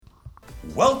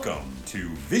Welcome to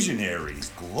Visionaries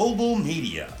Global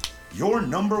Media, your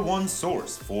number one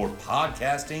source for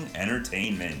podcasting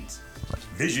entertainment.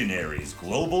 Visionaries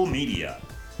Global Media,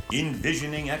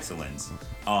 envisioning excellence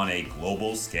on a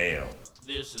global scale.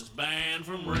 This is Banned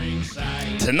from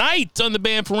Ringside. Tonight on the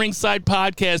Banned from Ringside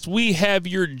podcast, we have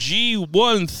your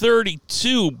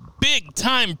G132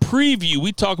 big-time preview.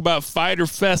 We talk about Fyter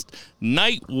Fest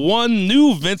Night 1.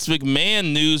 New Vince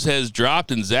McMahon news has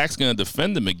dropped, and Zach's going to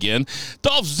defend him again.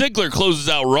 Dolph Ziggler closes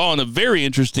out Raw in a very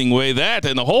interesting way. That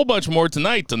and a whole bunch more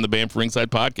tonight on the Banned from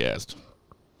Ringside podcast.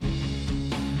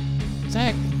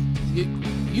 Zach,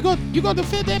 you gonna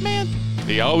defend that man?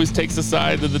 He always takes the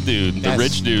side of the dude, the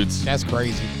rich dudes. That's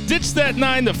crazy. Ditch that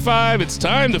 9 to 5. It's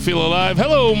time to feel alive.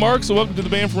 Hello, Mark. So welcome to the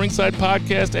Banned from Ringside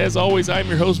podcast. As always, I'm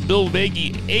your host, Bill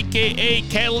Vagey, a.k.a.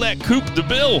 Cadillac Coupe de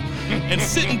Bill. And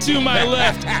sitting to my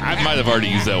left, I might have already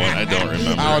used that one. I don't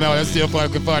remember. I don't know. That's still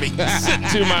fucking funny. Sitting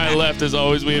to my left, as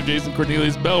always, we have Jason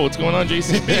Cornelius Bell. What's going on,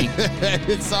 JCB?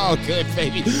 It's all good,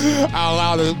 baby. I'll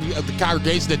allow the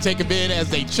congregation to take a bit as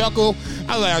they chuckle.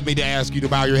 Allow me to ask you to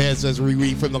bow your heads as we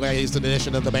read from the latest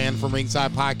edition of the Banned from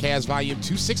Ringside podcast, volume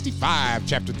 265,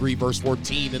 chapter 3, verse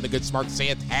 14. And the good smart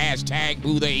saith, hashtag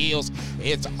boo the heels.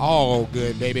 It's all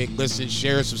good, baby. Listen,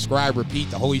 share, subscribe, repeat,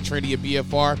 the holy trinity of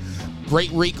BFR.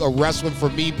 Great week of wrestling for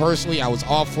me personally. I was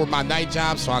off for my night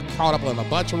job, so I caught up on a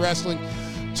bunch of wrestling.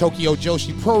 Tokyo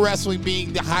Joshi Pro Wrestling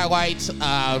being the highlights.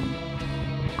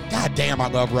 God damn, I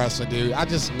love wrestling, dude. I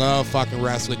just love fucking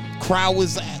wrestling. Crowd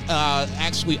was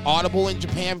actually audible in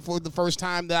Japan for the first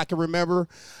time that I can remember.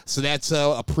 So that's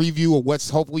a preview of what's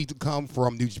hopefully to come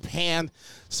from New Japan.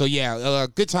 So yeah,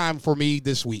 good time for me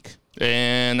this week.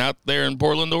 And out there in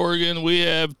Portland, Oregon, we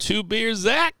have Two Beer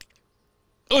Zach.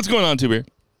 What's going on, Two Beer?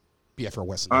 BFR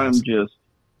Western. I'm just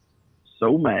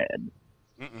so mad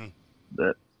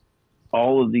that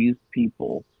all of these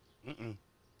people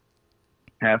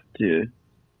have to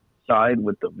side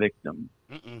with the victim.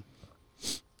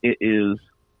 It is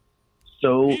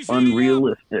so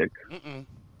unrealistic.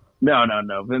 No.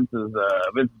 Vince is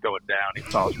going down. He's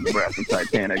tossing the breath in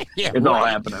Titanic. Yeah, it's all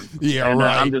right. happening. Yeah, and,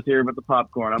 right. I'm just here with the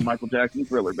popcorn. I'm Michael Jackson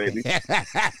Thriller, baby.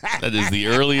 That is the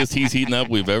earliest he's heating up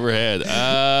we've ever had.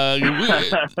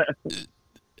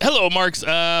 Hello, Marks.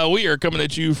 We are coming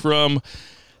at you from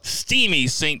steamy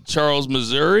St. Charles,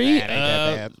 Missouri. Man, ain't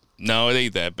that bad. No, it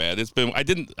ain't that bad. It's been. I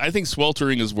think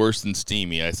sweltering is worse than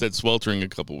steamy. I said sweltering a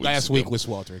couple weeks Last ago. week was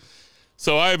sweltering.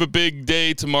 So I have a big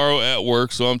day tomorrow at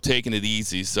work, so I'm taking it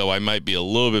easy. So I might be a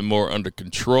little bit more under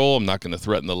control. I'm not going to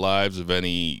threaten the lives of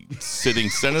any sitting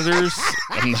senators.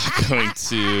 I'm not going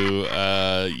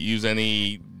to use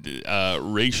any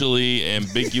racially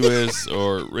ambiguous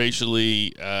or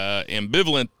racially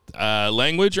ambivalent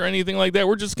language or anything like that.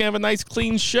 We're just going to have a nice,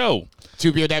 clean show.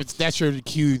 Beer, that's your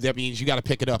cue. That means you got to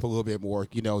pick it up a little bit more.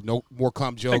 You know, no more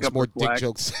cum jokes, more dick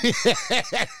jokes.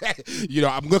 You know,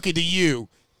 I'm looking to you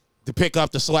to pick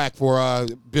up the slack for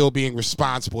Bill being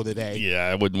responsible today. Yeah,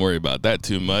 I wouldn't worry about that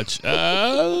too much.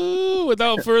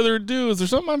 Without further ado, is there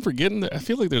something I'm forgetting? I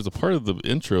feel like there's a part of the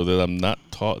intro that I'm not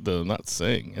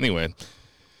saying. Anyway,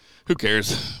 who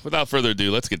cares? Without further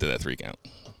ado, let's get to that 3 count.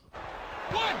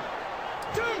 1,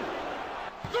 2,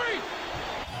 3.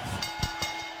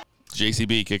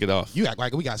 JCB, kick it off. You act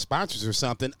like we got sponsors or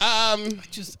something. I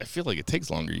feel like it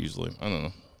takes longer usually. I don't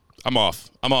know. I'm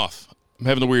off. I'm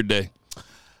having a weird day.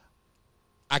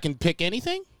 I can pick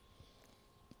anything?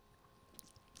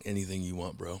 Anything you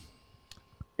want, bro.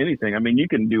 Anything. I mean, you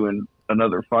can do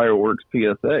another fireworks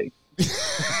PSA.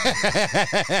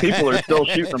 People are still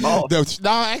shooting them off.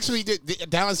 No, actually,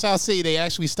 down in South City, they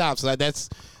actually stopped. So that's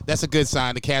a good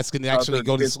sign. The cats can actually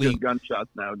go to sleep. It's just gunshots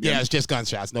now. Again. Yeah, it's just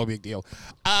gunshots. No big deal.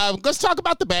 Let's talk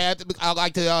about the bad. I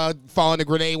like to fall in the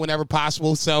grenade whenever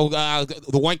possible. So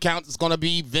the 1 count is going to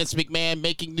be Vince McMahon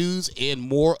making news in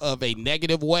more of a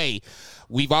negative way.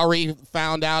 We've already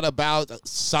found out about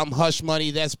some hush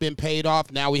money that's been paid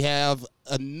off. Now we have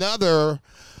another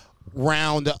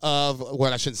round of,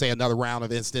 well, I shouldn't say another round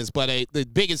of incidents, but the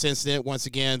biggest incident, once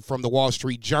again, from the Wall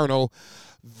Street Journal,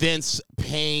 Vince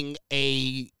paying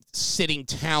a sitting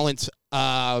talent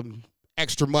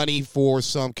extra money for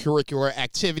some curricular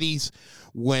activities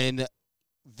when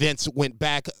Vince went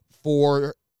back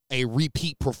for a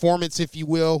repeat performance, if you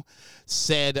will.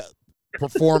 Said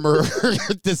performer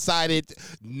decided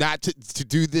not to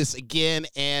do this again,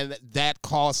 and that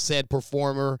cost said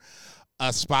performer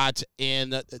a spot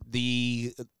in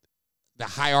the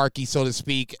hierarchy, so to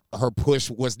speak. Her push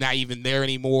was not even there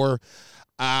anymore.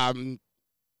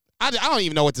 I don't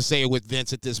even know what to say with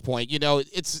Vince at this point. You know,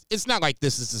 it's not like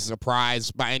this is a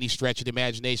surprise by any stretch of the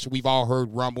imagination. We've all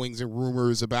heard rumblings and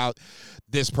rumors about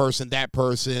this person, that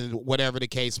person, whatever the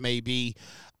case may be.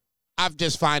 I've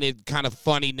just find it kind of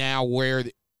funny now where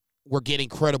we're getting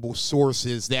credible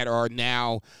sources that are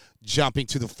now jumping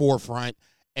to the forefront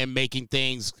and making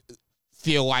things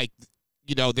feel like,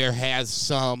 you know, there has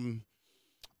some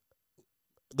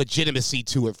legitimacy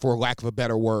to it, for lack of a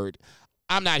better word.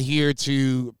 I'm not here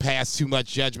to pass too much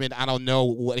judgment. I don't know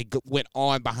what went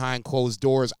on behind closed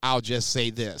doors. I'll just say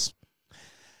this.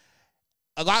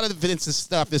 A lot of the Vince's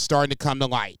stuff is starting to come to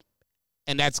light,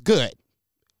 and that's good.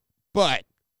 But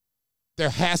there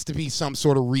has to be some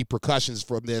sort of repercussions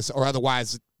from this, or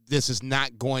otherwise this is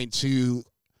not going to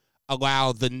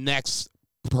allow the next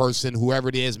person, whoever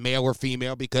it is, male or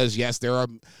female, because, yes, there are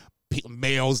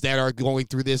males that are going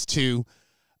through this too.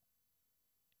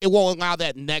 It won't allow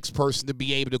that next person to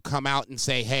be able to come out and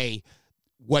say, hey,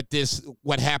 what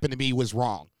happened to me was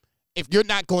wrong. If you're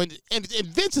not going to, and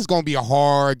Vince is going to be a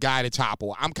hard guy to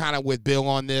topple. I'm kind of with Bill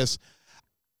on this.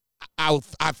 I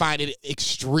find it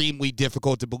extremely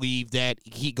difficult to believe that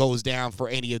he goes down for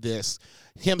any of this.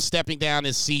 Him stepping down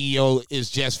as CEO is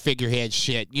just figurehead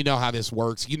shit. You know how this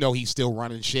works. You know he's still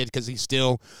running shit because he's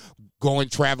still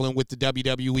traveling with the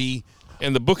WWE.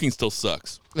 And the booking still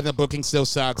sucks.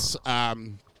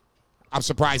 I'm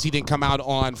surprised he didn't come out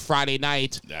on Friday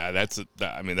night. Yeah, that's what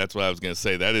I was going to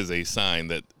say. That is a sign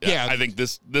that I think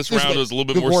this This round was a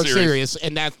little bit more serious.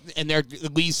 And there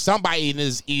at least somebody in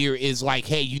his ear is like,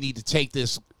 hey, you need to take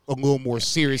this a little more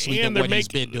seriously than what he's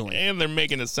been doing. And they're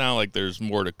making it sound like there's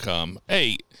more to come.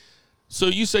 Hey, so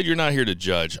you said you're not here to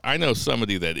judge. I know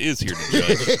somebody that is here to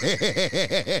judge.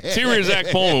 Tyrion Zach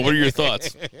Pullman, what are your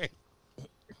thoughts?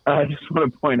 I just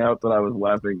want to point out that I was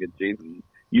laughing at Jason's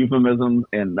euphemisms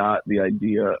and not the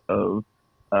idea of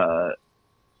a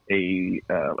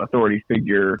authority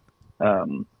figure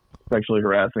sexually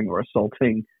harassing or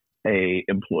assaulting a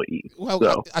employee. Well,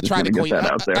 so, I tried to clean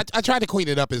I tried to clean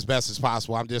it up as best as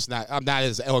possible. I'm not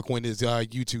as eloquent as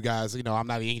you two guys. You know, I'm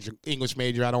not an English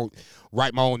major. I don't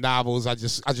write my own novels. I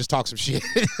just talk some shit.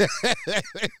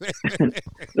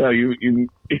 No, you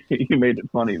made it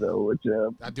funny though, which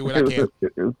I do what I can.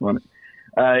 It was funny.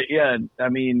 Yeah, I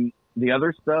mean, the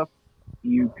other stuff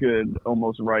you could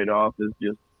almost write off as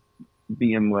just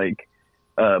being like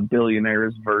a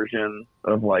billionaire's version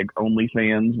of like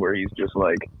OnlyFans, where he's just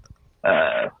like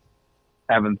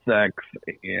having sex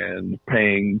and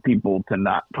paying people to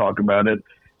not talk about it.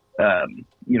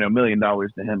 You know, $1 million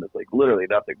to him is like literally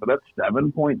nothing, but that's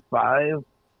 7.5.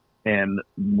 And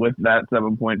with that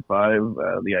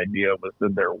 7.5, the idea was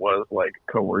that there was like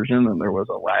coercion and there was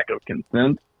a lack of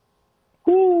consent.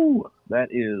 Whoo, that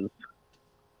is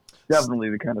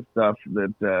definitely the kind of stuff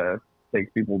that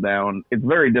takes people down. It's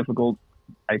very difficult,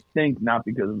 I think, not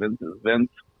because Vince is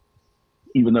Vince,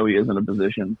 even though he is in a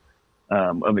position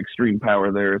of extreme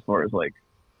power there as far as like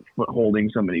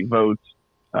holding so many votes,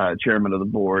 chairman of the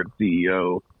board,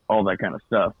 CEO, all that kind of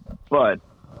stuff. But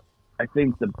I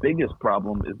think the biggest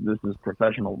problem is this is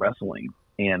professional wrestling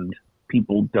and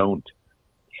people don't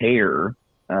care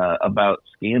about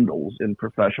scandals in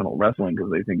professional wrestling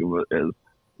because they think of it as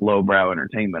lowbrow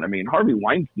entertainment. I mean, Harvey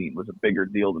Weinstein was a bigger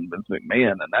deal than Vince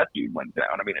McMahon, and that dude went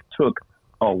down. I mean, it took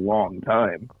a long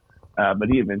time, but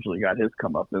he eventually got his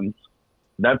comeuppance.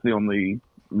 That's the only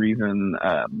reason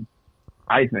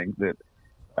I think that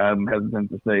I'm hesitant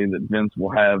to say that Vince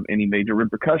will have any major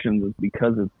repercussions is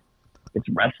because it's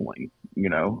wrestling, you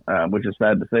know, which is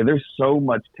sad to say. There's so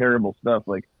much terrible stuff.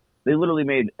 Like, they literally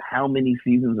made how many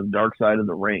seasons of Dark Side of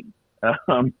the Ring?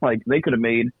 Like, they could have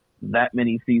made that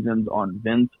many seasons on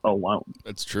Vince alone.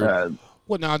 That's true.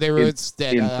 Well, no, there was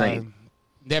that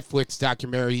Netflix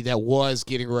documentary that was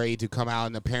getting ready to come out,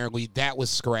 and apparently that was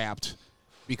scrapped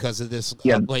because of this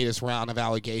latest round of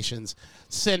allegations.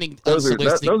 Sending those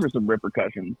are some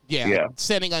repercussions. Yeah,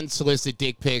 sending unsolicited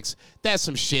dick pics. That's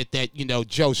some shit that, you know,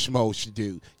 Joe Schmo should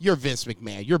do. You're Vince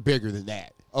McMahon. You're bigger than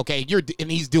that. Okay,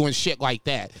 and he's doing shit like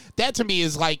that. That to me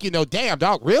is like, you know, damn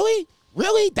dog, really?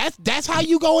 That's how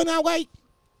you going that way?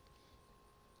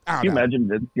 Can you imagine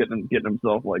Vince getting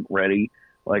himself like ready,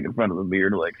 like in front of the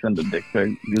mirror to like send a dick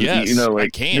pic? Yes, you know, like, I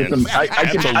can.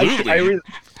 Absolutely.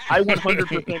 I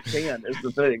 100% can. Is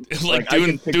the thing. Like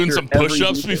doing some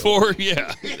push-ups before?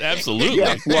 Yeah, absolutely.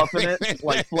 Yeah,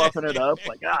 fluffing it up.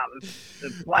 Like,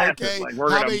 it's plastic. Okay. Like,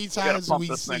 how many times do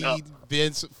we see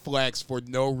Vince flex for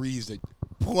no reason?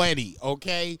 Plenty.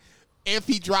 Okay. if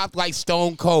he dropped like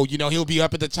Stone Cold, he'll be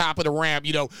up at the top of the ramp,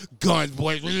 guns,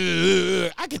 boys.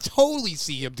 I could totally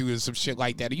see him doing some shit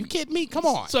like that. Are you kidding me? Come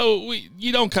on. So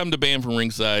you don't come to Banned from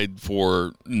Ringside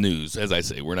for news. As I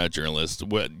say, we're not journalists.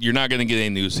 You're not going to get any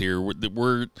news here. We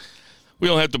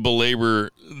don't have to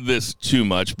belabor this too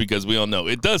much because we all know.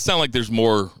 It does sound like there's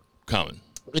more coming.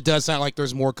 It does sound like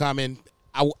there's more coming.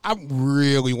 I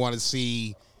really want to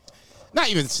see, not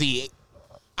even see it.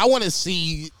 I want to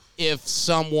see if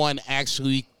someone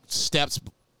actually steps,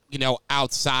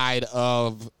 outside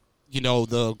of,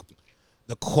 the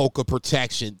cloak of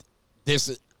protection.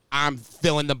 I'm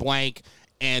filling the blank,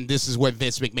 and this is what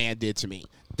Vince McMahon did to me.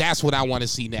 That's what I want to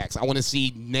see next. I want to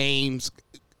see names.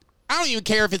 I don't even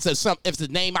care if it's a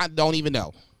name I don't even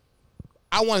know.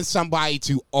 I want somebody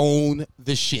to own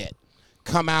the shit.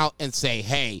 Come out and say,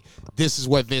 hey, this is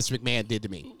what Vince McMahon did to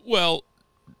me. Well,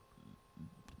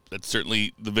 that's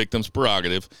certainly the victim's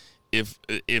prerogative.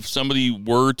 If somebody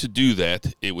were to do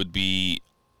that, it would be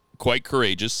quite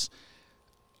courageous.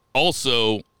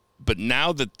 Also, but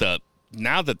now that the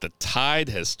tide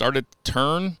has started to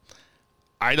turn,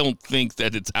 I don't think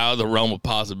that it's out of the realm of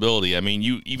possibility. I mean,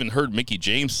 you even heard Mickie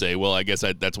James say, well, I guess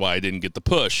that's why I didn't get the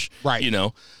push. Right.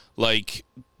 Like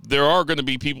there are going to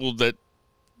be people that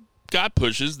got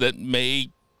pushes that may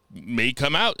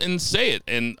come out and say it,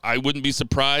 and I wouldn't be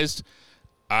surprised.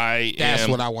 That's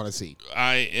what I want to see.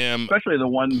 I am, especially the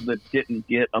ones that didn't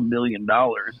get $1 million,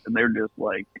 and they're just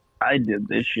like, I did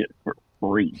this shit for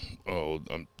free. Oh,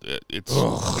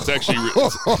 it's actually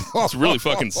it's really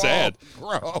fucking sad.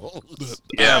 Gross.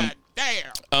 Yeah.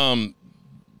 Damn.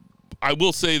 I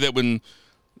will say that when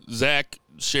Zach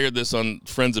shared this on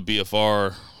Friends of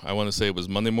BFR, I want to say it was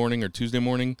Monday morning or Tuesday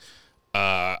morning.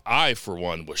 I, for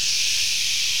one, was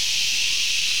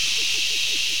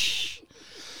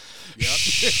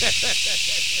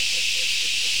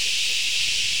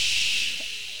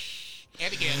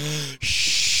And again.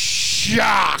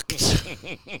 Shocked.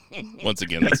 Once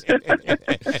again,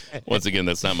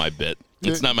 that's not my bit.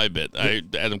 It's not my bit.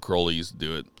 Adam Carolla used to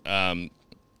do it.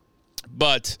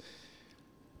 But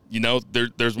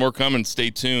there's more coming. Stay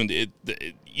tuned.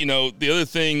 The other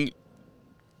thing,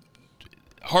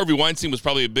 Harvey Weinstein was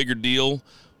probably a bigger deal.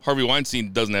 Harvey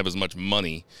Weinstein doesn't have as much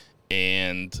money,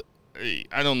 and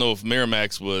I don't know if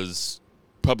Miramax was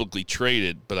publicly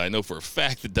traded, but I know for a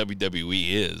fact that WWE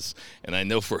is, and I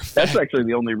know for a fact that's actually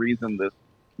the only reason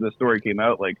this story came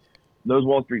out. Like those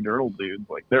Wall Street Journal dudes,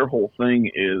 like their whole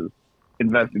thing is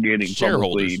investigating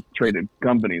publicly traded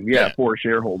companies. Yeah, for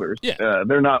shareholders. Yeah.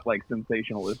 They're not like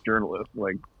sensationalist journalists.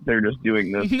 Like they're just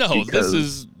doing this. No, this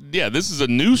is a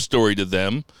news story to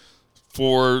them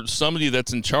for somebody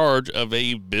that's in charge of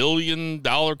a $1 billion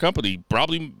company,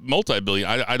 probably multi-billion.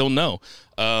 I don't know.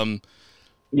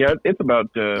 Yeah, it's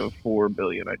about $4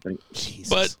 billion, I think. Jesus.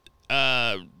 But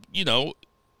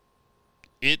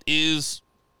it is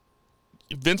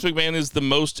Vince McMahon is the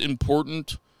most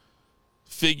important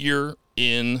figure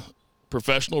in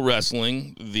professional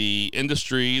wrestling, the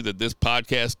industry that this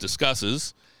podcast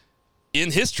discusses,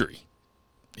 in history.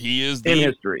 He is in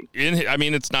history. I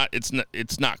mean, it's not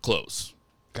close.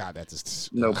 God, that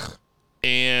just nope.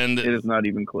 And it is not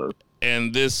even close.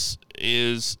 And this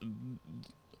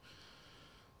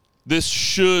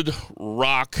should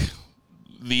rock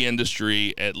the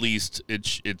industry. At least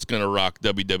it's going to rock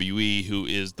WWE, who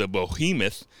is the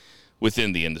behemoth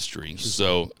within the industry.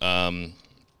 So, yeah.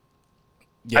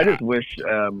 I just wish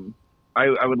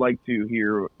I would like to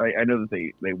hear. I know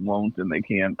that they won't and they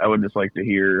can't. I would just like to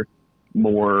hear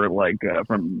more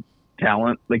from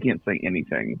talent. They can't say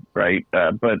anything, right?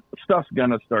 But stuff's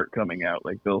gonna start coming out,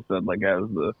 like Bill said.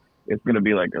 It's gonna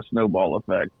be like a snowball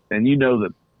effect, and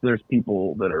that there's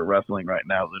people that are wrestling right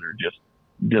now that are just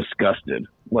disgusted.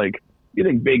 Like, you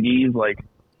think Big E's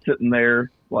sitting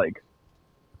there,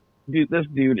 dude, this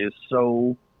dude is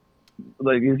so,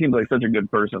 he seems like such a good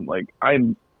person.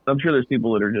 I'm sure there's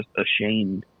people that are just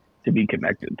ashamed to be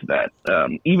connected to that.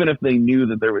 Even if they knew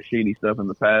that there was shady stuff in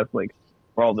the past, for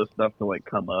all this stuff to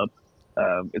come up,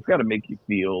 it's got to make you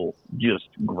feel just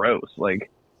gross.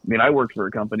 I worked for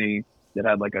a company that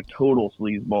had a total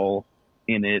sleazeball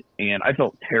in it, and I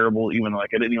felt terrible. Even I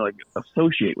didn't even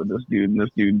associate with this dude, and this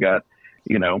dude got,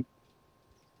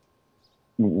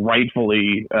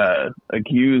 rightfully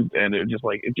accused, and it just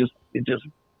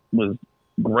was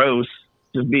gross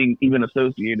just being even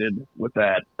associated with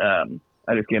that.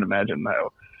 I just can't imagine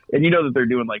how. And that they're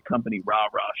doing company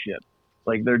rah-rah shit.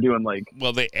 They're doing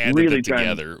well, they added really it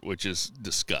together, which is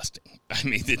disgusting. I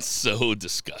mean, it's so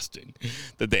disgusting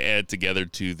that they add together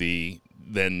to the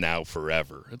then, now,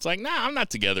 forever. It's nah, I'm not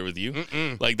together with you.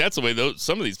 Mm-mm. That's the way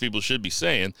some of these people should be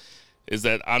saying. is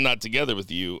that I'm not together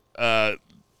with you.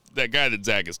 That guy that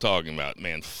Zach is talking about,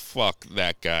 man, fuck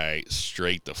that guy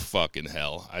straight to fucking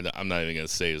hell. I'm not even going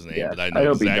to say his name, but I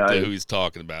know exactly who he's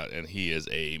talking about, and he is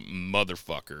a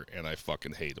motherfucker, and I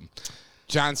fucking hate him.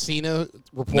 John Cena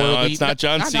reportedly. No, it's not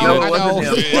John Cena. I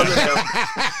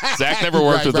know. Zach never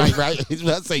worked with him. Right. He's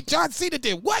about to say, John Cena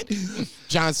did what?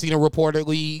 John Cena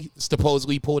reportedly,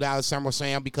 supposedly pulled out of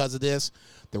SummerSlam because of this.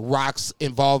 The Rock's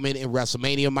involvement in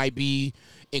WrestleMania might be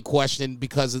in question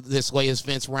because of this latest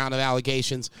Vince round of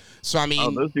allegations. So, I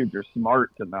mean... those dudes are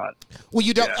smart to not... Well,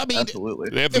 you don't... Yeah, I mean... absolutely.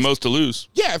 They have the most to lose.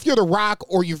 Yeah, if you're The Rock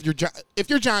or if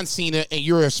you're John Cena and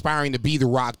you're aspiring to be The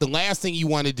Rock, the last thing you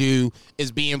want to do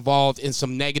is be involved in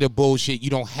some negative bullshit you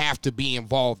don't have to be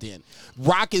involved in.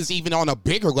 Rock is even on a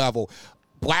bigger level.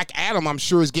 Black Adam, I'm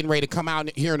sure, is getting ready to come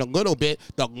out here in a little bit.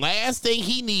 The last thing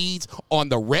he needs on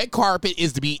the red carpet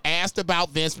is to be asked about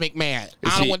Vince McMahon.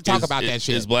 I don't want to talk about that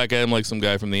shit. Is Black Adam like some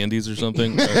guy from the Indies or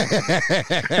something? Yeah,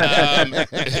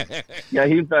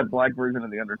 he's that black version of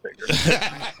The Undertaker.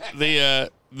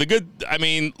 The good, I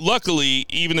mean, luckily,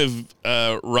 even if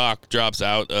Rock drops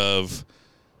out of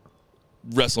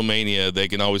WrestleMania, they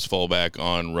can always fall back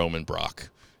on Roman Brock.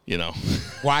 You know,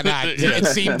 why not? It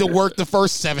seemed to work the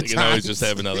first 7 times. You can always just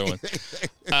have another one.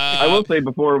 I will say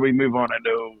before we move on, I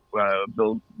know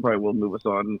Bill probably will move us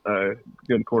on.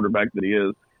 Good quarterback that he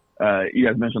is. You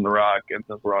guys mentioned The Rock, and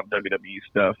since we're on WWE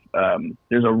stuff,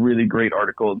 there's a really great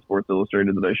article in Sports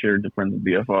Illustrated that I shared to friends at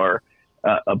BFR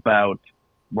about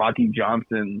Rocky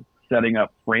Johnson setting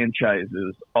up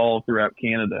franchises all throughout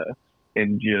Canada,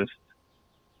 and just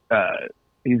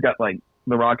he's got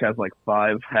The Rock has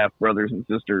 5 half brothers and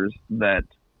sisters that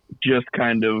just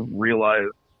kind of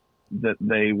realized that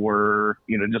they were,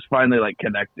 just finally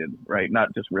connected, right?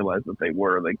 Not just realized that they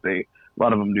were a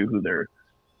lot of them knew who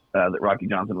that Rocky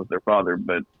Johnson was their father,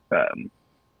 but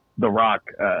The Rock,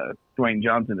 Dwayne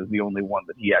Johnson, is the only one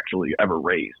that he actually ever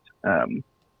raised.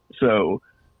 So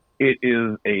it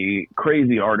is a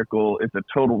crazy article. It's a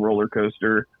total roller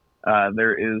coaster.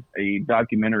 There is a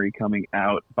documentary coming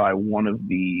out by one of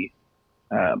the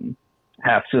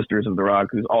half sisters of The Rock,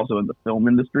 who's also in the film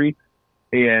industry,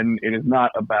 and it is not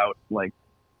about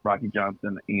Rocky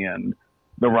Johnson and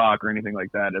The Rock or anything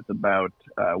like that. It's about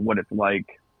what it's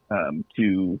like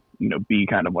to be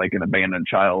kind of like an abandoned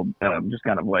child, just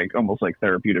kind of almost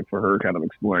therapeutic for her, kind of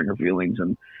exploring her feelings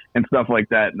and stuff like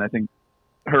that. And I think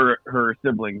her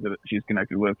siblings that she's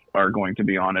connected with are going to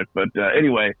be on it. But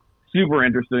anyway, super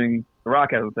interesting. The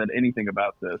Rock hasn't said anything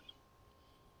about this.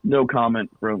 No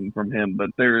comment from him, but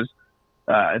there's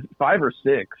 5 or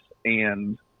 6,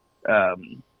 and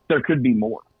there could be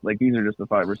more. These are just the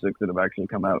 5 or 6 that have actually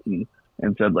come out and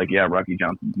said yeah, Rocky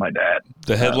Johnson's my dad.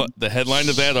 The headline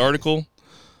of that article: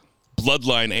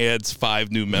 Bloodline adds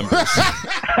 5 new members.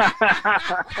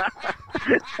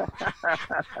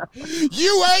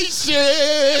 You ain't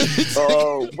shit.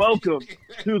 Oh, welcome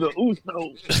to the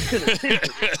Usos.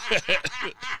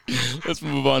 Let's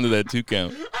move on to that 2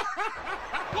 count.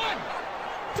 1,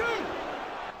 2,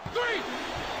 3.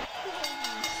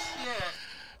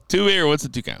 2 here. What's the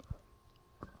 2 count?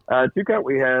 2 count.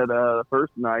 We had the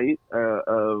first night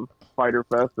of Fyter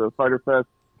Fest. So Fyter Fest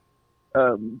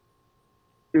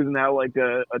is now a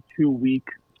 2-week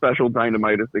special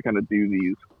Dynamite as they kind of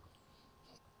do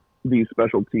these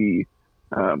specialty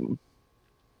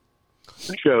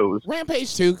shows.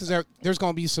 Rampage too, because there's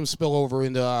going to be some spillover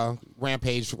in the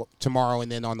Rampage tomorrow and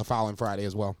then on the following Friday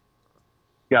as well.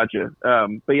 Gotcha.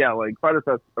 But yeah, Fyter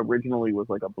Fest originally was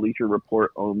a Bleacher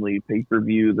Report only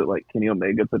pay-per-view that Kenny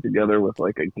Omega put together with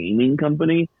a gaming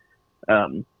company.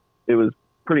 It was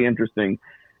pretty interesting.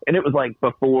 And it was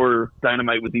before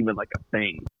Dynamite was even a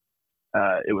thing.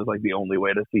 It was the only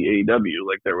way to see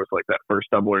AEW. There was that first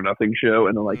Double or Nothing show,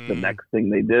 and then the next thing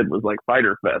they did was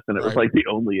Fyter Fest, and it was the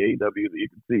only AEW that you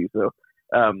could see. So,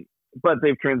 but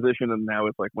they've transitioned, and now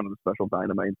it's one of the special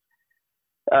Dynamites.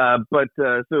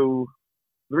 So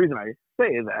the reason I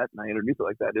say that and I introduce it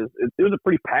like that is it was a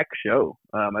pretty packed show.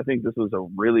 I think this was a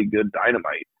really good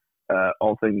Dynamite,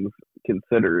 all things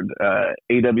considered.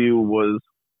 AEW was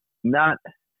not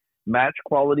match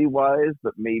quality wise,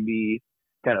 but maybe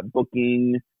kind of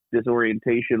booking,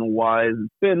 disorientation wise,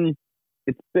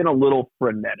 it's been a little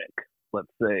frenetic,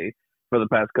 let's say, for the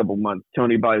past couple months.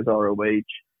 Tony buys ROH.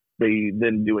 They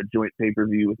then do a joint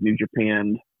pay-per-view with New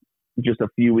Japan just a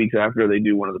few weeks after they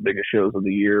do one of the biggest shows of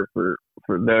the year for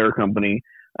their company.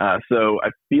 So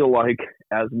I feel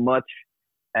as much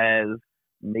as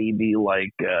maybe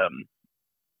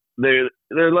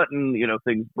they're letting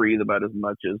things breathe about as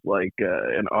much as like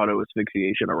an auto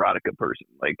asphyxiation erotica person.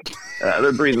 Like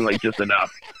they're breathing like just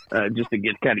enough, just to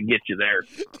get you there,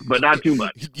 but not too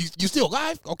much. You still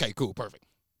live? Okay, cool, perfect.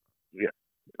 Yeah.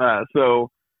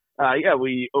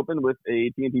 We opened with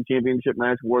a TNT Championship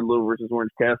match: Wardlow versus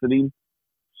Orange Cassidy.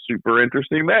 Super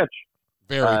interesting match.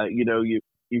 Very.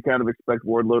 You kind of expect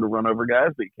Wardlow to run over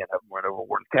guys, but you can't have him run over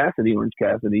Orange Cassidy. Orange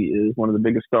Cassidy is one of the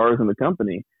biggest stars in the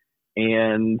company.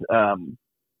 And,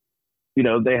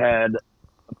 they had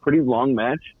a pretty long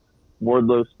match.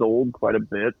 Wardlow sold quite a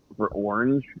bit for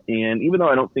Orange. And even though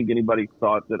I don't think anybody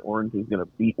thought that Orange was going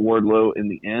to beat Wardlow in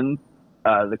the end,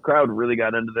 the crowd really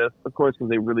got into this, of course, because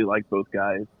they really like both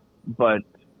guys. But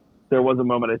there was a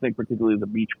moment, I think, particularly the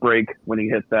beach break, when he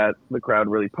hit that, the crowd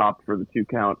really popped for the 2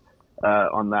 count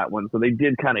on that one. So they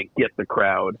did kind of get the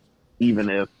crowd, even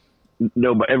if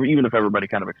everybody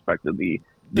kind of expected the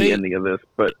ending of this.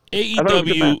 But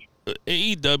AEW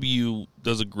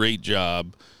does a great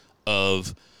job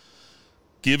of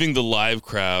giving the live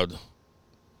crowd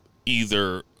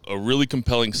either a really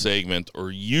compelling segment or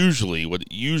what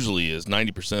it usually is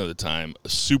 90% of the time, a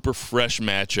super fresh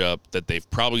matchup that they've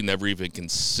probably never even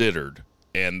considered,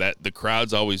 and that the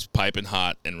crowd's always piping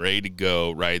hot and ready to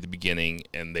go right at the beginning,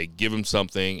 and they give them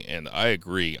something. And I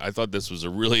agree. I thought this was a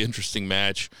really interesting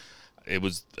match. I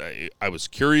was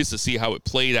curious to see how it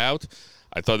played out.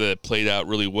 I thought that it played out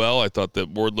really well. I thought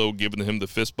that Wardlow giving him the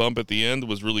fist bump at the end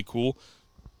was really cool.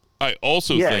 I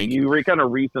also think you kind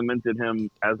of re-cemented him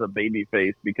as a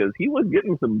babyface because he was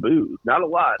getting some boos. Not a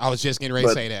lot. I was just getting ready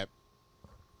to say that.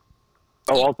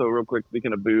 Oh, also, real quick,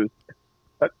 speaking of boos,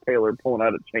 Chuck Taylor pulling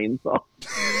out a chainsaw.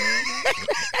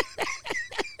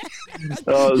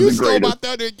 You stole my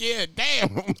thunder again.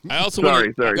 Damn. I also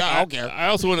sorry. No, I don't care. I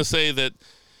also want to say that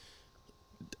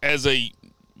as a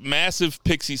massive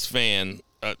Pixies fan,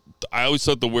 I always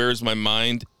thought the Where's My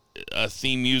Mind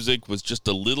theme music was just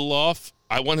a little off.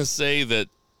 I want to say that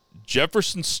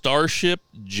Jefferson Starship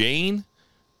Jane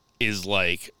is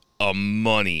like a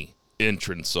money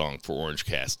entrance song for Orange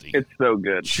Cassidy. It's so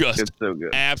good. It's so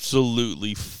good.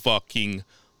 Absolutely fucking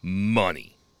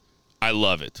money. I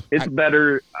love it. It's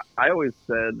better. I always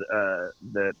said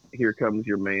that Here Comes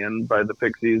Your Man by the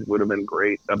Pixies would have been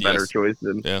great. A better choice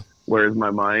than Where's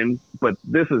My Mind. But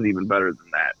this is even better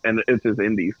than that. And it's his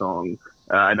indie song.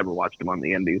 I never watched him on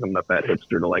the indies. I'm not that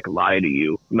hipster to lie to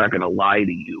you. I'm not going to lie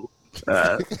to you.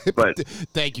 But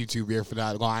thank you, Two Beer, for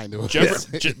not lying to us.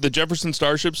 The Jefferson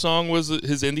Starship song was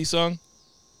his indie song?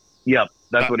 Yep.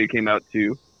 That's what he came out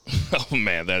to. Oh,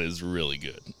 man, that is really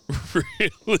good.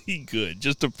 Really good.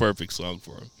 Just a perfect song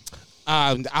for him.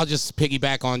 I'll just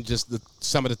piggyback on just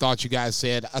some of the thoughts you guys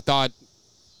said. I thought,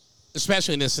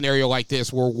 especially in a scenario like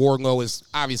this where Wardlow is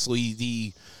obviously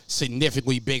the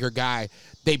significantly bigger guy,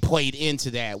 they played into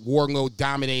that. Wardlow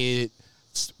dominated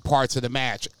parts of the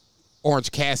match.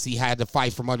 Orange Cassidy had to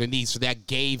fight from underneath, so that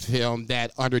gave him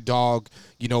that underdog,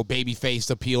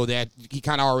 babyface appeal that he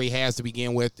kind of already has to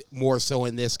begin with, more so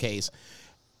in this case.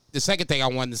 The second thing I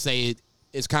wanted to say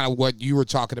is kind of what you were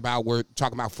talking about. We're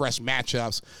talking about fresh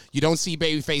matchups. You don't see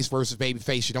babyface versus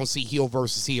babyface. You don't see heel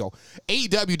versus heel.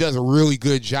 AEW does a really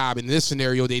good job. In this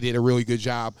scenario, they did a really good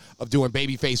job of doing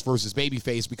babyface versus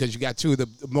babyface because you got two of the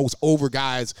most over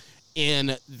guys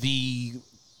in the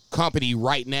company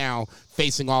right now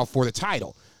facing off for the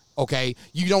title. Okay,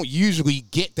 you don't usually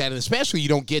get that, and especially you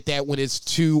don't get that when it's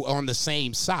two on the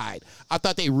same side. I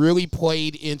thought they really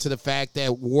played into the fact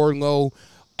that Wardlow,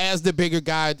 as the bigger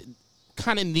guy,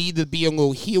 kind of needed to be a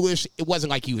little heelish. It wasn't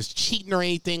like he was cheating or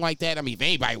anything like that. I mean, if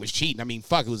anybody was cheating,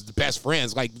 it was the best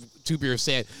friends. Like Two Beer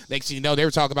said, next thing you know, they were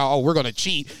talking about, we're going to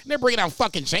cheat. And they're bringing out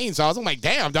fucking chainsaws. I'm like,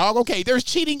 damn, dog. Okay, there's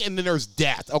cheating and then there's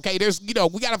death. Okay, we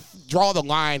got to draw the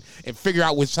line and figure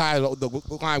out which side of the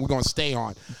line we're going to stay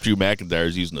on. Drew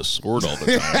McIntyre's using a sword all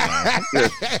the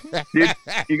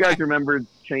time. You guys remember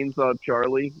Chainsaw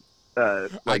Charlie?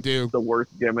 I do. The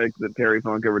worst gimmick that Terry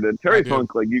Funk ever did. Terry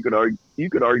Funk, like you could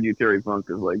argue Terry Funk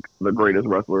is like the greatest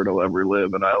wrestler to ever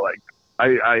live, and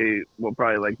I will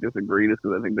probably disagree just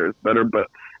because I think there's better, but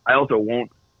I also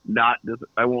won't not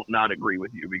agree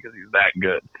with you because he's that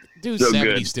good. Dude's so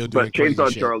 70 good. Still doing but Chainsaw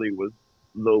shit. Charlie was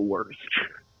the worst.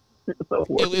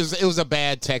 It was a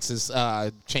bad Texas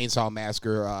Chainsaw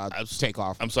Massacre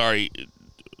takeoff. I'm sorry,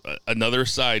 another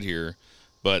side here,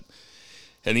 but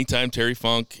anytime Terry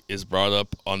Funk is brought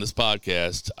up on this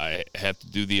podcast, I have to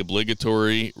do the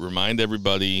obligatory remind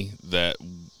everybody that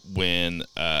when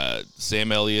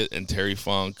Sam Elliott and Terry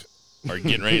Funk are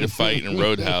getting ready to fight in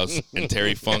Roadhouse, and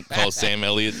Terry Funk calls Sam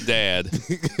Elliott dad,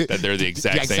 that they're the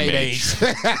exact same age.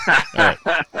 All right,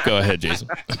 go ahead, Jason.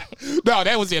 No,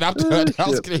 that was it. I'm done. I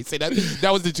was going to say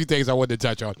that was the two things I wanted to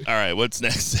touch on. All right, what's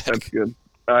next, Zach? That's good.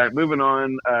 All right, moving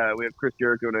on. We have Chris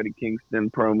Jericho and Eddie Kingston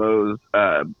promos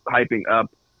hyping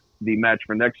up the match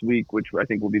for next week, which I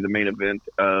think will be the main event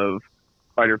of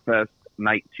Fyter Fest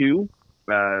Night 2.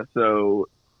 So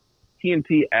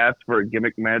TNT asked for a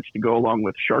gimmick match to go along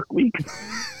with Shark Week.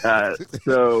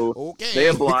 So they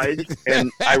obliged,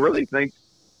 and I really think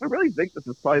this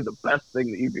is probably the best thing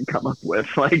that you can come up with.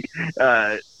 Like,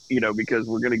 because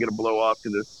we're going to get a blow off to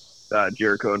this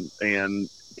Jericho and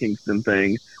Kingston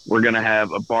thing. We're going to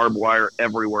have a barbed wire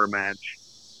everywhere match.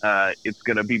 It's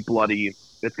going to be bloody.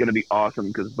 It's going to be awesome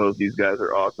because both these guys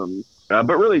are awesome.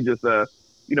 But really just, a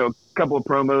couple of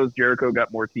promos. Jericho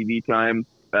got more TV time.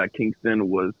 Kingston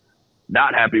was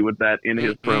not happy with that in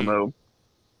his promo.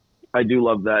 I do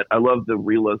love that. I love the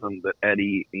realism that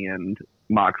Eddie and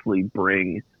Moxley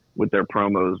bring with their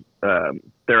promos.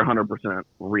 They're 100%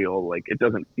 real. Like, it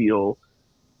doesn't feel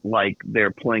like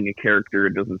they're playing a character.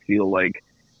 It doesn't feel like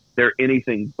they're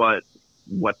anything but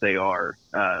what they are.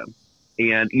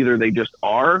 And either they just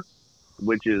are,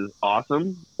 which is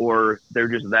awesome, or they're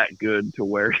just that good to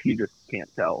where you just can't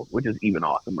tell, which is even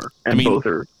awesomer. And both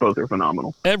are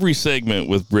phenomenal. Every segment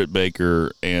with Britt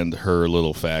Baker and her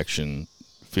little faction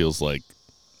feels like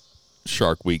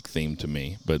Shark Week themed to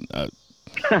me, but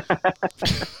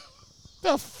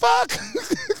the fuck?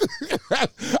 I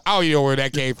don't even know where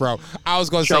that came from. I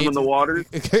was going to say in the waters.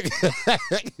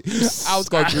 I was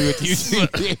going to agree with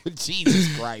you.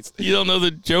 Jesus Christ. You don't know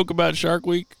the joke about Shark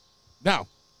Week? No.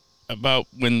 About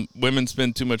when women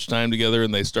spend too much time together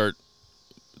and they all start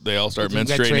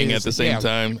menstruating at the same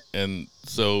time, and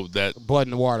so that blood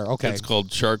in the water. Okay, it's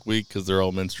called Shark Week because they're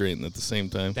all menstruating at the same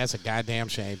time. That's a goddamn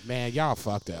shame, man. Y'all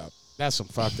fucked up. That's some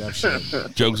fucked up shit.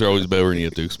 Jokes are always better when you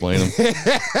have to explain them.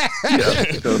 Yeah,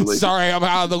 totally. Sorry, I'm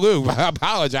out of the loop. I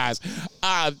apologize.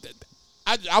 I'm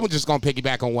just going to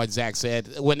piggyback on what Zach said.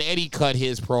 When Eddie cut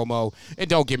his promo, and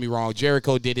don't get me wrong,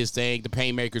 Jericho did his thing. The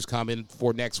Painmaker's coming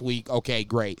for next week. Okay,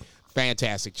 great.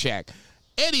 Fantastic. Check.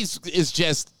 Eddie's is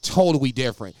just totally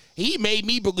different. He made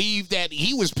me believe that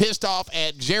he was pissed off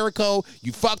at Jericho.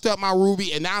 You fucked up my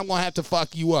Ruby, and now I'm going to have to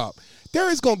fuck you up.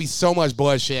 There is going to be so much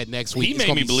bloodshed next week. He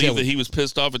made me believe that he was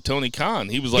pissed off at Tony Khan.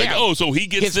 He was like, so he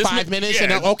gets this 5 minutes?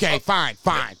 Yeah. And okay, fine.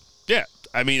 Yeah.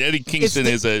 I mean, Eddie Kingston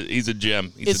he's a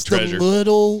gem. He's a treasure. It's the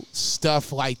little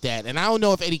stuff like that. And I don't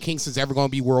know if Eddie Kingston's ever going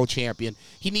to be world champion.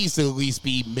 He needs to at least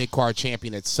be mid-card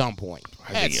champion at some point.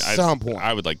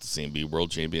 I would like to see him be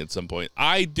world champion at some point.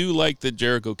 I do like that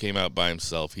Jericho came out by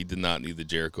himself. He did not need the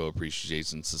Jericho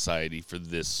Appreciation Society for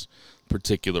this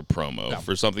particular promo,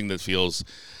 for something that feels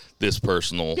this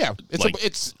personal. Yeah,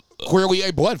 it's clearly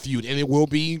a blood feud, and it will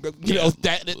be,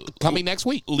 coming next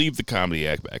week. Leave the comedy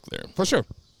act back there. For sure.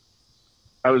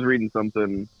 I was reading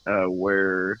something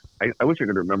where I wish I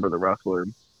could remember the wrestler,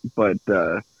 but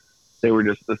they were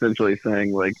just essentially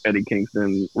saying, like, Eddie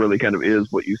Kingston really kind of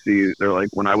is what you see. They're like,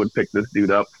 when I would pick this dude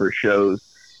up for shows,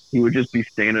 he would just be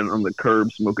standing on the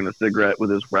curb smoking a cigarette with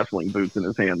his wrestling boots in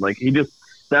his hand. Like,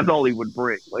 that's all he would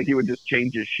bring. Like, he would just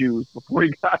change his shoes before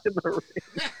he got in the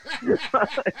ring.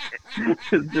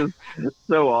 It's just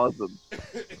so awesome.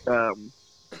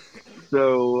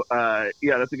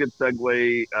 That's a good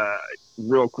segue.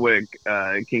 Real quick,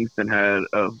 Kingston had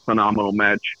a phenomenal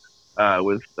match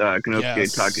with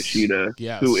Konosuke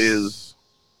Takeshita, who is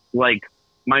like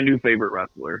my new favorite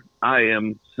wrestler. I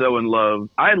am so in love.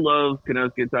 I love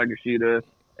Konosuke Takeshita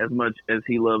as much as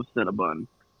he loves Cinnabon,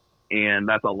 and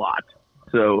that's a lot.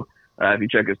 So if you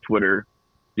check his Twitter,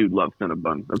 dude loves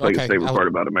Cinnabon. That's like his favorite part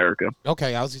about America.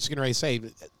 Okay, I was just going to say,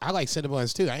 I like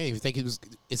Cinnabons too. I didn't even think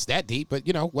it's that deep, but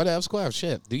what else?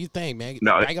 Shit, do your thing, man.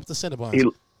 Bang up the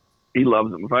Cinnabons. He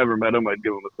loves them. If I ever met him, I'd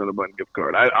give him a Cinnabon gift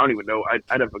card. I don't even know.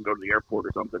 I'd have to go to the airport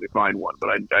or something to find one, but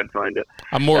I'd find it.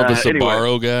 I'm more of a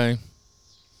Sbarro guy.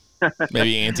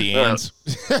 Maybe Auntie Anne's.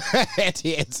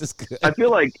 Auntie Anne's is good. I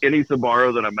feel like any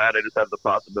Sbarro that I'm at, I just have the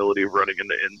possibility of running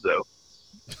into Enzo.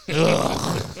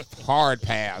 Ugh, hard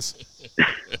pass.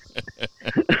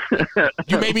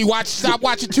 You made me stop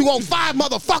watching 205,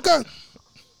 motherfucker.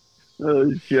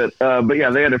 Oh, shit. But yeah,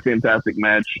 they had a fantastic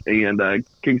match, and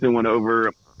Kingston went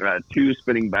over 2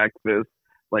 spinning back fists,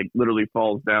 like literally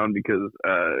falls down because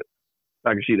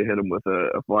Takeshita hit him with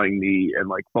a flying knee and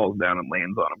like falls down and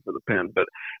lands on him for the pin. But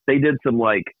they did some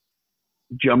like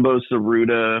Jumbo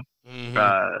Saruta,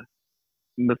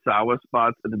 Misawa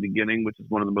spots at the beginning, which is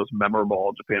one of the most memorable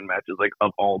All Japan matches like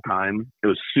of all time. It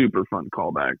was super fun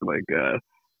callback. Like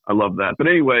I love that. But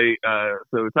anyway,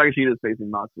 so Takeshita is facing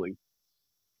Moxley.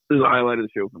 This is a highlight of the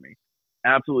show for me.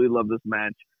 Absolutely love this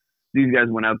match. These guys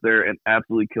went out there and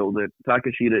absolutely killed it.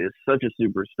 Takeshita is such a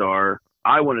superstar.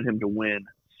 I wanted him to win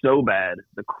so bad.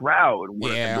 The crowd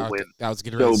wanted him to win I was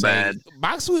getting ready so to say, bad.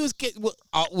 Moxley was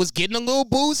getting a little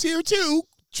boost here too.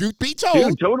 Truth be told.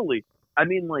 Dude, totally. I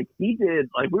mean, like, he did,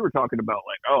 like, we were talking about,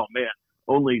 like, oh, man,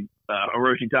 only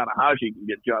Hiroshi Tanahashi can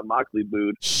get Jon Moxley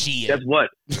booed. Shit. Guess what?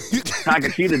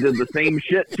 Takeshita did the same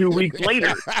shit 2 weeks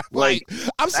later. Like, I'm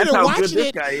that's sitting how watching good this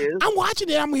it. guy is. I'm watching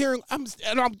it. I'm hearing. I'm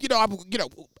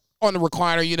on the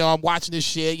recliner. I'm watching this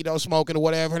shit. Smoking or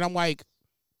whatever, and I'm like,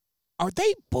 are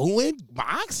they booing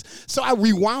Mox? So I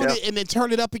rewound it and then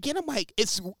turned it up again. I'm like,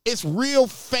 it's real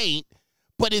faint,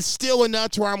 but it's still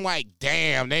enough to where I'm like,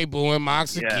 damn, they booing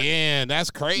Mox again.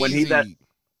 That's crazy.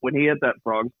 When he hit that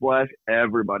frog splash,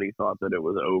 everybody thought that it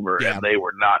was over, and they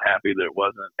were not happy that it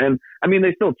wasn't. And, I mean,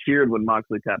 they still cheered when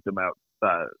Moxley tapped him out,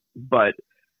 but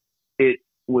it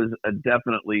was a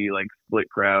definitely, like, split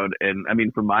crowd. And, I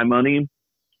mean, for my money,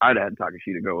 I'd had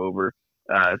Takeshita go over,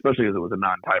 especially because it was a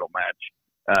non-title match.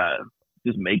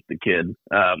 Just make the kid.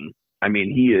 I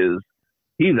mean,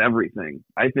 he's everything.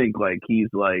 I think, like, he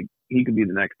could be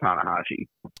the next Tanahashi.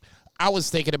 I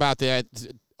was thinking about that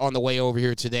on the way over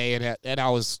here today, and I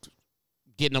was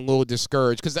getting a little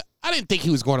discouraged because I didn't think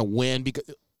he was going to win because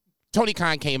Tony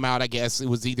Khan came out, I guess it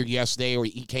was either yesterday or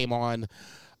he came on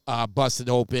Busted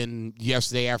Open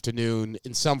yesterday afternoon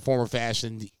in some form or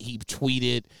fashion. He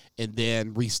tweeted and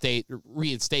then reinstated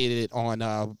it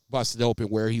on Busted Open,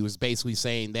 where he was basically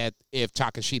saying that if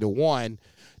Takeshita won,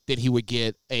 that he would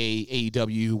get a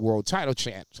AEW World Title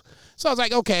chance. So I was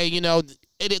like, okay,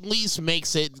 it at least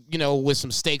makes it, with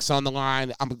some stakes on the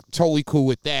line. I'm totally cool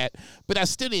with that. But I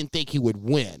still didn't think he would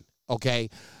win, okay?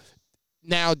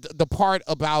 Now, the part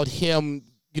about him,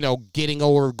 getting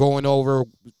over, going over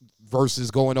versus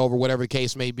going over, whatever the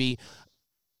case may be,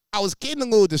 I was getting a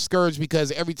little discouraged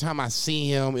because every time I see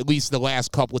him, at least the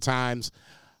last couple of times,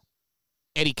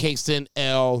 Eddie Kingston,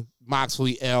 L,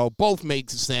 Moxley, L, both make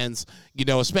sense,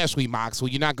 especially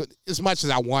Moxley. You're not good, as much as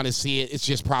I want to see it, it's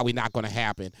just probably not going to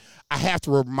happen. I have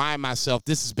to remind myself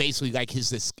this is basically like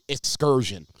his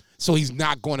excursion. So he's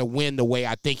not going to win the way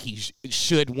I think he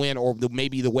should win, or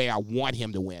maybe the way I want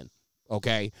him to win,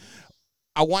 okay?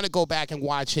 I want to go back and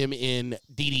watch him in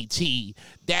DDT.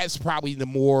 That's probably the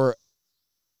more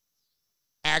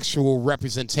actual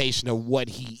representation of what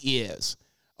he is.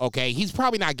 Okay, he's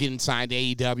probably not getting signed to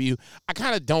AEW. I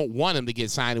kind of don't want him to get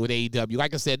signed with AEW.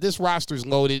 Like I said, this roster's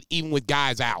loaded, even with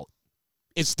guys out.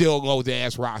 It's still a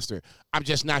loaded-ass roster. I'm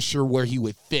just not sure where he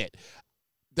would fit.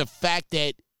 The fact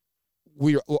that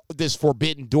this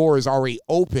forbidden door is already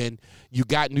open, you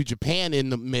got New Japan in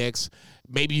the mix.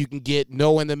 Maybe you can get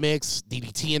Noah in the mix,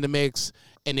 DDT in the mix,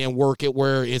 and then work it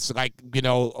where it's like,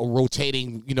 a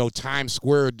rotating, Times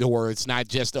Square door. It's not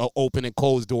just an open and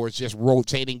closed door. It's just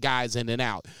rotating guys in and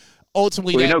out.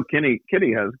 Ultimately, Kenny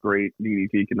has great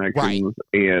DDT connections.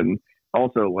 Right. And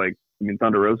also,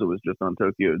 Thunder Rosa was just on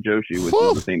Tokyo Joshi, which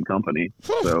is the same company.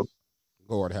 So,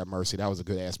 Lord have mercy. That was a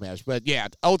good-ass match. But, yeah,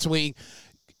 ultimately,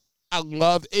 I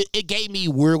loved it. It gave me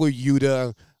Wheeler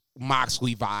Yuta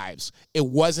Moxley vibes. It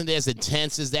wasn't as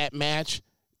intense as that match,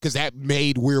 because that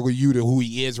made Wheeler Yuta who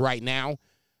he is right now.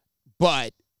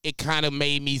 But it kind of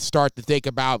made me start to think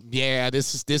about,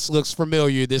 this looks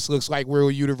familiar. This looks like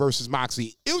Wheeler Yuta versus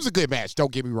Moxley. It was a good match.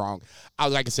 Don't get me wrong.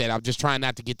 Like I said, I'm just trying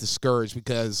not to get discouraged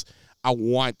because I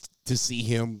want to see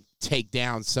him take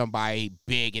down somebody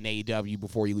big in AEW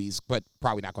before he leaves, but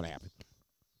probably not going to happen.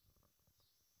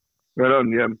 Right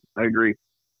on, yeah, I agree.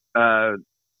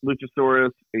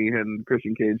 Luchasaurus and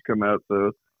Christian Cage come out,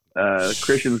 so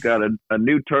Christian's got a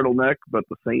new turtleneck, but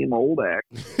the same old act.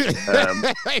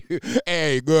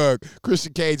 Hey, look,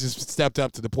 Christian Cage has stepped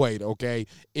up to the plate, okay?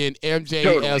 In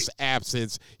MJF's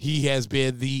absence, he has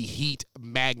been the heat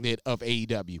magnet of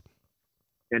AEW.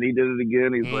 And he did it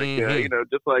again. He's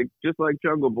like, just like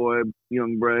Jungle Boy,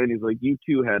 young Brian. He's like, you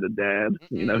too had a dad,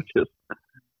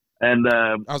 And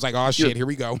I was like, oh shit, here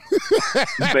we go.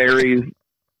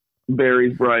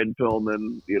 Barry's Brian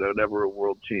Pillman, never a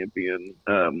world champion.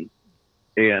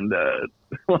 He's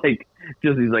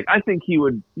like, I think he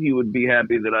would be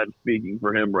happy that I'm speaking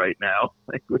for him right now,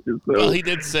 which is so he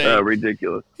did say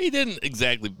ridiculous. He didn't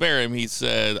exactly bear him. He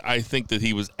said, I think that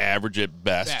he was average at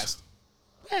best.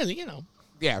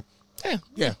 Yeah.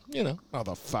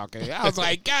 Motherfucker. I was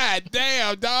like, God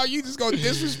damn, dog, you just gonna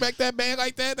disrespect that man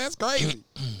like that? That's crazy.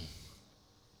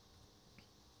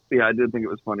 Yeah, I did think it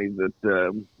was funny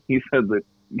that he said that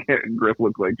Griff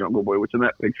looked like Jungle Boy, which in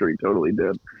that picture he totally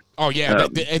did. Oh, yeah.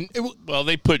 Well,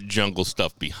 they put jungle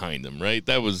stuff behind him, right?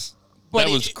 That was that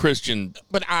was Christian.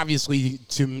 But obviously,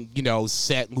 to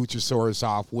set Luchasaurus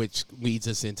off, which leads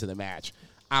us into the match.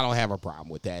 I don't have a problem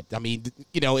with that. I mean,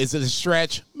 is it a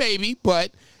stretch? Maybe,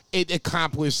 but it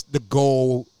accomplished the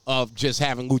goal of just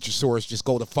having Luchasaurus just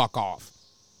go the fuck off.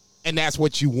 And that's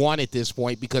what you want at this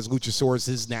point because Luchasaurus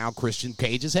is now Christian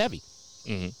Cage's heavy.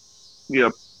 Mm-hmm.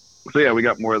 Yep. So, yeah, we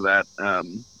got more of that.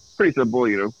 Pretty simple,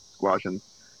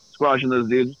 squashing those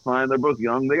dudes. Fine. They're both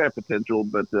young. They got potential,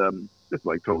 but it's,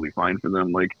 totally fine for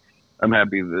them. I'm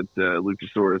happy that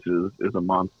Luchasaurus is a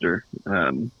monster.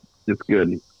 It's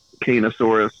good.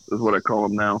 Caneosaurus is what I call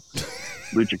him now.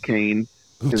 Lucha Kane.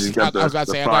 Because he's got I was about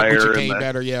to say, I fire like Lucha Kane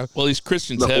better, yeah. Well, he's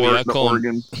Christian's heavy. I call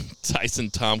him Tyson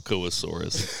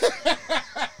Tomkosaurus.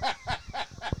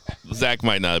 Zach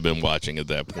might not have been watching at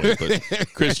that point, but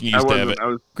Christian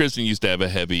used to have a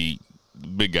heavy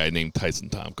big guy named Tyson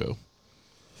Tomko.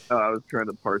 I was trying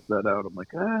to parse that out. I'm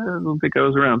like, I don't think I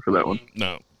was around for that one.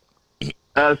 No.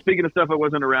 Speaking of stuff I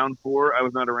wasn't around for, I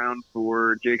was not around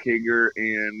for Jake Hager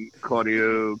and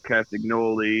Claudio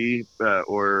Castagnoli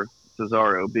or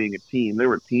Cesaro being a team. They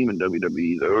were a team in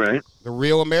WWE, though, right? The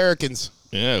Real Americans.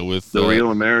 Yeah, with the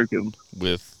Real Americans.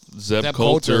 With Zeb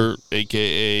Coulter,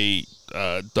 a.k.a.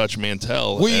 Dutch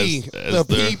Mantel,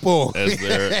 people, as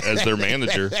their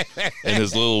manager, in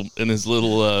his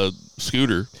little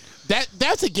scooter.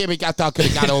 That's a gimmick I thought could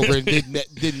have got over and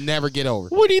didn't never get over.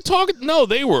 What are you talking? No,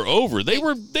 they were over. They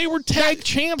were tag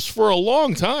champs for a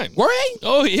long time. Were they?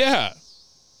 Oh yeah.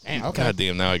 Man, okay. God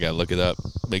damn! Now I gotta look it up.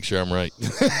 Make sure I'm right.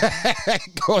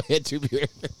 Go ahead, Tubular.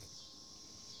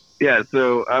 Yeah,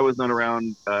 so I was not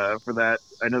around for that.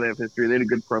 I know they have history. They had a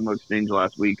good promo exchange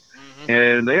last week,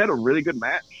 and they had a really good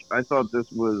match. I thought this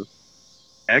was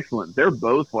excellent. They're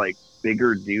both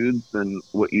bigger dudes than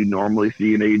what you normally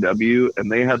see in AEW,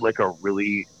 and they had a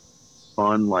really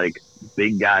fun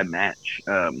big guy match.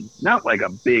 Not a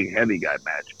big heavy guy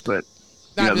match, but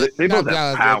they both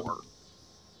have power.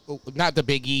 Not the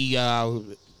Big E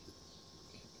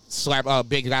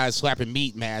big guys slapping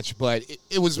meat match, but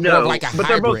it was more of a hybrid. But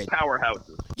they're both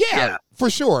powerhouses. Yeah, for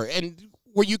sure. And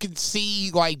where you can see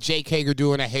Jake Hager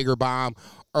doing a Hager bomb,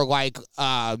 or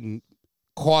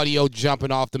Claudio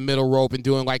jumping off the middle rope and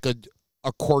doing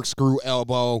a corkscrew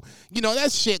elbow.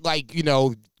 That's shit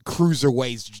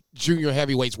cruiserweights, junior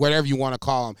heavyweights, whatever you want to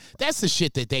call them. That's the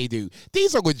shit that they do.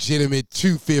 These are legitimate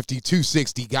 250,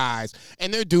 260 guys,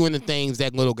 and they're doing the things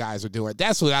that little guys are doing.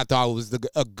 That's what I thought was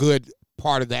a good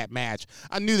part of that match.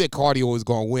 I knew that Cardio was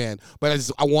going to win,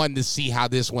 but I wanted to see how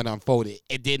this one unfolded.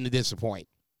 It didn't disappoint.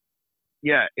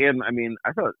 Yeah, and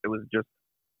I thought it was just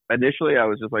initially I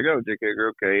was just oh, Jake Hager,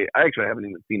 okay. I actually haven't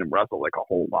even seen him wrestle a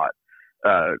whole lot,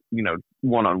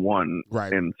 one-on-one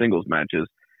in singles matches.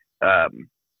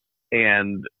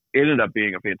 And it ended up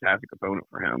being a fantastic opponent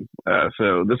for him.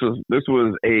 So this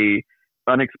was a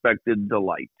unexpected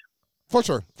delight. For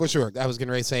sure. I was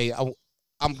getting ready to say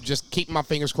I'm just keeping my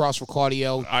fingers crossed for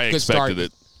Claudio. I expected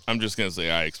it. I'm just gonna say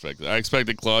I expected it. I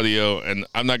expected Claudio, and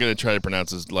I'm not gonna try to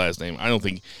pronounce his last name. I don't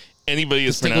think anybody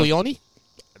is pronouncing.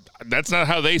 That's not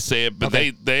how they say it, but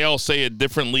okay. they all say it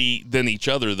differently than each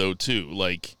other though too.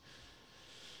 I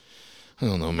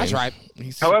don't know, man. That's right.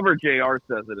 However JR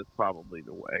says it is probably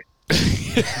the way.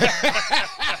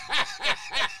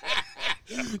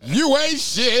 You ain't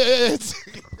shit.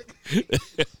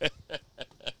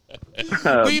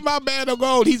 Leave my man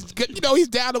alone. He's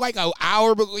down to an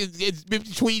hour it's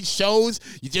between shows.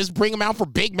 You just bring him out for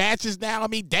big matches now.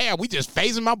 Damn, we just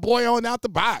phasing my boy on out the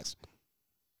box.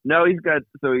 No, he's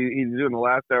doing the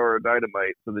last hour of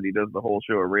Dynamite so that he does the whole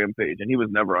show of Rampage, and he was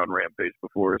never on Rampage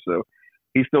before, so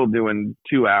he's still doing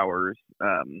 2 hours,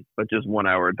 but just 1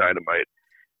 hour of Dynamite.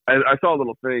 I saw a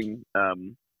little thing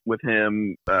with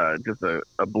him, just a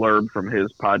blurb from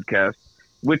his podcast,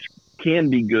 which can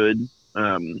be good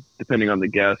depending on the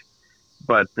guest.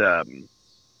 But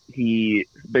he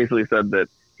basically said that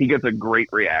he gets a great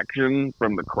reaction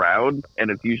from the crowd,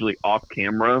 and it's usually off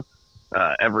camera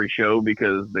every show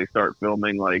because they start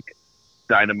filming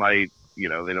Dynamite.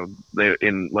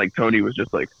 Tony was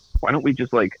just why don't we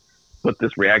just put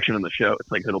this reaction in the show?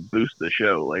 It's it'll boost the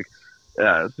show.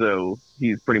 So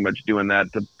he's pretty much doing that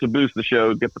to boost the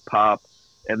show, get the pop,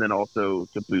 and then also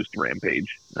to boost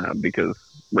Rampage because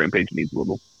Rampage needs a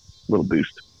little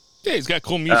boost. Yeah, he's got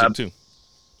cool music too.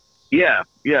 Yeah,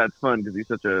 it's fun because he's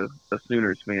such a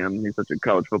Sooners fan. He's such a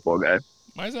college football guy.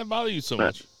 Why does that bother you so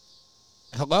much?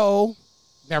 Hello?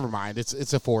 Never mind.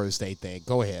 It's a Florida State thing.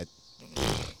 Go ahead.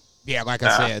 Yeah, like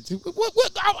I said.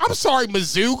 I'm sorry,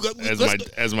 Mizzou.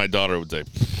 As my daughter would say.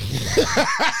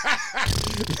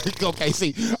 Okay,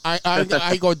 see, I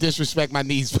ain't gonna disrespect my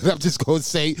niece, but I'm just gonna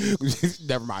say,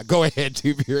 never mind. Go ahead,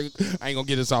 TV. I ain't gonna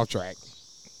get us off track.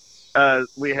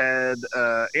 We had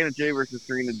Anna Jay versus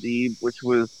Serena Deeb, which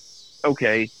was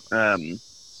okay.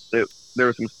 There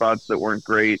were some spots that weren't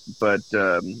great, but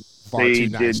they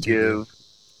did give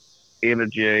Anna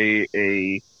Jay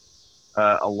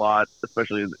a lot,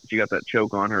 especially she got that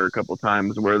choke on her a couple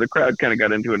times where the crowd kind of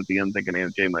got into it at the end thinking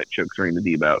Anna Jay might choke Serena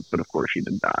Deeb out, but of course she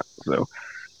did not. So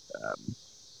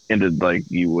ended like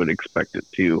you would expect it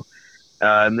to.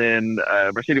 And then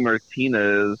Mercedes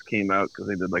Martinez came out because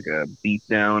they did like a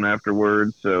beatdown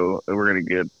afterwards. So we're going to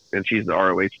get, and she's the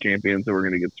ROH champion, so we're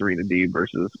going to get Serena Deeb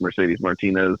versus Mercedes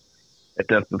Martinez at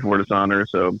Death Before Dishonor.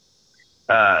 So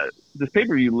this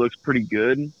pay-per-view looks pretty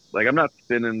good. Like, I'm not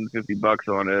spending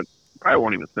 $50 on it. Probably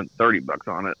won't even spend $30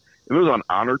 on it. If it was on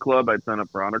Honor Club, I'd sign up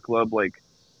for Honor Club. Like,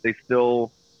 they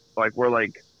still, like, we're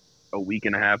like a week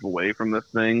and a half away from this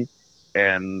thing,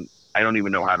 and I don't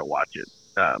even know how to watch it.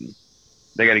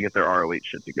 They got to get their ROH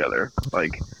shit together.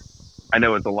 Like, I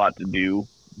know it's a lot to do,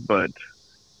 but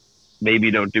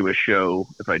maybe don't do a show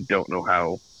if I don't know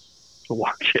how to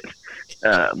watch it.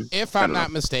 If I'm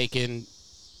not mistaken,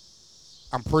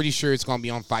 I'm pretty sure it's going to be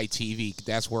on Fight TV.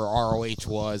 That's where ROH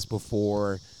was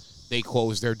before they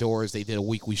closed their doors. They did a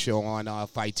weekly show on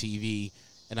Fight TV,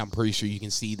 and I'm pretty sure you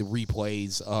can see the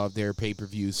replays of their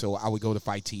pay-per-view. So I would go to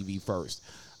Fight TV first.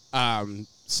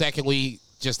 Secondly,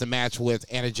 just a match with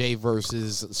Anna Jay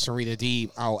versus Serena Deeb.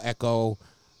 I'll echo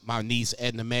my niece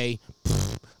Edna May.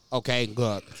 Okay,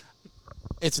 look.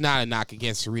 It's not a knock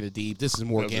against Serena Deeb. This is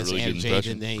more against Anna Jay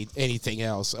than anything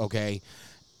else, okay?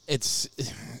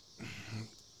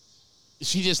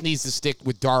 She just needs to stick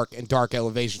with Dark and Dark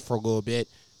Elevation for a little bit.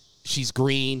 She's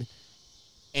green,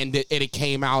 and it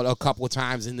came out a couple of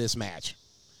times in this match.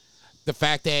 The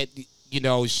fact that,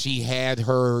 she had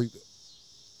her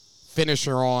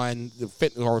finisher on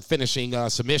finishing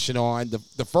submission on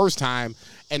the first time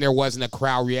and there wasn't a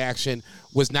crowd reaction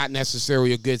was not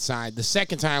necessarily a good sign. The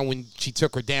second time when she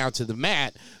took her down to the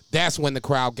mat, that's when the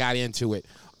crowd got into it.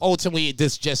 Ultimately,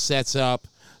 this just sets up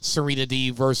Serena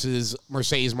Deeb versus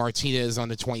Mercedes Martinez on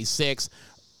the 26th.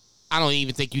 I don't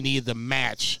even think you needed the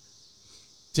match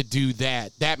to do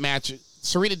that. That match,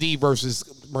 Serena Deeb versus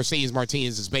Mercedes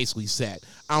Martinez, is basically set.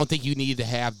 I don't think you need to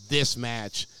have this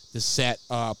match to set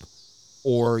up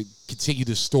or continue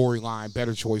the storyline,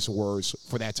 better choice of words,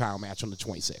 for that title match on the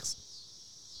 26th.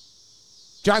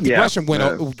 Jonathan Gresham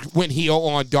went heel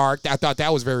on Dark. I thought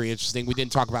that was very interesting. We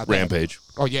didn't talk about Rampage.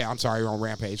 That. Oh, yeah, I'm sorry, on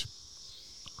Rampage.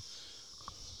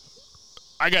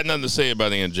 I got nothing to say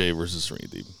about Anna Jay versus Serena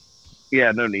Deeb.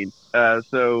 Yeah, no need.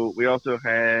 So we also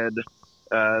had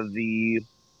we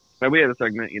had a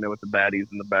segment, with the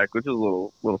baddies in the back, which is a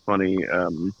little funny.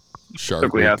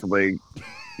 Stokely Hathaway,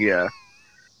 yeah.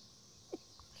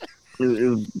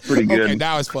 It was pretty good. Okay,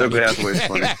 that was funny. Stokely Hathaway's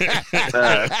funny.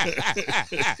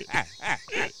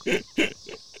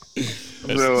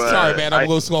 Sorry, man. I'm a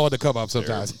little slow to come up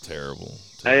sometimes. Terrible.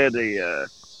 I had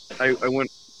I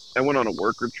went on a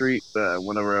work retreat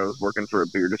whenever I was working for a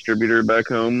beer distributor back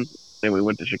home, and we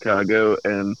went to Chicago,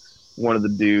 and one of the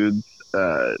dudes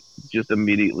just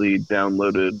immediately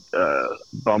downloaded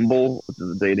Bumble, which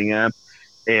is a dating app,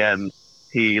 and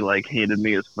he handed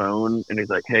me his phone, and he's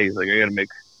like, "Hey, I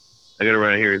got it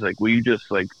right here." He's like, "Will you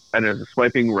just I don't know,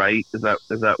 swiping right? Is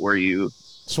that where you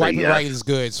swiping right is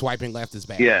good? Swiping left is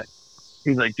bad." Yeah.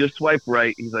 He's like, "Just swipe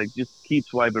right." He's like, "Just keep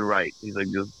swiping right." He's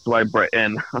like, "Just swipe right."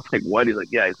 And I was like, "What?" He's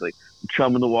like, "Yeah." He's like,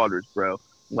 "Chum in the waters, bro."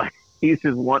 Like, he was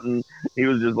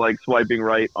just swiping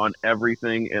right on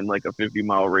everything in a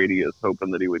 50-mile radius,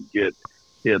 hoping that he would get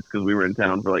hits because we were in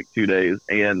town for 2 days.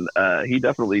 And he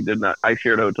definitely did not. I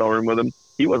shared a hotel room with him.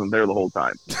 He wasn't there the whole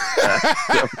time.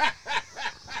 So.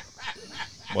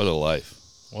 What a life.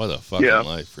 What a fucking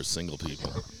life for single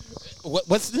people.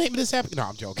 What's the name of this app? No,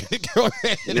 I'm joking. Go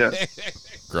ahead. Yeah.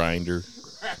 Grinder.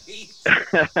 Which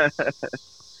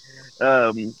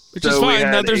is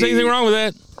fine. Not there's anything wrong with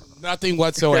that. Nothing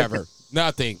whatsoever.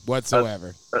 Nothing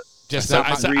whatsoever. Just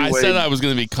I said I was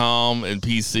going to be calm and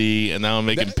PC, and now I'm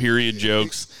making period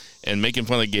jokes and making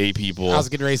fun of gay people. I was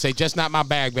getting ready to say, just not my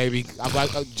bag, baby. I'm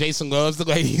like, Jason loves the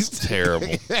ladies. Terrible.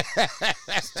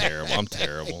 It's terrible. I'm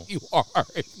terrible. You are.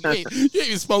 You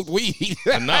even smoked weed.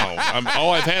 No.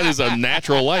 All I've had is a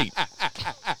natural light.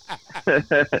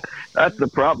 That's the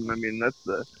problem. I mean, that's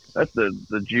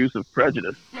the juice of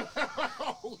prejudice.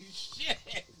 Oh, shit.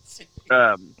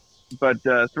 But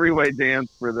three-way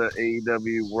dance for the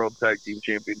AEW World Tag Team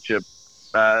Championship.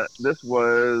 This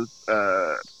was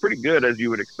pretty good, as you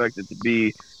would expect it to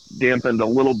be. Dampened a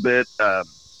little bit.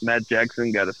 Matt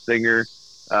Jackson got a stinger.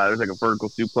 There's like a vertical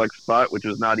suplex spot, which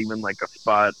was not even like a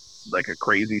spot, like a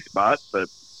crazy spot,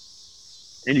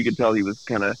 and you could tell he was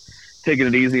kind of taking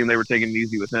it easy, and they were taking it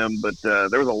easy with him. But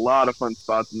there was a lot of fun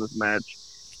spots in this match,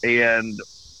 and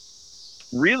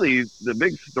really the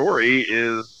big story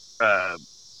is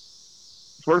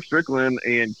Swerve Strickland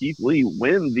and Keith Lee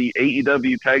win the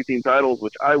AEW tag team titles,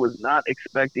 which I was not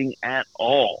expecting at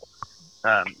all.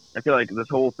 I feel like this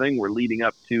whole thing we're leading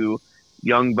up to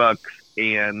Young Bucks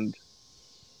and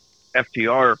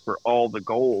FTR for all the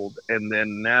gold, and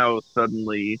then now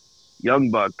suddenly Young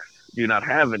Bucks do not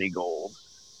have any gold,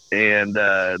 and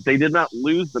they did not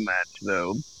lose the match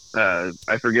though.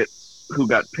 I forget who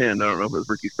got pinned. I don't know if it was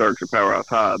Ricky Starks or Powerhouse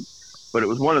Hobbs, but it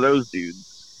was one of those dudes.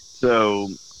 So,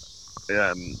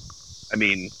 I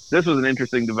mean, this was an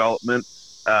interesting development.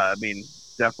 I mean,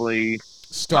 definitely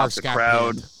Starks the got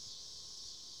crowd pinned.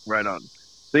 right on.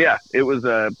 So yeah, it was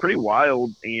pretty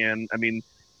wild, and I mean,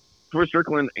 Swerve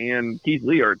Strickland and Keith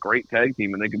Lee are a great tag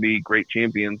team, and they could be great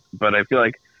champions. But I feel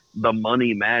like the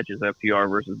money match is FTR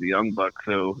versus the Young Bucks.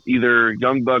 So either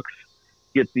Young Bucks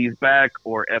get these back,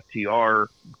 or FTR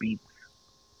beats,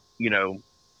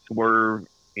 Swerve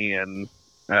and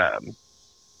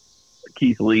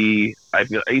Keith Lee. I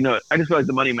feel, I just feel like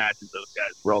the money matches those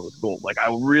guys for all this gold. Like,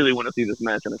 I really want to see this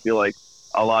match, and I feel like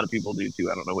a lot of people do too.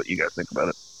 I don't know what you guys think about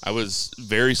it. I was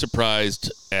very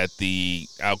surprised at the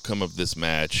outcome of this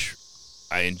match.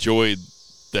 I enjoyed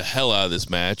the hell out of this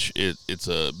match. It's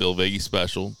a Bill Vegas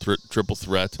special, triple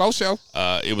threat. Both show.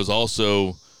 It was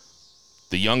also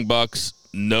the Young Bucks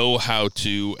know how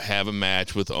to have a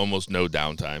match with almost no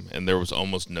downtime, and there was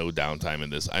almost no downtime in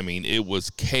this. I mean, it was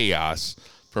chaos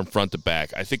from front to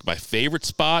back. I think my favorite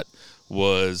spot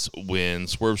was when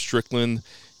Swerve Strickland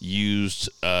used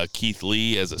Keith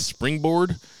Lee as a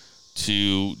springboard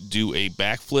to do a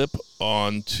backflip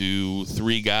onto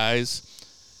three guys.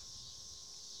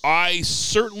 I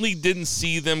certainly didn't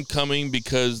see them coming,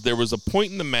 because there was a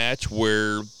point in the match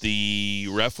where the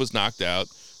ref was knocked out,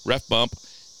 ref bump,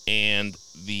 and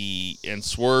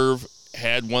Swerve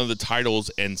had one of the titles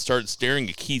and started staring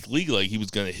at Keith Lee like he was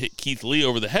going to hit Keith Lee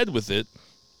over the head with it.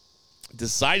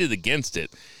 Decided against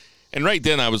it. And right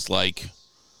then I was like,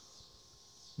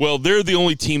 well, they're the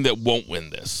only team that won't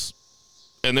win this.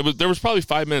 And there was probably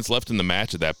 5 minutes left in the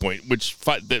match at that point, which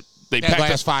they That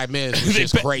last 5 minutes was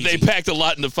just crazy. They packed a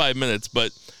lot into 5 minutes,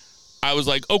 but I was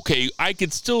like, okay, I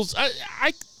could still.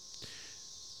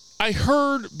 I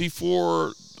heard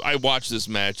before I watched this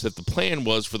match that the plan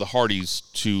was for the Hardys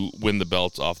to win the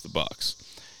belts off the Bucks,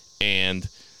 and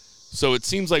so it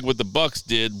seems like what the Bucks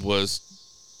did was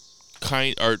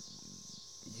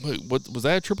what was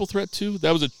that, a triple threat too?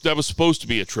 That was supposed to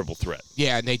be a triple threat.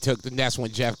 Yeah, and that's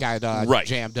when Jeff got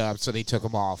jammed up, so they took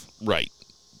him off. Right,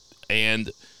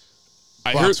 and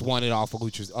I Bucks heard won it off of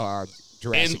Jurassic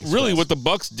and really Express. what the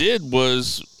Bucks did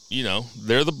was,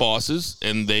 they're the bosses,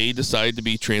 and they decided to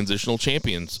be transitional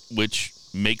champions, which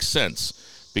makes sense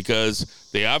because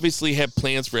they obviously have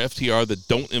plans for FTR that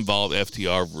don't involve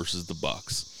FTR versus the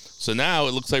Bucks. So now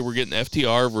it looks like we're getting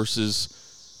FTR versus,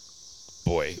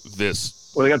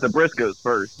 this. Well, they got the Briscoes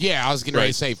first. Yeah, I was getting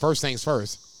ready to say first things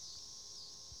first.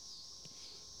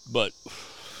 But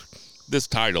this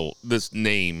title, this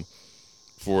name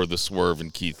for the Swerve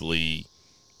and Keith Lee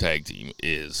tag team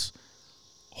is,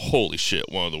 holy shit,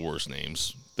 one of the worst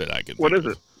names that I can think What is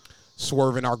of. it?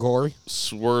 Swerve in our glory.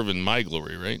 Swerve in my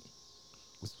glory, right?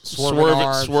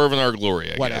 Swerve Swerve in our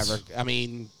glory, I whatever. guess. I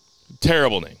mean,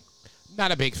 Terrible name.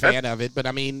 not a big fan of it, but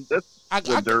I mean, That's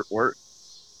the dirt work.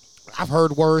 I've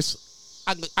heard worse.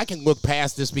 I can look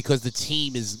past this because the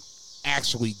team is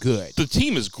actually good. The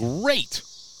team is great.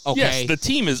 Okay. Yes, the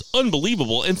team is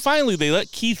unbelievable. And finally, they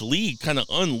let Keith Lee kind of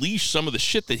unleash some of the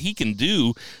shit that he can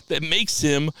do that makes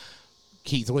him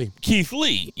Keith Lee.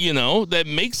 that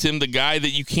makes him the guy that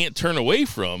you can't turn away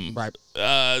from. Right.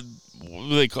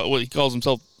 What he calls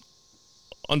himself,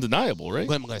 undeniable, right?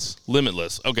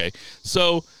 Limitless. Okay.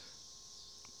 So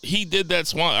he did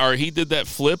that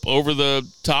flip over the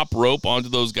top rope onto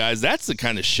those guys. That's the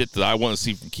kind of shit that I want to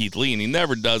see from Keith Lee, and he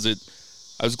never does it.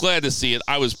 I was glad to see it.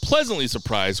 I was pleasantly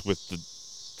surprised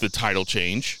with the title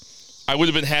change. I would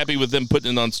have been happy with them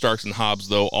putting it on Starks and Hobbs,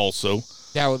 though, also.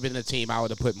 That would have been the team I would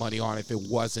have put money on if it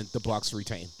wasn't the Bucks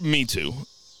retain. Me too.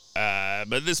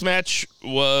 But this match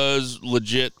was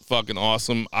legit fucking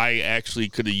awesome. I actually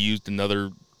could have used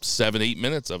another 7-8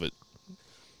 minutes of it.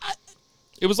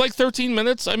 It was like 13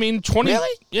 minutes. I mean, 20.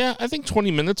 Really? Yeah, I think 20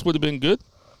 minutes would have been good.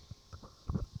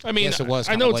 I mean, Yes, it was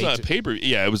I kinda know it's late not a to- paper.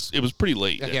 Yeah, it was pretty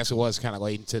late. I guess it was kind of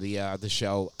late into the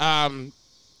show.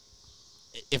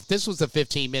 If this was a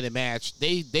 15-minute match,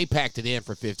 they packed it in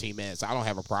for 15 minutes. I don't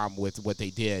have a problem with what they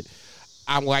did.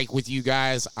 I'm like with you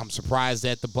guys. I'm surprised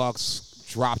that the Bucks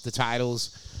dropped the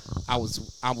titles.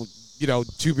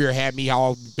 Two Beer had me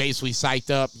all basically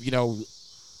psyched up.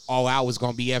 All Out was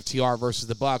going to be FTR versus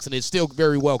the Bucks, and it still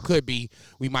very well could be.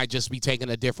 We might just be taking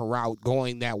a different route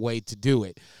going that way to do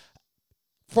it.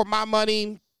 For my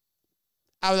money,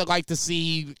 I would like to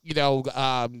see,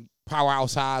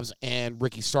 Powerhouse Hobbs and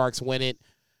Ricky Starks win it,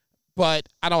 but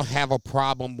I don't have a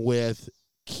problem with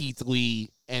Keith Lee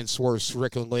and Swerve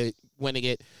Strickland winning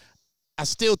it. I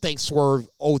still think Swerve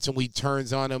ultimately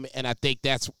turns on him, and I think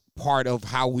that's part of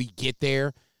how we get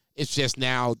there. It's just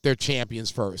now they're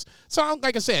champions first. So,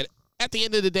 like I said, at the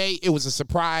end of the day, it was a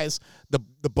surprise.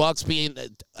 The Bucks being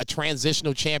a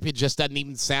transitional champion just doesn't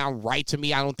even sound right to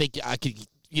me. I don't think I could,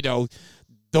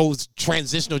 those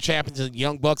transitional champions and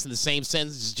Young Bucks in the same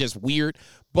sentence is just weird.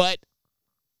 But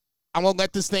I'm going to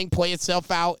let this thing play itself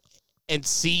out and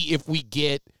see if we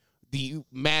get the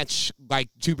match, like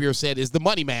Two Beer said, is the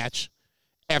money match.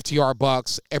 FTR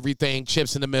Bucks, everything,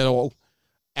 chips in the middle,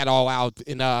 at All Out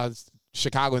in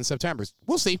Chicago in September.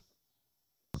 We'll see.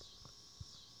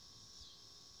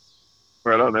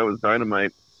 Right on. That was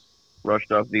Dynamite.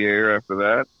 Rushed off the air after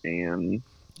that, and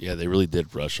Yeah, they really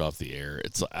did rush off the air.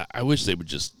 I wish they would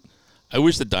just. I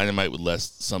wish the Dynamite would let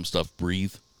some stuff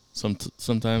breathe.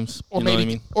 Sometimes, Or you maybe, know what I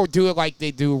mean? or do it like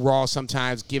they do Raw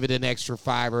sometimes. Give it an extra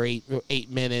 5 or 8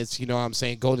 minutes. You know what I'm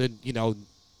saying? Go to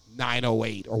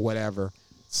 9:08 or whatever.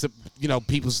 So,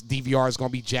 people's DVR is going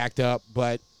to be jacked up,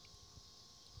 but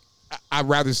I'd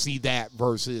rather see that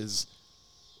versus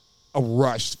a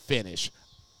rushed finish.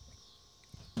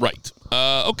 Right.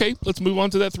 Okay, let's move on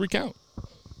to that 3 count.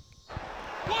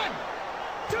 1,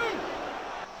 2,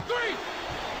 3.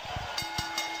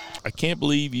 I can't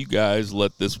believe you guys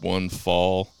let this one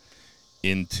fall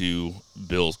into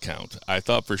Bill's count. I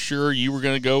thought for sure you were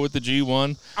going to go with the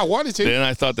G1. I wanted to. Then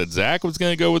I thought that Zach was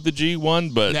going to go with the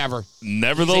G1, but Never.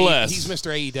 Nevertheless, He's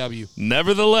Mr. AEW.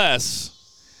 Nevertheless,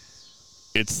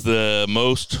 it's the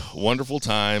most wonderful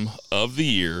time of the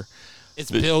year. It's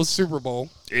Bill's Super Bowl.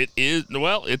 It is,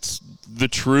 well, it's the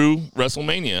true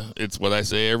WrestleMania. It's what I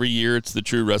say every year. It's the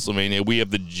true WrestleMania. We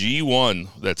have the G1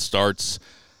 that starts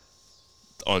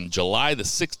on July the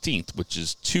 16th, which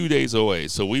is 2 days away.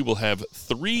 So we will have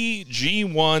 3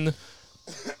 G1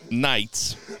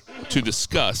 nights to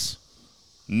discuss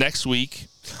next week.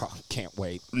 Oh, can't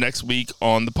wait. Next week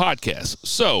on the podcast.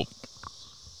 So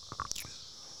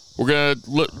we're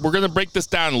gonna break this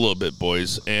down a little bit,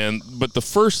 boys. But the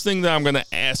first thing that I'm gonna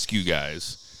ask you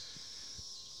guys,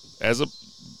 I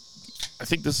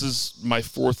think this is my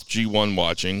 4th G1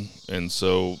 watching, and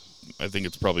so I think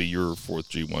it's probably your 4th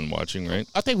G1 watching, right?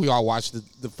 I think we all watched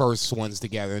the first ones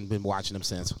together and been watching them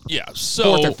since. Yeah.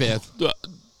 So 4th or 5th.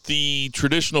 The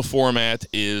traditional format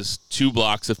is 2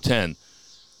 blocks of 10,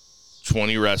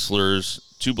 20 wrestlers,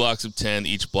 2 blocks of 10.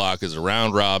 Each block is a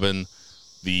round robin.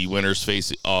 The winners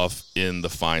face off in the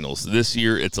finals. This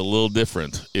year, it's a little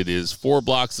different. It is 4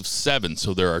 blocks of 7,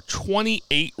 so there are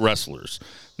 28 wrestlers.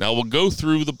 Now, we'll go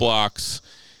through the blocks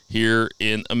here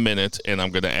in a minute, and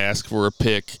I'm going to ask for a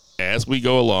pick as we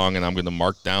go along, and I'm going to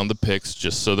mark down the picks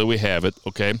just so that we have it,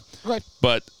 okay? Right.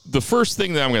 But the first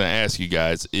thing that I'm going to ask you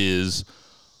guys is,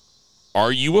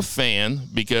 are you a fan?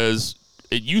 Because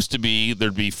it used to be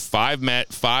there'd be 5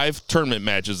 tournament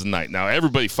matches a night. Now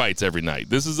everybody fights every night.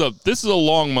 This is a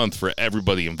long month for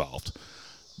everybody involved.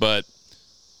 But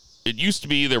it used to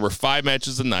be there were 5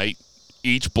 matches a night.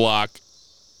 Each block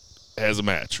has a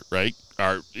match, right?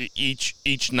 Or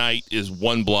each night is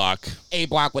 1 block. A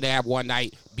block would have one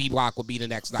night. B block would be the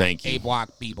next night. Thank you. A block,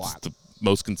 B block. It's the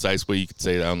most concise way you could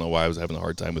say it. I don't know why I was having a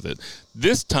hard time with it.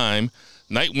 This time,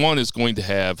 night 1 is going to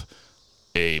have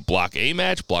a block A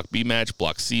match, block B match,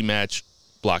 block C match,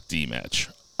 block D match.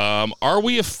 Are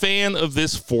we a fan of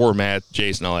this format?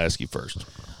 Jason, I'll ask you first.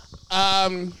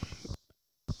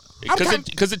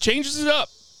 Because it changes it up.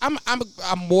 I'm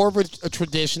more of a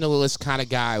traditionalist kind of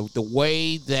guy. The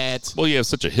way that Well, you have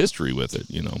such a history with it,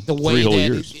 the way 3 whole that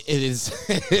years. it is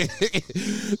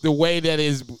the way that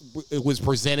it was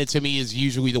presented to me is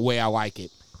usually the way I like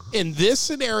it. In this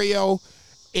scenario,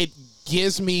 it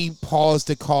gives me pause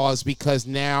to cause because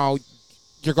now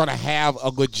you're going to have a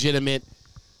legitimate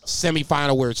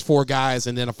semifinal where it's 4 guys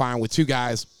and then a final with 2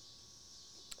 guys.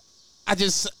 I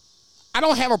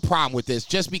don't have a problem with this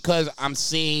just because I'm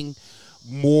seeing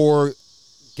more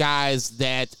guys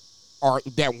that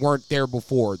weren't there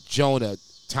before. Jonah,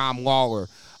 Tom Lawler,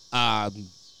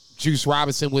 Juice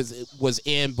Robinson was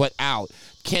in but out.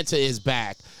 Kenta is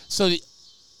back. So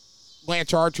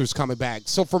Lance Archer's coming back.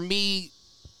 So for me,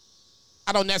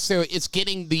 I don't necessarily, it's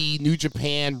getting the New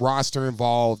Japan roster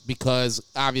involved because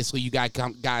obviously you got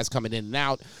guys coming in and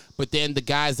out, but then the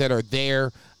guys that are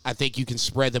there, I think you can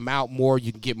spread them out more.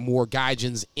 You can get more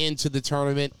Gaijins into the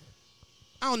tournament.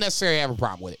 I don't necessarily have a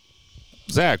problem with it.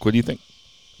 Zach, what do you think?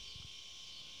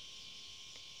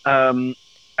 I don't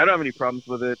have any problems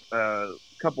with it. A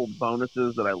couple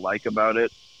bonuses that I like about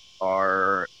it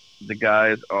are the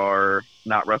guys are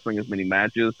not wrestling as many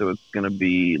matches, so it's going to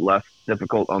be less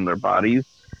difficult on their bodies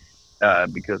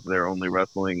because they're only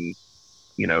wrestling,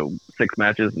 6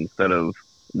 matches instead of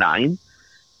 9.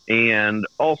 And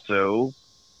also,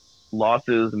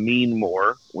 losses mean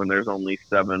more when there's only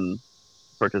 7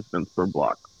 participants per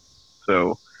block.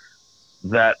 So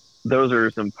those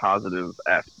are some positive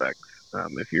aspects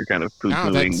if you're kind of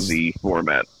poo-pooing the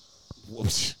format.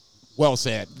 Well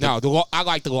said. No, I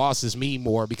like the losses mean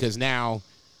more because now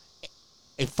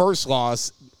a first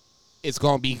loss, it's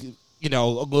going to be, a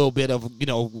little bit of,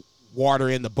 water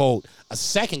in the boat. A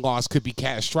second loss could be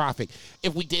catastrophic.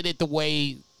 If we did it the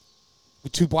way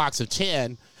with 2 blocks of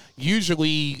 10,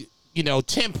 usually,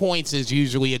 10 points is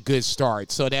usually a good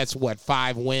start. So that's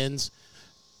 5 wins.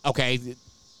 Okay.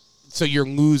 So you're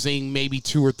losing maybe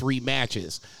 2 or 3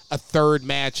 matches. A third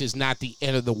match is not the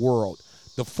end of the world.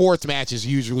 The fourth match is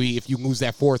usually, if you lose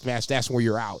that fourth match, that's where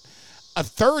you're out. A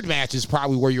third match is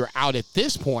probably where you're out at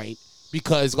this point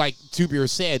because, like Tubier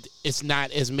said, it's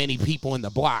not as many people in the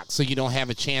block, so you don't have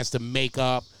a chance to make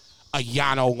up a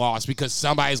Yano loss because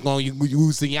somebody's going to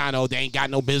lose the Yano. They ain't got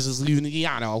no business losing the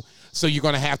Yano, so you're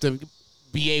going to have to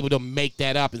be able to make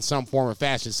that up in some form or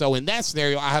fashion. So in that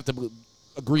scenario, I have to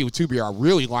agree with Tubier. I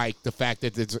really like the fact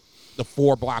that it's the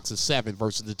 4 blocks of 7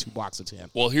 versus the 2 blocks of 10.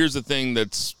 Well, here's the thing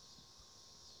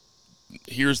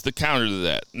here's the counter to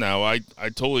that. Now, I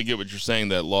totally get what you're saying,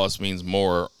 that loss means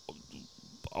more.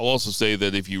 I'll also say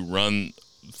that if you run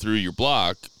through your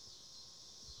block,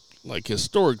 like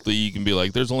historically, you can be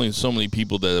like, there's only so many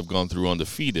people that have gone through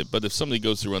undefeated. But if somebody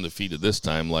goes through undefeated this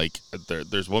time, like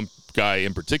there's one guy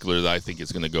in particular that I think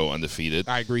is going to go undefeated.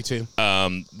 I agree, too.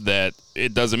 That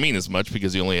it doesn't mean as much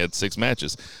because he only had 6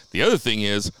 matches. The other thing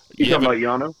is... You talking about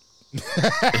Yano?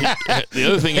 The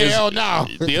other thing is, hell no.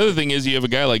 The other thing is you have a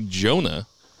guy like Jonah,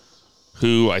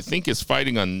 who I think is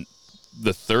fighting on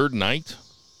the 3rd night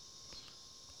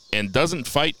and doesn't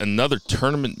fight another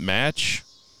tournament match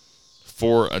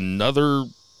for another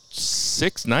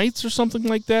 6 nights or something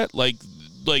like that. Like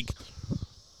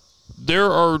there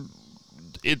are,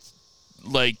 it's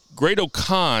like Great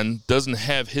Khan doesn't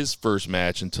have his first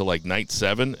match until like night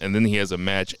 7, and then he has a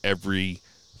match every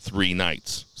 3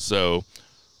 nights. So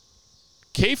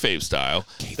kayfabe style,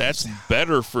 that's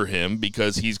better for him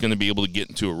because he's going to be able to get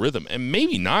into a rhythm. And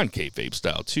maybe non-kayfabe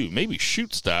style, too. Maybe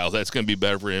shoot style, that's going to be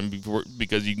better for him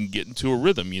because you can get into a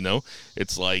rhythm,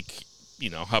 It's like,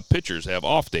 how pitchers have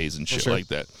off days and shit like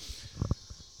that.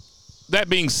 That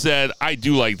being said, I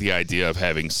do like the idea of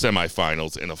having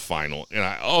semifinals and a final. And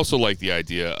I also like the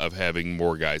idea of having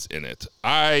more guys in it.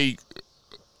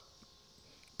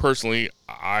 Personally,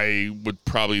 I would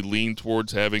probably lean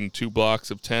towards having 2 blocks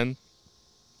of 10.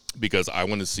 Because I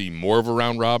want to see more of a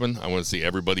round robin. I want to see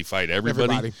everybody fight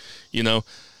everybody.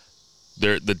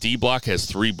 The D block has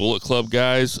 3 Bullet Club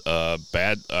guys.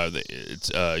 It's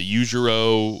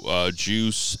Yujiro,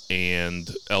 Juice, and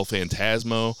El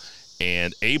Phantasmo.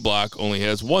 And A block only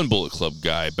has 1 Bullet Club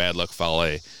guy, Bad Luck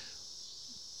Fale.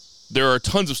 There are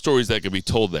tons of stories that can be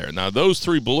told there. Now, those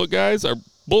 3 Bullet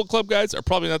Club guys are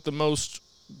probably not the most.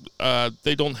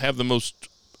 They don't have the most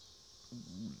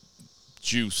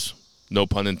juice. No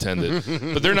pun intended.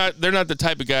 But they're not the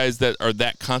type of guys that are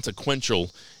that consequential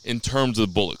in terms of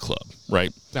the Bullet Club,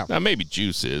 right? No. Now, maybe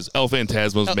Juice is. El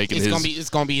Phantasmo's making his... It's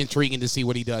going to be intriguing to see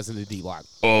what he does in the D-Block.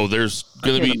 Oh, there's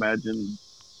going to be... I can't imagine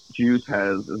Juice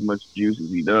has as much juice as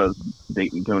he does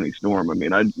dating Tony Storm. I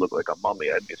mean, I'd look like a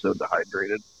mummy. I'd be so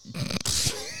dehydrated.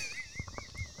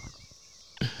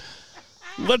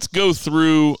 Let's go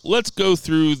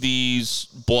through these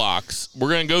blocks. We're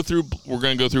going to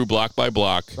go through block by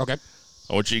block. Okay.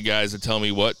 I want you guys to tell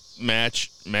me what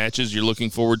matches you're looking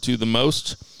forward to the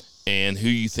most and who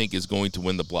you think is going to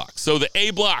win the block. So the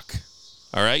A block,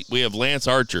 all right, we have Lance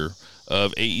Archer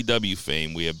of AEW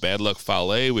fame. We have Bad Luck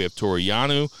Fale. We have Toru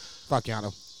Yano. Fuck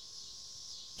Yano.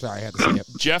 Sorry, I had to say it.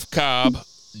 Jeff Cobb,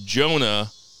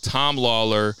 Jonah, Tom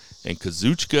Lawler, and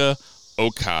Kazuchika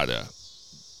Okada.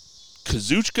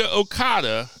 Kazuchika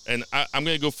Okada, and I'm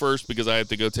going to go first because I have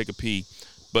to go take a pee,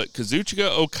 but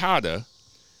Kazuchika Okada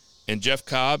and Jeff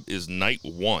Cobb is night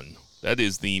 1. That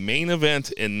is the main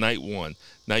event in night one.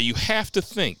 Now, you have to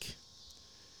think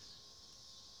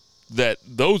that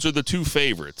those are the two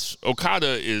favorites.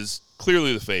 Okada is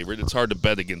clearly the favorite. It's hard to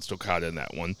bet against Okada in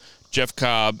that one. Jeff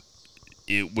Cobb,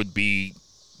 it would be,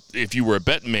 if you were a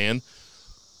betting man,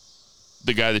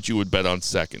 the guy that you would bet on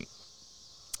second.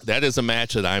 That is a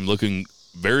match that I'm looking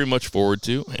very much forward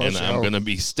to, and I'm going to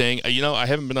be staying. I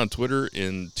haven't been on Twitter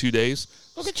in 2 days.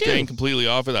 Look at Staying you. completely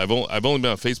off it. I've only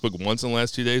been on Facebook once in the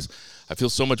last 2 days. I feel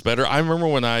so much better. I remember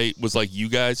when I was like you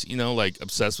guys, like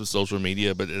obsessed with social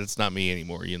media, but it's not me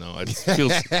anymore. It just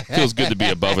feels good to be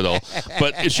above it all.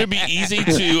 But it should be easy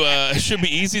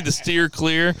to steer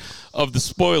clear of the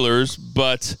spoilers.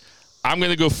 But I'm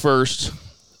going to go first.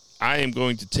 I am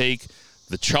going to take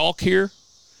the chalk here.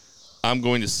 I'm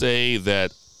going to say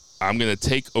that I'm going to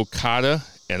take Okada,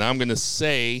 and I'm going to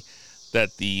say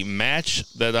that the match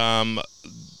that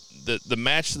the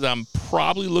match that I'm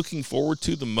probably looking forward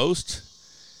to the most.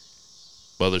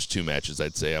 Well, there's two matches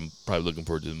I'd say I'm probably looking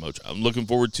forward to the most. I'm looking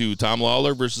forward to Tom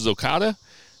Lawler versus Okada,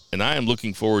 and I am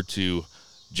looking forward to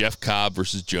Jeff Cobb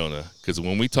versus Jonah. Because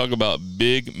when we talk about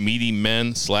big, meaty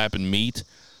men slapping meat,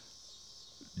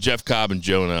 Jeff Cobb and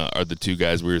Jonah are the two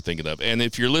guys we were thinking of. And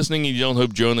if you're listening and you don't know who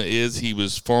Jonah is, he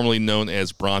was formerly known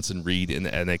as Bronson Reed in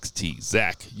NXT.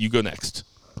 Zach, you go next.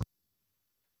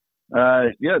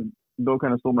 Yeah, Bill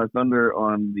kind of stole my thunder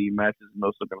on the matches I'm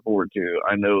most looking forward to.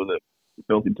 I know that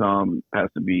Filthy Tom has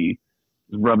to be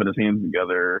rubbing his hands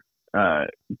together,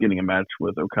 getting a match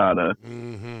with Okada.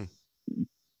 Mm-hmm.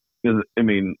 Because,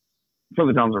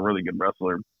 Filthy Tom's a really good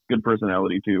wrestler, good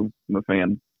personality too. I'm a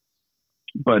fan.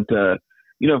 But,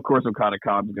 of course, Okada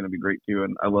Cobb is going to be great too,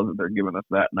 and I love that they're giving us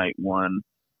that night one.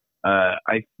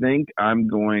 I think I'm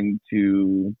going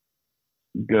to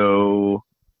go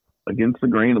against the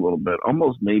grain a little bit,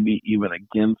 almost maybe even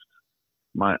against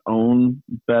my own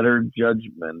better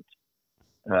judgment.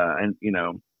 I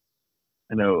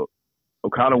know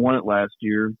Okada won it last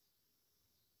year.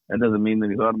 That doesn't mean that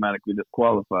he's automatically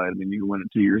disqualified. You can win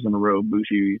it 2 years in a row.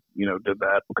 Bushi, did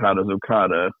that. Okada's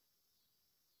Okada.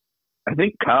 I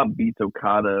think Cobb beats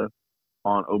Okada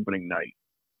on opening night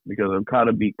because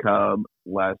Okada beat Cobb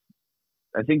last.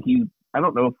 I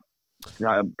don't know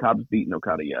if Cobb's beaten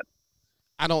Okada yet.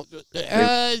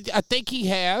 I think he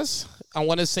has. I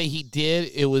want to say he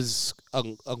did. It was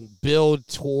a build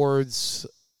towards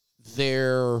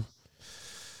their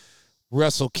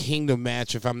Wrestle Kingdom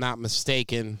match, if I'm not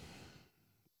mistaken.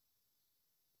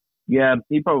 Yeah,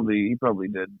 he probably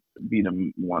did beat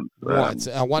him once. Once.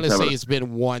 I want to say it's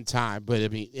been one time, but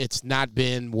it's not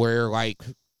been where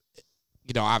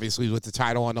obviously with the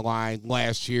title on the line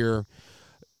last year,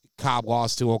 Cobb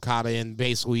lost to Okada in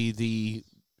basically the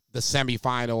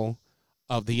semifinal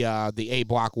of the A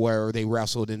block where they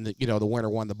wrestled and the winner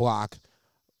won the block.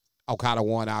 Okada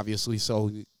won, obviously,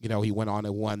 so he went on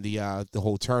and won the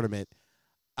whole tournament.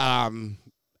 I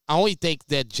only think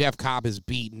that Jeff Cobb has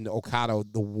beaten Okada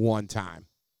the one time.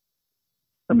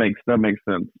 That makes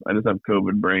sense. I just have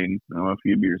COVID brain. I'm a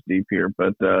few beers deep here,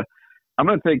 but I'm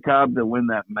going to take Cobb to win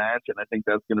that match, and I think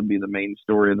that's going to be the main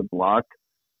story of the block.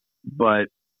 But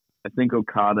I think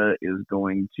Okada is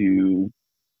going to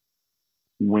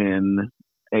win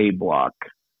A block.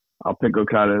 I'll pick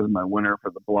Okada as my winner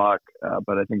for the block,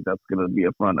 but I think that's going to be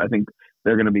a fun. I think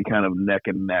they're going to be kind of neck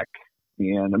and neck,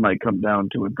 and it might come down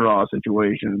to a draw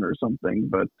situation or something.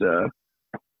 But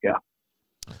yeah.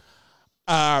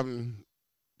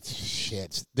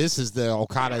 Shit. This is the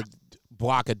Okada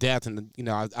block of death, and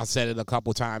I said it a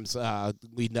couple times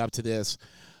leading up to this.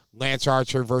 Lance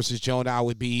Archer versus Jonah, I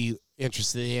would be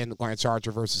interested in. Lance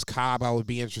Archer versus Cobb, I would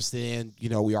be interested in.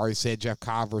 We already said Jeff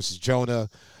Cobb versus Jonah.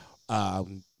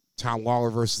 Tom Lawler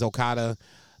versus Okada.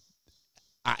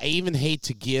 I even hate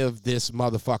to give this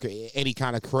motherfucker any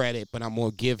kind of credit, but I'm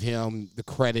going to give him the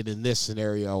credit in this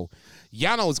scenario.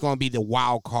 Yano is going to be the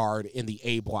wild card in the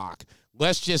A block.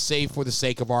 Let's just say, for the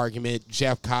sake of argument,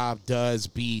 Jeff Cobb does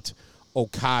beat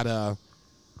Okada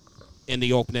in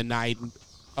the opening night,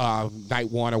 night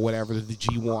one or whatever, the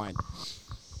G1.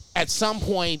 At some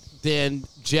point, then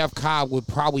Jeff Cobb would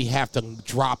probably have to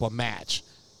drop a match.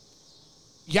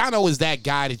 Yano is that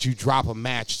guy that you drop a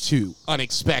match to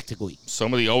unexpectedly.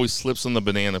 Somebody always slips on the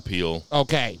banana peel.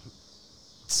 Okay.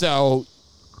 So,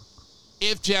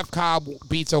 if Jeff Cobb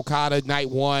beats Okada night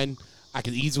one, I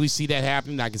can easily see that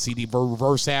happening. I can see the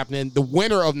reverse happening. The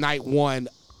winner of night one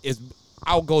is,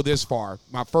 I'll go this far,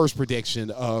 my first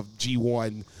prediction of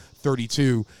G1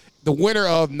 32. The winner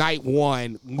of night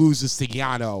one loses to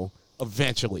Yano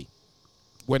eventually,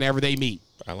 whenever they meet.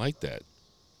 I like that.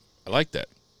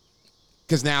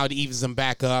 Because now it evens them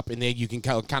back up, and then you can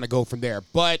kind of go from there.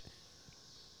 But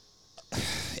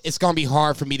it's going to be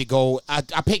hard for me to go. I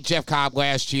picked Jeff Cobb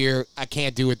last year. I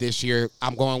can't do it this year.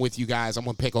 I'm going with you guys. I'm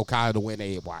going to pick Okada to win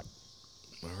AWA.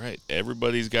 All right.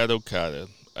 Everybody's got Okada.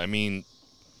 I mean,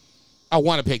 I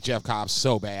want to pick Jeff Cobb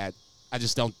so bad. I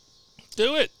just don't.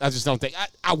 do it. I just don't think.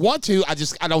 I want to.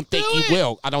 I don't think he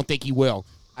will. I don't think he will.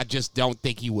 I just don't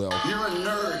think he will. You're a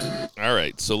nerd. All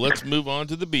right. So let's move on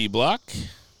to the B block.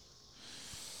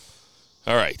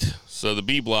 All right. So the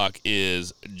B block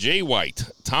is Jay White,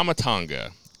 Tama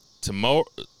Tonga, Tomohiro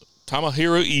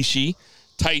Ishii,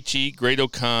 Taichi,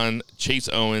 Great-O-Khan, Chase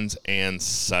Owens, and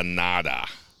Sanada.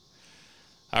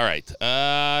 All right.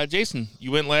 Jason,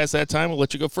 you went last that time. We'll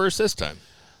let you go first this time.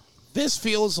 This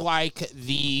feels like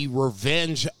the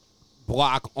revenge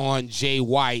block on Jay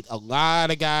White. A lot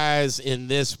of guys in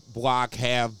this block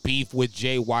have beef with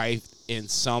Jay White in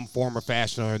some form or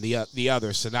fashion or the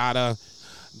other. Sanada,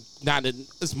 not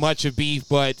as much of beef,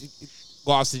 but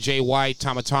lost to Jay White.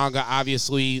 Tama Tonga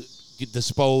obviously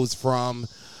disposed from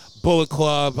Bullet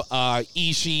Club.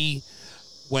 Ishii,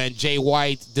 when Jay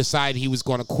White decided he was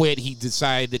going to quit, he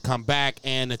decided to come back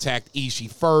and attacked Ishii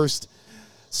first.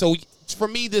 So for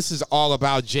me, this is all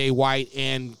about Jay White,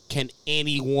 and can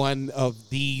any one of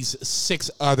these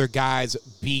 6 other guys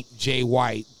beat Jay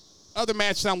White? Other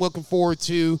matches I'm looking forward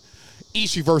to,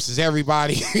 Ishii versus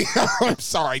everybody. I'm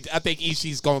sorry. I think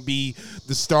Ishii's going to be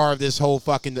the star of this whole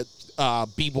fucking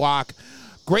B block.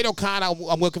 Great-O-Khan,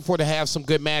 I'm looking for to have some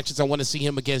good matches. I want to see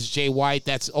him against Jay White.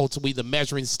 That's ultimately the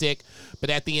measuring stick. But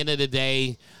at the end of the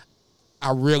day,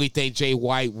 I really think Jay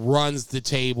White runs the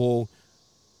table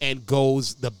and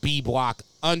goes the B block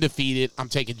undefeated. I'm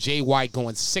taking Jay White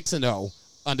going 6-0,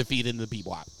 undefeated in the B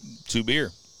block. 2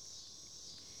 beer.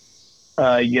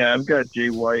 Yeah, I've got Jay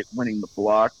White winning the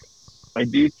block. I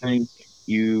do think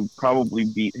you probably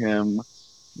beat him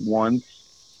once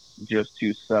just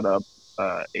to set up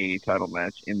a title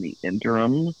match in the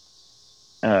interim.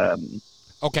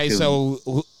 Okay,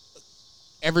 so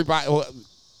everybody,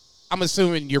 I'm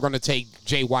assuming you're going to take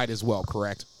Jay White as well,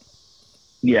 correct?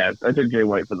 Yeah, I took Jay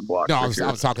White for the block. No, I for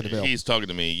was talking to Bill. He's talking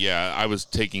to me. Yeah, I was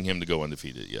taking him to go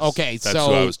undefeated. Yes. Okay, That's so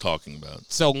what I was talking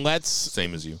about. So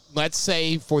Same as you. let's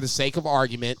say, for the sake of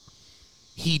argument,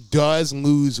 he does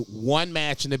lose one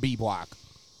match in the B block.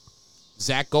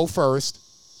 Zach, go first.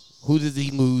 Who did he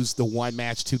lose the one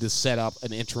match to set up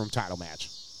an interim title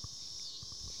match?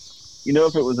 You know,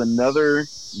 if it was another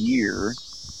year,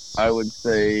 I would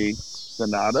say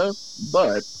Sanada,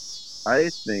 but I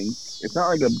think it's not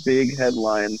like a big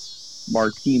headline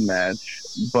marquee match,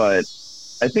 but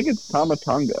I think it's Tama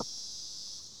Tonga.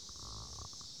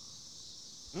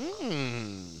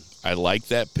 I like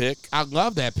that pick. I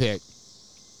love that pick.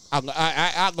 I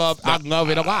love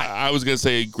it a lot. I was gonna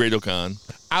say Great-O-Khan.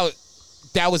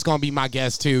 That was gonna be my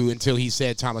guess too until he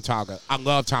said Tama Tonga. I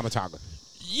love Tama Tonga.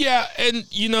 Yeah, and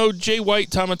Jay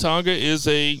White Tama Tonga is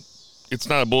it's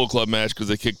not a Bullet Club match because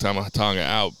they kicked Tama Tonga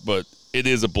out, but it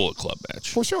is a Bullet Club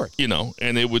match. For sure.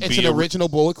 And it would it's be an original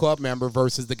Bullet Club member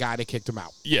versus the guy that kicked him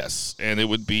out. Yes, and it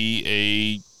would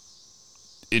be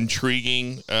a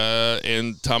intriguing,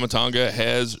 and Tama Tonga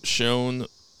has shown,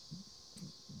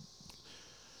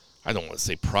 I don't want to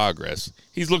say progress.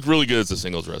 He's looked really good as a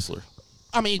singles wrestler.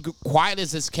 I mean, quiet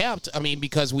as it's kept. I mean,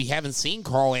 because we haven't seen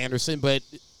Carl Anderson, but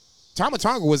Tama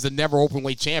Tonga was the never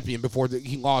openweight champion before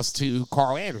he lost to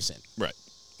Carl Anderson. Right.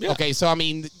 Yeah. Okay, so I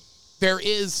mean, there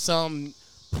is some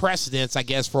precedence, I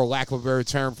guess, for lack of a better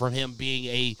term, for him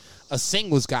being a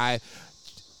singles guy.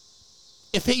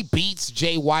 If he beats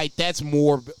Jay White, that's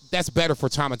better for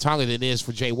Tama Tonga than it is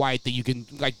for Jay White. That you can,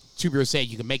 like Tubular said,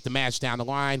 you can make the match down the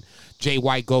line. Jay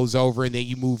White goes over, and then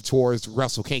you move towards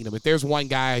Wrestle Kingdom. If there's one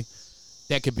guy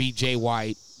that could beat Jay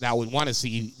White, that I would want to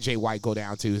see Jay White go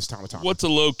down to, is Tama Tonga. What's a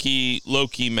low key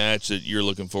match that you're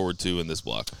looking forward to in this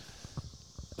block?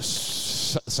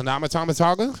 Sanada Tama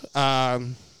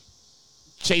Tonga.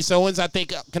 Chase Owens, I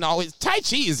think, can always. Tai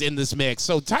Chi is in this mix,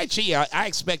 so Tai Chi, I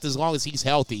expect as long as he's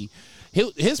healthy.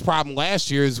 His problem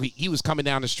last year is he was coming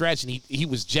down the stretch and he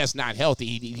was just not healthy.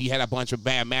 He had a bunch of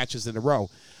bad matches in a row.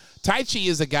 Tai Chi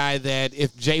is a guy that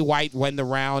if Jay White went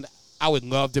around, I would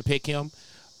love to pick him.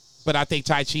 But I think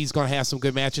Tai Chi's going to have some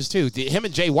good matches too. Him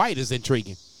and Jay White is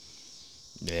intriguing.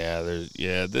 Yeah,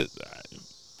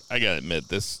 I got to admit,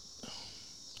 this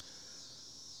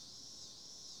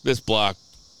block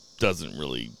doesn't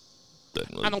really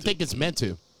I don't think it's meant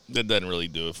to. That doesn't really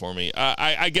do it for me.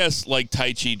 I guess like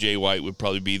Tai Chi Jay White would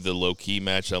probably be the low key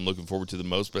match that I'm looking forward to the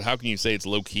most. But how can you say it's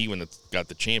low key when it's got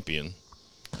the champion?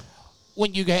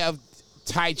 When you have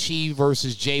Tai Chi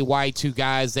versus Jay White, two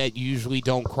guys that usually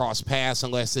don't cross paths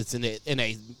unless it's in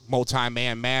a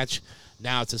multi-man match,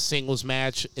 Now it's a singles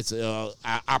match. It's a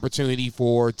opportunity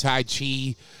for Tai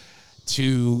Chi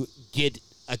to get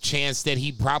a chance that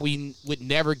he probably would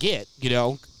never get,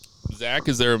 Zach,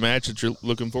 is there a match that you're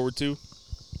looking forward to?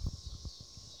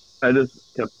 I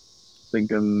just kept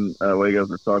thinking while you guys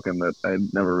were talking that I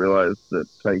never realized that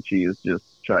Tai Chi is just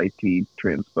Chai Tea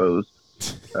transposed.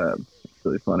 It's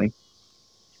really funny.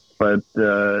 But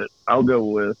I'll go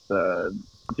with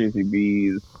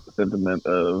JCB's sentiment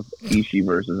of Ishii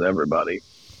versus everybody.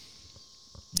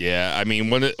 Yeah, I mean,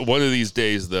 one of these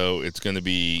days, though, it's going to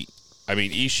be... I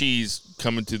mean, Ishii's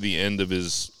coming to the end of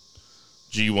his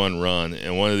G1 run,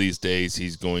 and one of these days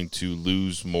he's going to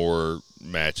lose more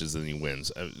matches than he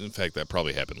wins. In fact, that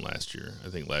probably happened last year. I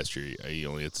think last year he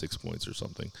only had 6 points or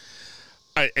something.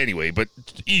 Anyway, but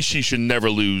Ishii should never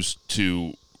lose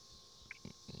to...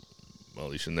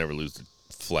 Well, he should never lose to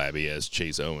flabby as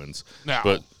Chase Owens. No.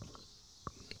 But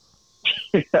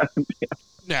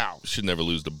No. should never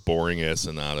lose to boring ass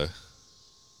Sonata.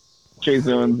 Chase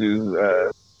Owens,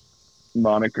 whose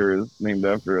moniker is named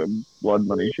after a blood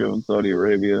money show in Saudi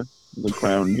Arabia, the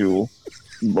Crown Jewel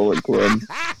Bullet Club.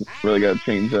 Really got to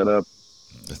change that up.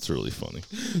 That's really funny.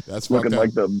 That's Looking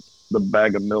fucked up. like the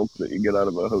bag of milk that you get out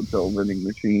of a hotel vending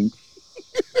machine.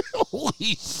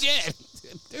 Holy shit.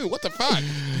 Dude, what the fuck?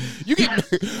 You get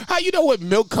how you know what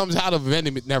milk comes out of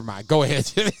vending? Never mind. Go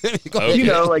ahead. Go ahead. You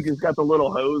know, like it's got the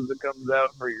little hose that comes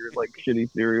out for your like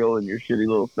shitty cereal and your shitty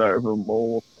little styrofoam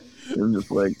bowl. It's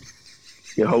just like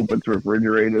you hope it's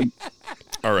refrigerated.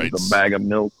 All right. It's a bag of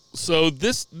milk. So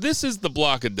this is the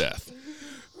block of death.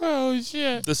 Oh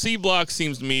shit. The C block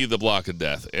seems to me the block of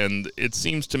death, and it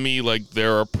seems to me like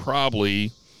there are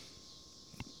probably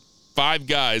 5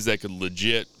 guys that could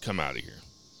legit come out of here.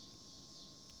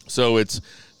 So it's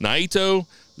Naito,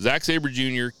 Zack Sabre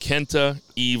Jr., Kenta,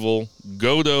 Evil,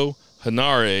 Goto,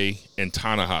 Hanare, and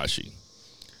Tanahashi.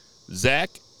 Zach,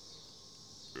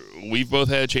 we've both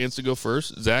had a chance to go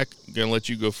first. Zach, going to let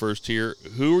you go first here.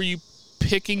 Who are you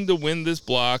picking to win this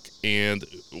block, and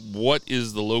what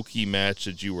is the low-key match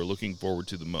that you were looking forward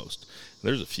to the most?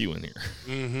 There's a few in here.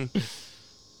 Mm-hmm.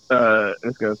 I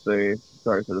was going to say,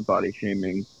 sorry for the body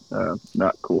shaming.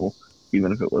 Not cool,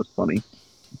 even if it was funny.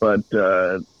 But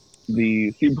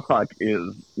the C block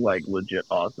is like legit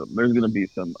awesome. There's going to be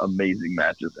some amazing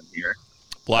matches in here.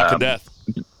 Block of death.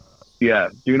 Yeah,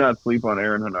 do not sleep on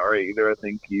Aaron Hanare either. I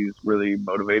think he's really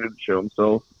motivated to show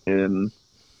himself in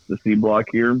the C block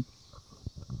here.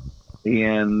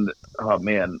 And, oh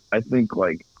man, I think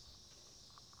like,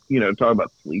 talk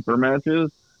about sleeper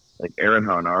matches, like Aaron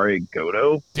Hanare,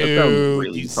 Goto. That sounds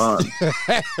really fun.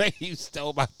 You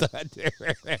stole my thunder.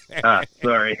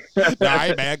 Sorry. All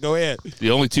right, man, go ahead.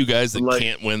 The only 2 guys that Like-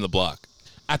 can't win the block.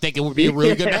 I think it would be a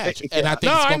really good match, and I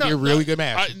think it's going to be a really good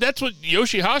match. That's what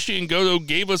Yoshihashi and Goto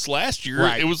gave us last year.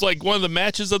 Right. It was like one of the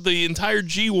matches of the entire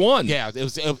G1. Yeah,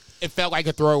 it felt like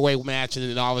a throwaway match, and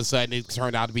then all of a sudden it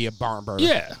turned out to be a barn burner.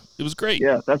 Yeah, it was great.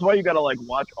 Yeah, that's why you got to like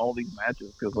watch all these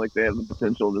matches because like they have the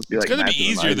potential to just be like. It's going to be matches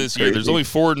a easier night. this It's year. There's crazy. only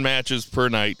 4 matches per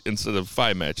night instead of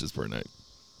 5 matches per night.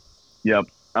 Yep,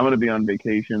 I'm going to be on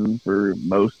vacation for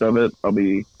most of it. I'll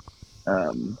be.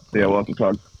 We'll have to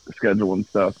talk schedule and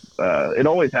stuff. It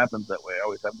always happens that way. I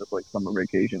always have this like summer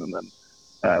vacation and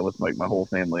then with like my whole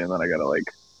family, and then I got to like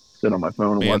sit on my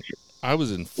phone and Man, watch. I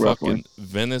was in Wrestling. fucking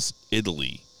Venice,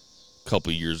 Italy a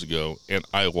couple years ago, and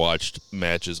I watched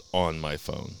matches on my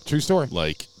phone. True story.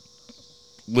 Like,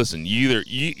 listen, you're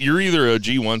either a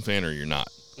G1 fan or you're not.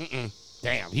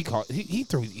 Damn, he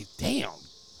threw. Damn,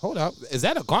 hold up, is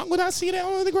that a gauntlet I see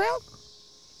down on the ground?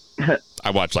 I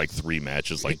watched like 3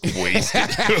 matches, like wasted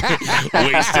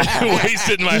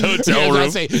in my hotel room. I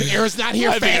say, Aaron's not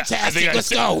here. Fantastic. Let's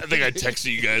go. I think I texted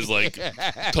you guys like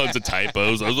tons of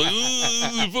typos. I was like,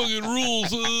 "Ugh, fucking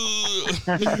rules."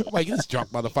 I'm like, this drunk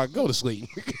motherfucker, go to sleep.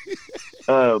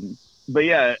 But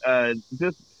yeah, I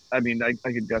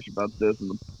could gush about this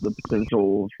and the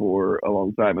potential for a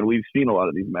long time, and we've seen a lot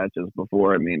of these matches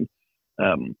before. I mean,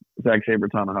 Zack Sabre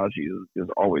Tanahashi is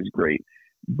always great,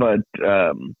 but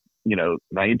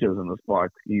Naito's in this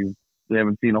block. They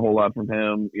haven't seen a whole lot from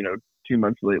him. Too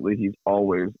much lately. He's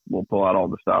always will pull out all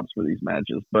the stops for these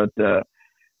matches. But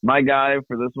my guy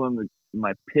for this one,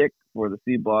 my pick for the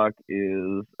C block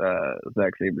is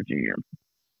Zack Sabre Jr.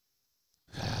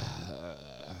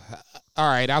 All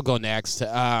right, I'll go next.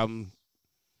 I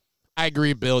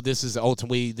agree, Bill. This is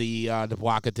ultimately the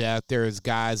block of death. There's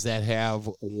guys that have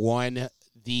won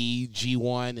the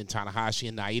G1 and Tanahashi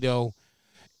and Naito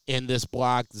in this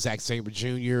block. Zack Sabre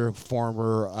Jr.,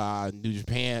 former New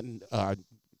Japan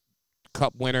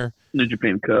Cup winner. New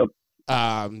Japan Cup.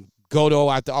 Goto,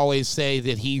 I always say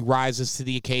that he rises to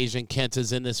the occasion.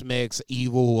 Kenta's in this mix.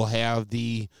 Evil will have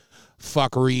the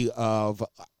fuckery of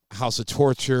House of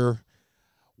Torture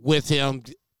with him.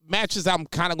 Matches I'm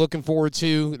kind of looking forward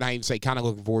to. Not even say kind of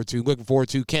looking forward to. Looking forward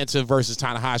to Kenta versus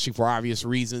Tanahashi for obvious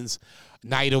reasons.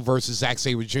 Naito versus Zack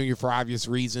Sabre Jr. for obvious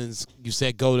reasons. You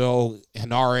said Goto,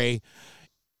 Henare.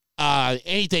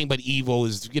 Anything but Evil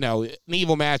is, an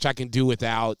Evil match I can do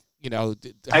without. I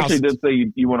actually did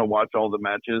say you want to watch all the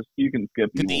matches. You can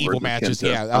skip the Evil matches.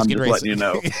 Kenta. Yeah, I was getting ready letting you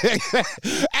know.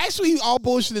 Actually, all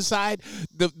bullshit aside,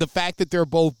 the fact that they're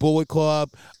both Bullet Club,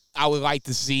 I would like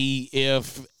to see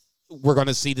if we're going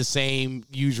to see the same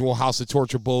usual House of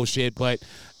Torture bullshit, but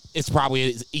it's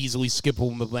probably an easily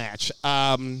skippable match.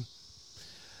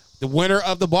 The winner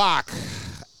of the block.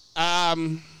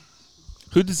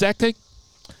 Who did Zach take?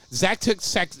 Zach took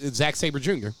Zack Sabre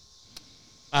Jr.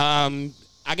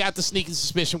 I got the sneaking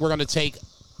suspicion we're going to take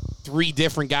 3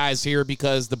 different guys here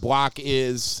because the block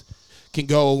can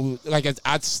go, like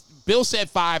Bill said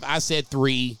 5, I said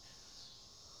 3.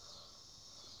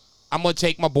 I'm going to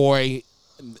take my boy.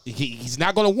 He's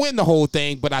not going to win the whole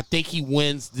thing, but I think he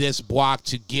wins this block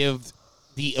to give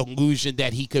the illusion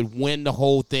that he could win the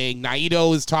whole thing.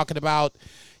 Naito is talking about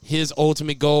his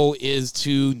ultimate goal is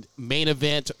to main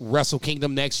event Wrestle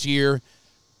Kingdom next year.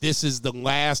 This is the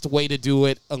last way to do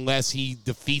it unless he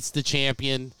defeats the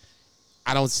champion.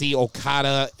 I don't see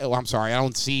Okada. Oh, I'm sorry. I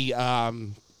don't see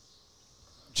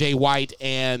Jay White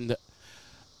and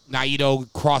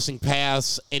Naito crossing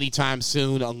paths anytime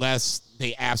soon unless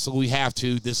they absolutely have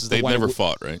to. This is the They've way never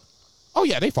fought, right? Oh,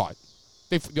 yeah, they fought.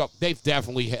 They've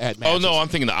definitely had matches. Oh, no, I'm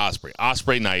thinking of Ospreay.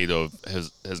 Ospreay Naito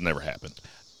has never happened.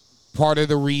 Part of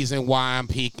the reason why I'm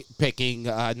picking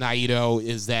Naito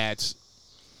is that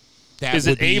is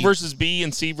it A versus B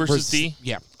and C versus D?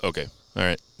 Yeah. Okay. All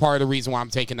right. Part of the reason why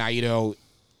I'm taking Naito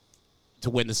to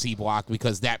win the C block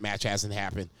because that match hasn't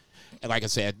happened. And like I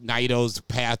said, Naito's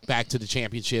path back to the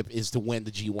championship is to win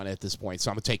the G1 at this point. So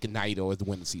I'm taking Naito to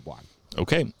win the C block.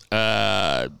 Okay.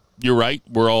 You're right.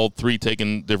 We're all 3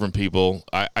 taking different people.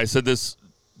 I said this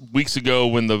weeks ago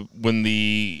when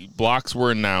the blocks were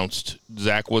announced.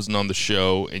 Zach wasn't on the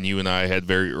show, and you and I had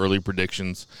very early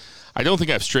predictions. I don't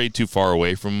think I've strayed too far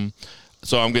away from,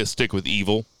 so I'm going to stick with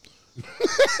Evil.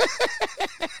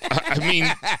 I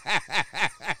mean,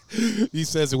 he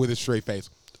says it with a straight face.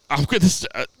 I'm going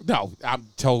to. No, I'm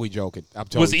totally joking.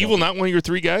 Was Evil not one of your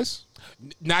 3 guys?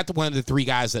 Not one of the 3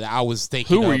 guys that I was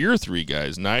thinking. Who were your 3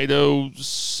 guys? Naito,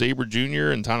 Sabre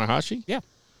Jr., and Tanahashi? Yeah.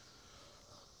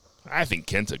 I think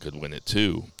Kenta could win it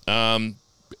too.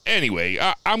 Anyway,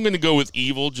 I'm going to go with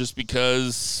Evil just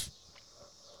because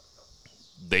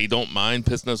they don't mind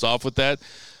pissing us off with that.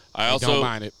 I don't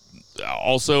mind it.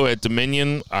 Also, at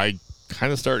Dominion, I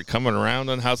kind of started coming around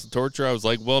on House of Torture. I was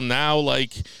like, well, now,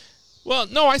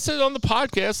 no, I said it on the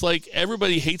podcast,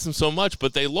 everybody hates them so much,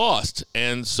 but they lost.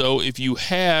 And so if you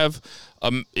have,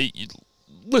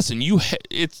 listen,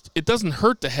 it doesn't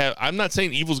hurt to have, I'm not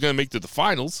saying Evil's going to make it to the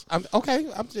finals. Okay.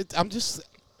 I'm just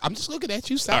looking at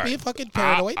you. Stop being fucking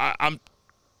paranoid. I'm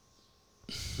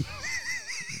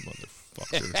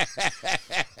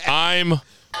motherfucker. I'm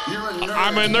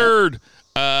a nerd.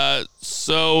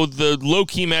 So the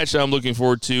low-key match that I'm looking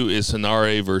forward to is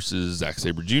Henare versus Zack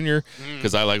Sabre Jr.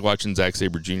 because I like watching Zack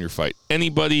Sabre Jr. fight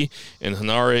anybody, and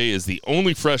Henare is the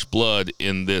only fresh blood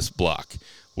in this block.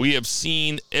 We have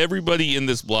seen everybody in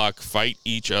this block fight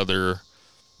each other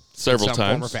several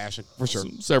times. Form or fashion, for sure.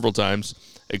 Several times,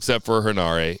 except for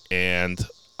Henare, and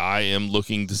I am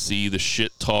looking to see the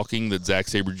shit talking that Zack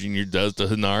Sabre Jr. does to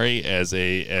Henare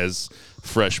as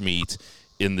fresh meat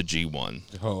in the G1.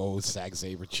 Oh, Zack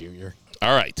Sabre Jr.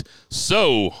 All right.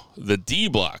 So, the D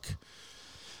block.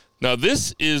 Now,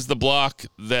 this is the block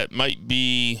that might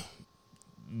be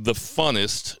the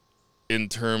funnest in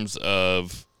terms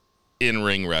of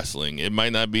in-ring wrestling. It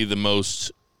might not be the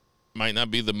most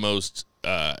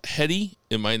heady.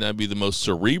 It might not be the most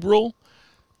cerebral,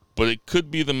 but it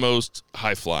could be the most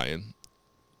high-flying,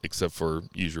 except for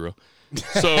Yujiro.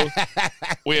 So,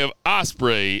 we have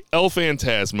Ospreay, El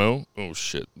Phantasmo. Oh,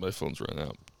 shit. My phone's running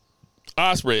out.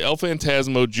 Ospreay, El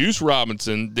Phantasmo, Juice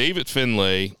Robinson, David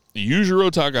Finlay, Yujiro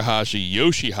Takahashi,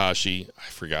 Yoshihashi. I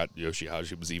forgot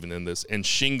Yoshihashi was even in this. And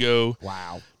Shingo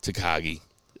Takagi.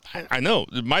 I know.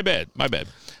 My bad.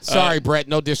 Sorry, Brett.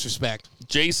 No disrespect.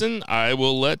 Jason, I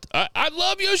will let... I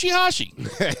love Yoshihashi.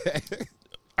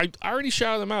 I already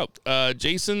shouted him out.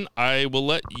 Jason, I will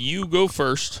let you go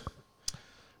first.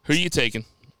 Who are you taking?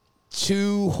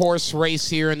 2-horse race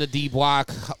here in the D block.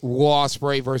 Will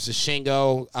Ospreay versus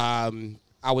Shingo.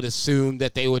 I would assume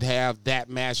that they would have that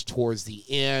match towards the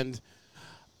end.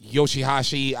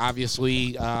 Yoshihashi,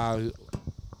 obviously,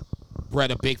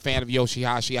 Brett, a big fan of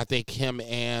Yoshihashi. I think him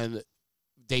and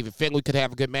David Finlay could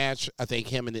have a good match. I think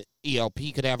him and the ELP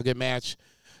could have a good match.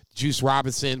 Juice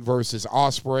Robinson versus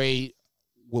Ospreay,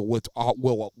 with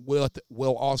Will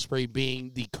Ospreay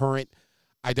being the current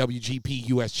IWGP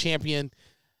U.S. champion,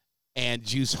 and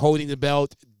Juice holding the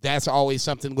belt. That's always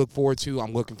something to look forward to.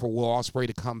 I'm looking for Will Ospreay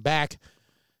to come back.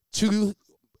 Two-horse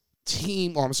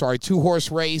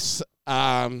race.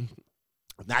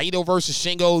 Naito versus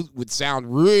Shingo would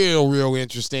sound real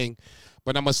interesting,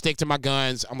 but I'm going to stick to my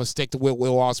guns. I'm going to stick to Will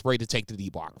Ospreay to take the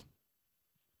D-block.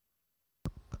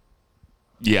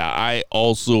 Yeah, I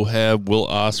also have Will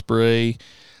Ospreay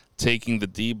taking the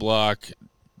D-block.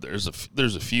 There's a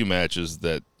few matches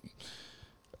that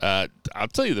I'll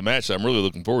tell you the match that I'm really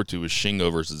looking forward to is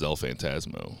Shingo versus El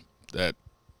Phantasmo. That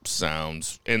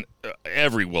sounds, and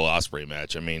every Will Ospreay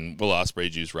match. I mean, Will Ospreay,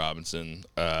 Juice Robinson,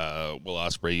 Will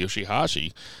Ospreay,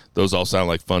 Yoshihashi. Those all sound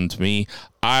like fun to me.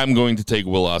 I'm going to take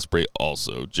Will Ospreay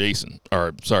also.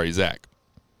 Zach.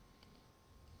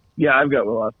 Yeah, I've got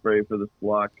Will Ospreay for this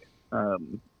block.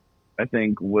 I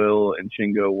think Will and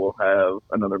Shingo will have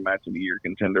another match of the year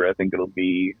contender. I think it'll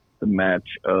be the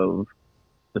match of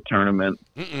the tournament.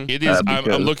 It is. I'm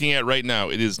looking at right now.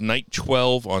 It is night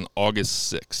 12 on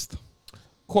August 6th.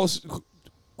 Close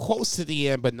to the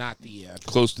end, but not the end.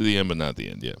 Close to the end, but not the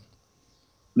end. Yeah.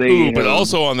 But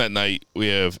also on that night we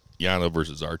have Yano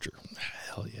versus Archer.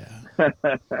 Hell yeah.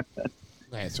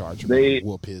 Lance Archer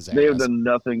whoop his ass. They have done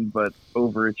nothing but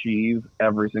overachieve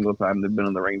every single time they've been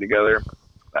in the ring together.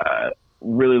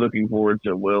 Really looking forward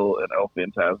to Will and El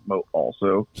Phantasmo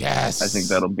also. Yes. I think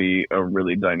that'll be a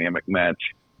really dynamic match.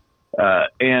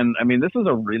 And, I mean, this is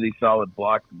a really solid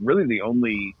block. Really the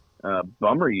only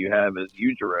bummer you have is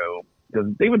Yujiro,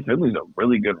 because David Finlay's a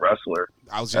really good wrestler.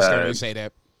 I was just going to say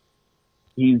that.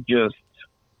 He's just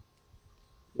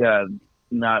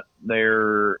not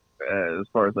there as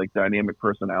far as like dynamic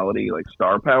personality, like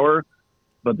star power,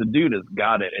 but the dude has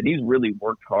got it, and he's really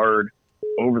worked hard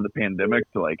over the pandemic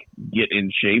to like get in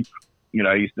shape. You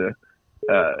know, I used to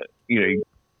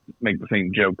make the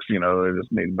same jokes, I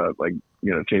just made about like,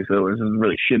 Chase Owens. This is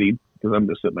really shitty because I'm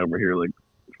just sitting over here like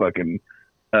fucking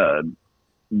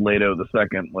Leto the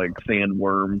Second, like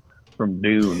sandworm from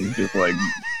Dune, just like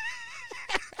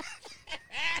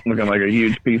looking like a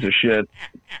huge piece of shit.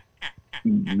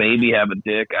 Maybe have a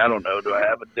dick. I don't know. Do I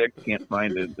have a dick? Can't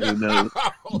find it. Who knows?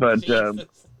 But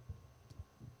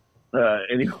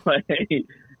anyway,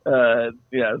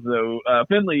 So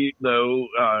Finlay though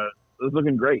is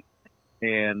looking great,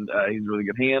 and he's a really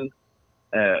good hand,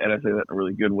 and I say that in a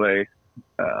really good way.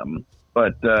 Him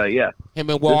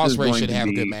and Will Ospreay should have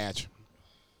a good match.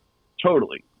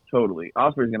 Totally.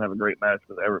 Ospreay's gonna have a great match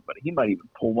with everybody. He might even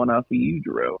pull one off of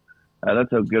Yujiro.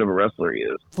 That's how good of a wrestler he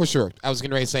is. For sure. I was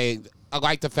going to say, I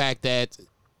like the fact that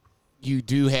you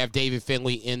do have David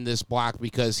Finlay in this block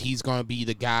because he's going to be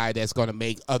the guy that's going to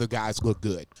make other guys look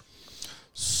good.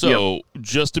 So,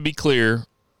 Just to be clear,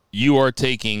 you are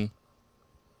taking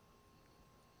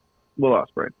Will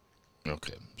Ospreay.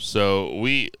 Okay. So,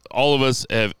 all of us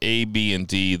have A, B, and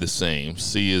D the same.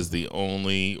 C is the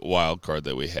only wild card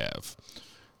that we have.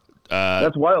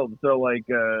 That's wild. So, like,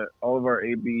 all of our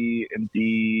A, B, and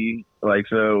D,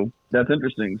 so that's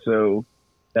interesting. So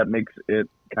that makes it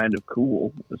kind of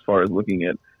cool as far as looking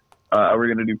at. Are we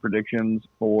going to do predictions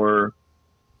for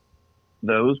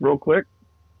those real quick?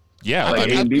 Yeah, like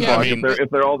A and B block, if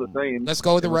they're all the same. Let's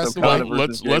go with the rest of the way.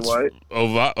 Let's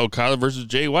Okada versus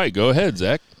Jay White. Go ahead,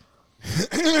 Zach.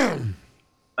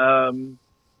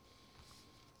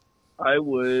 I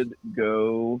would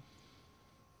go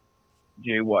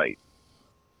Jay White.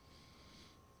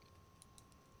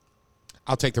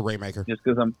 I'll take the Rainmaker. Just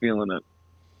because I'm feeling it.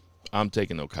 I'm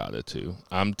taking Okada, too.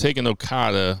 I'm taking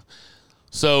Okada.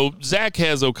 So, Zach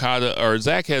has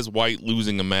White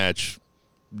losing a match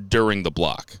during the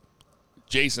block.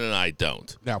 Jason and I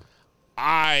don't. No.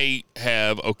 I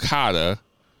have Okada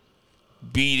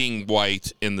beating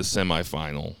White in the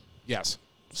semifinal. Yes.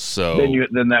 So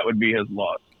then that would be his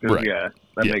loss. Right. Yeah,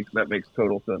 that makes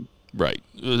total sense. Right.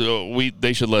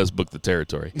 They should let us book the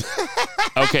territory.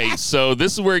 Okay, so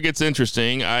this is where it gets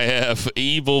interesting. I have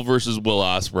Evil versus Will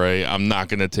Ospreay. I'm not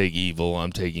going to take Evil.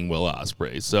 I'm taking Will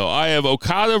Ospreay. So I have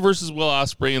Okada versus Will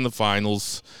Ospreay in the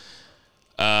finals.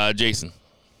 Jason.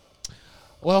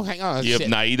 Well, hang on. You have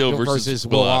Naito versus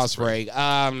Will Ospreay.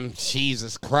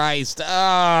 Jesus Christ.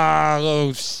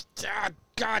 God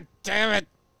damn it.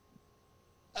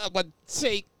 I'm going to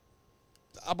take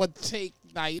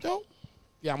Naito.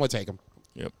 Yeah, I'm going to take him.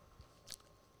 Yep.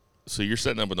 So you're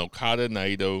setting up with Okada,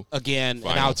 Naito. Again,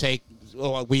 final. And I'll take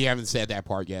Well, we haven't said that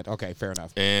part yet. Okay, fair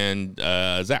enough. And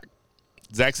Zack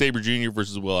Sabre Jr.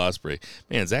 versus Will Ospreay.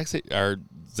 Man, Zack Sabre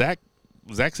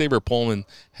Pullman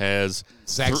has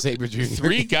Zack Sabre Jr.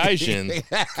 3 guys in.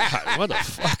 God, what a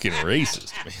fucking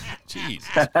racist, man. Jesus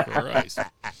Christ.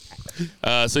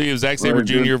 So you have Zack Sabre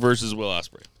Jr. versus Will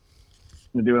Ospreay.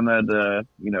 We're doing that,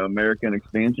 American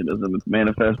expansionism. It's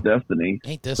manifest destiny.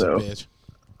 Ain't this a bitch?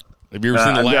 Have you ever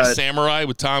seen The Last Samurai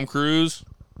with Tom Cruise?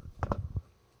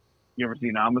 You ever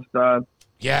seen Amistad?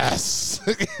 Yes.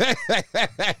 I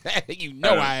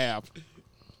have.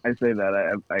 I say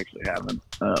that. I actually haven't.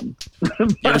 You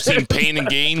ever seen Pain and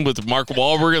Gain with Mark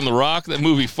Wahlberg and The Rock? That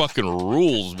movie fucking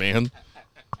rules, man. Did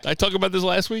I talk about this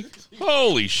last week?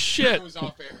 Holy shit.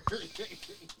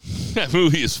 That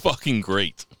movie is fucking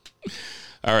great.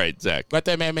 All right, Zach. Let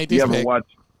that man make this pick.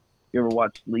 You ever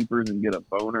watch Sleepers and get a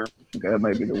boner? Okay, that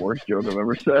might be the worst joke I've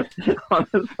ever said on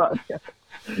this podcast.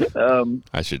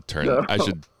 I should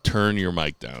turn your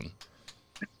mic down.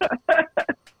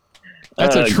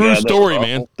 That's a true story,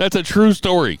 man. That's a true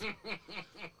story.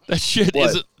 That shit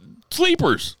is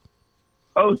Sleepers.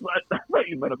 Oh, I thought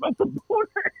you meant about the boner.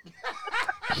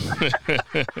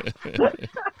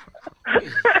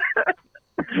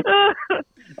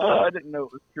 I didn't know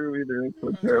it was true either. It's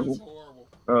so terrible.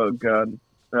 Oh God.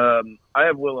 I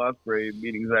have Will Ospreay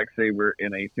beating Zack Sabre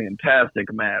in a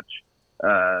fantastic match,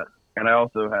 and I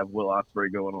also have Will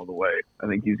Ospreay going all the way. I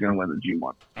think he's going to win the G1.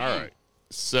 All right.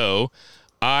 So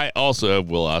I also have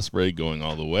Will Ospreay going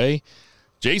all the way.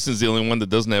 Jason's the only one that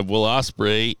doesn't have Will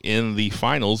Ospreay in the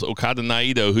finals. Okada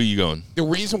Naito, who you going? The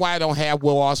reason why I don't have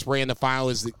Will Ospreay in the final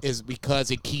is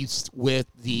because it keeps with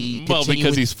the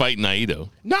because he's fighting Naito.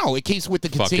 No, it keeps with the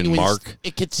fucking continuing mark.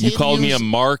 It continues, you called me a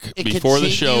mark before the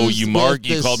show. You mark.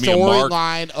 You called me a mark.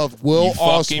 Storyline of Will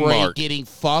Ospreay getting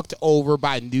fucked over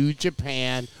by New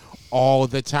Japan all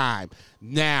the time.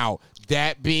 Now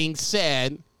that being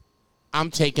said,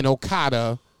 I'm taking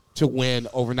Okada to win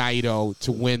over Naito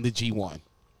to win the G1.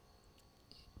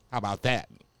 How about that?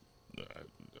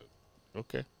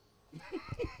 Okay.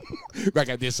 Like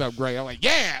I did something great. I'm like,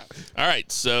 yeah. All right.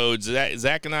 So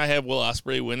Zach and I have Will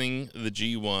Ospreay winning the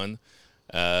G1.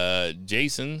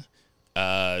 Jason,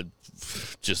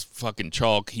 just fucking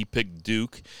chalk. He picked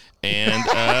Duke. And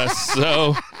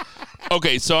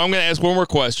okay. So I'm going to ask one more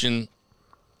question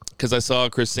because I saw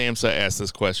Chris Samsa ask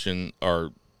this question,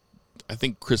 or I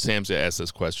think Chris Samsa asked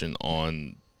this question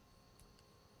on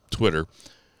Twitter.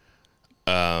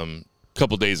 A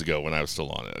couple days ago when I was still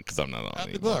on it because I'm not on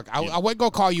it anymore. Look, I wasn't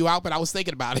going to call you out, but I was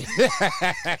thinking about it.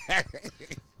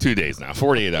 2 days now,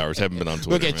 48 hours. Haven't been on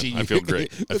Twitter. Look at you. I feel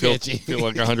great. I feel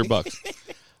like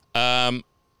 $100.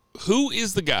 Who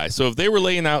is the guy? So if they were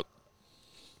laying out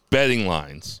betting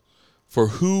lines for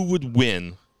who would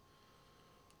win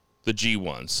the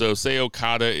G1. So say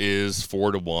Okada is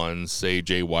 4-1, say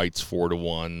Jay White's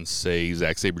 4-1, say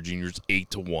Zack Sabre Jr. is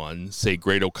 8-1, say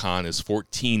Great O'Khan is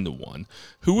 14-1.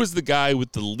 Who is the guy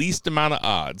with the least amount of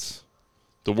odds,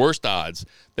 the worst odds,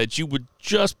 that you would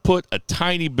just put a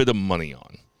tiny bit of money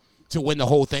on? To win the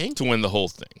whole thing? To win the whole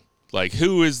thing. Like,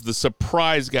 who is the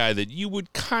surprise guy that you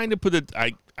would kind of put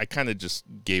I kind of just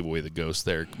gave away the ghost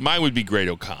there. Mine would be Great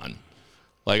O'Khan.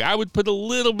 Like, I would put a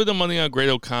little bit of money on Great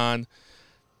O'Khan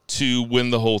to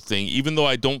win the whole thing, even though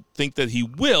I don't think that he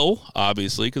will,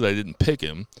 obviously, because I didn't pick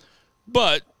him.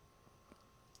 But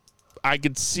I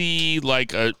could see,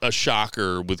 like, a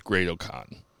shocker with Great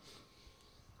O'Khan.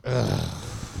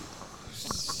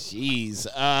 Jeez.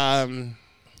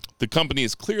 The company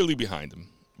is clearly behind him,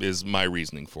 is my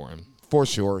reasoning for him. For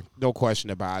sure. No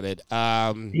question about it.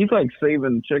 He's, like,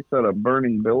 saving chicks out of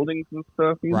burning buildings and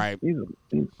stuff. Right. His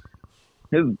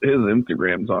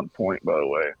Instagram's on point, by the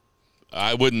way.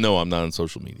 I wouldn't know. I'm not on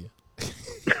social media.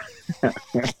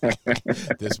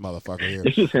 This motherfucker here.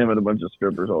 It's just him and a bunch of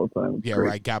strippers all the time. It's yeah, great.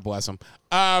 right. God bless him.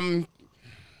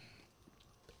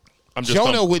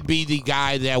 Jonah would be the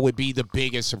guy that would be the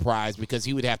biggest surprise because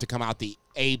he would have to come out the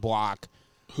A block.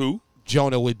 Who?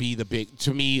 Jonah would be the big.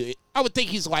 To me, I would think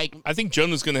he's like. I think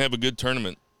Jonah's going to have a good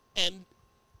tournament. And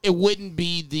it wouldn't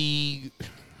be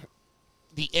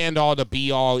the end all, the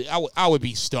be all. I would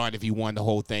be stunned if he won the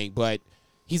whole thing, but.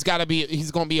 He's going to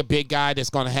be a big guy that's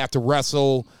going to have to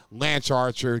wrestle Lance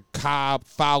Archer, Cobb,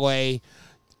 Fale.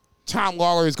 Tom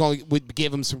Lawler would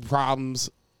give him some problems.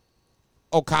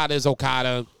 Okada is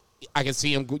Okada. I can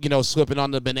see him, slipping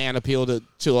on the banana peel to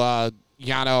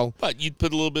Yano. But you'd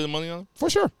put a little bit of money on him? For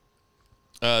sure.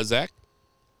 Zach?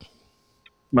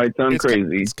 Might sound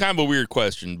crazy. It's kind of a weird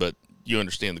question, but you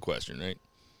understand the question, right?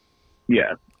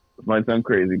 Yeah. It might sound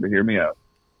crazy, but hear me out.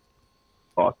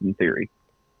 Austin Theory.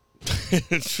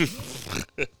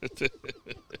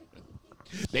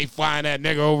 They flying that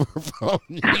nigga over from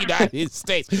the United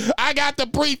States. I got the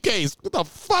briefcase. What the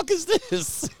fuck is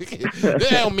this? That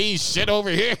don't mean shit over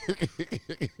here.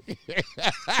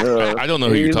 I don't know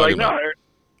who you're He's talking like, about.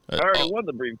 No, I already won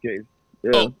the briefcase.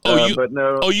 Yeah. But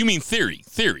no. Oh, you mean Theory?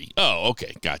 Oh,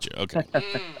 okay, gotcha. Okay.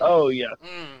 Oh, yeah.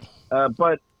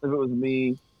 But if it was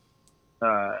me,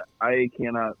 I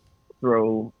cannot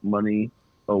throw money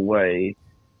away.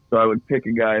 So I would pick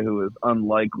a guy who is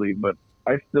unlikely, but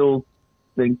I still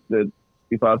think that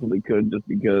he possibly could just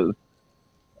because,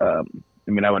 I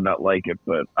would not like it,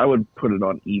 but I would put it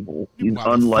on Evil. He's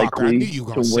unlikely I knew you were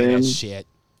gonna to say win, that shit.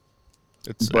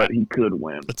 but he could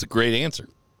win. That's a great answer.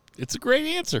 It's a great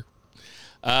answer.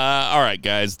 All right,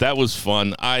 guys, that was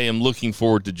fun. I am looking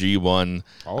forward to G1.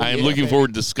 I am looking forward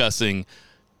to discussing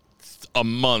a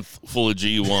month full of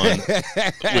G1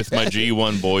 with my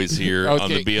G1 boys here on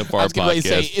the BFR I was podcast.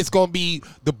 Say, it's going to be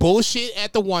the bullshit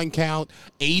at the 1 count,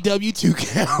 AEW 2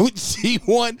 count,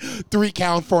 G1 3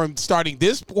 count from starting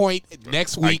this point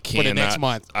next week for the next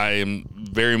month. I am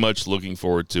very much looking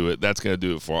forward to it. That's going to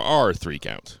do it for our 3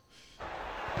 count.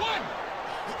 1,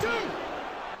 2,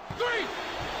 3.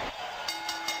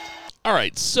 All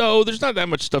right, so there's not that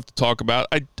much stuff to talk about.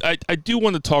 I do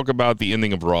want to talk about the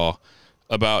ending of Raw,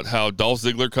 about how Dolph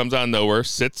Ziggler comes out of nowhere,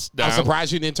 sits down. I'm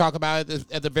surprised you didn't talk about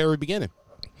it at the very beginning.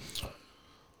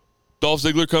 Dolph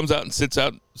Ziggler comes out and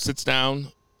sits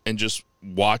down, and just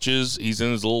watches. He's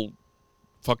in his little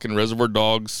fucking Reservoir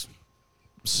Dogs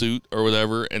suit or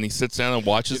whatever, and he sits down and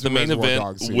watches the main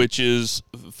event, which is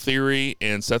Theory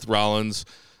and Seth Rollins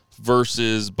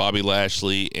versus Bobby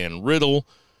Lashley and Riddle.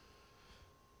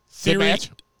 Good match?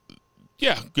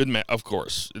 Yeah, good match. Of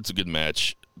course, it's a good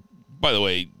match. By the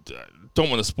way, don't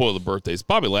want to spoil the birthdays.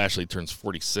 Bobby Lashley turns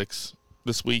 46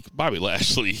 this week. Bobby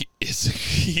Lashley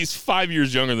he's 5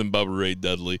 years younger than Bubba Ray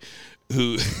Dudley,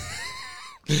 who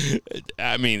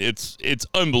it's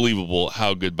unbelievable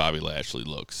how good Bobby Lashley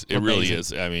looks. It really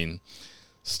is.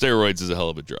 Steroids is a hell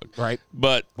of a drug. Right.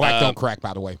 But black don't crack,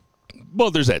 by the way. Well,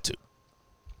 there's that too.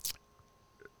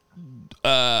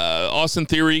 Austin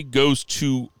Theory goes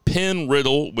to pin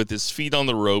Riddle with his feet on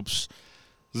the ropes.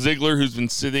 Ziggler, who's been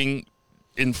sitting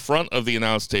in front of the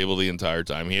announce table the entire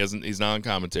time, he's not on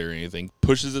commentary or anything,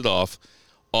 pushes it off.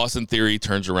 Austin Theory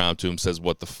turns around to him, says,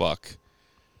 "What the fuck?"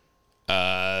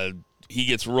 He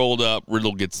gets rolled up.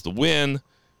 Riddle gets the win.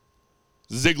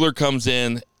 Ziggler comes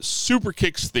in, super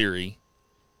kicks Theory,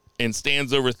 and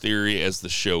stands over Theory as the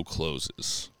show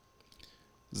closes.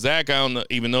 Zach, I don't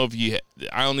even know if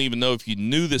you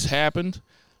knew this happened,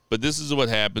 but this is what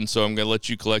happened, so I'm going to let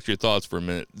you collect your thoughts for a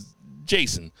minute.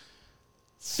 Jason,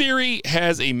 Theory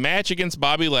has a match against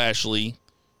Bobby Lashley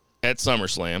at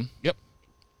SummerSlam. Yep.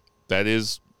 That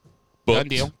is booked. Done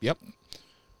deal. Yep.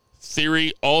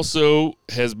 Theory also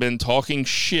has been talking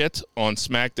shit on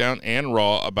SmackDown and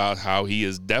Raw about how he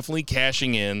is definitely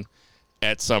cashing in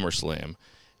at SummerSlam.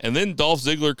 And then Dolph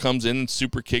Ziggler comes in and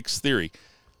super kicks Theory.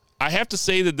 I have to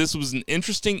say that this was an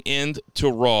interesting end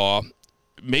to Raw.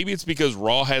 Maybe it's because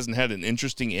Raw hasn't had an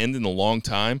interesting end in a long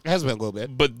time. It has been a little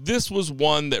bit. But this was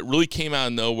one that really came out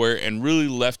of nowhere and really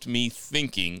left me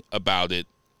thinking about it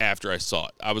after I saw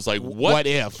it. I was like, what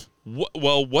if?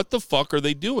 What the fuck are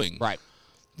they doing? Right.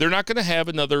 They're not going to have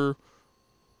another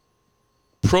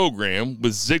program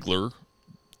with Ziggler,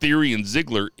 Theory and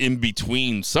Ziggler in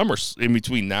between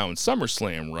now and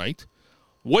SummerSlam, right?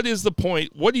 What is the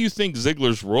point? What do you think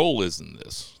Ziggler's role is in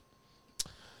this?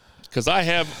 Because I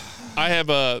have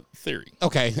a theory.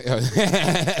 Okay.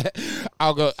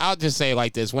 I'll just say it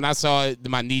like this. When I saw it,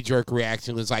 my knee-jerk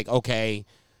reaction was like, okay,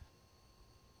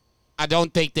 I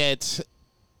don't think that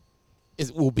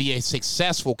it will be a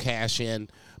successful cash-in,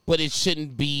 but it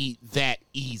shouldn't be that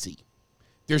easy.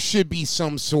 There should be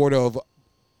some sort of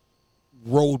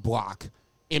roadblock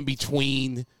in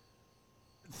between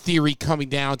Theory coming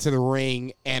down to the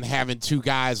ring and having two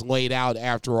guys laid out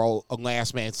after a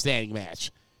last man standing match.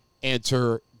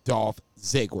 Enter Dolph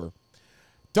Ziggler.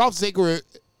 Dolph Ziggler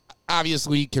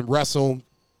obviously can wrestle,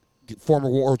 former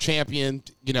world champion,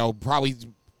 probably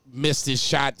missed his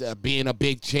shot being a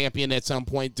big champion at some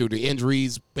point due to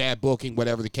injuries, bad booking,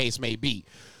 whatever the case may be.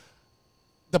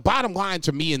 The bottom line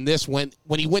to me in this one,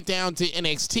 when he went down to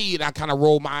NXT, and I kind of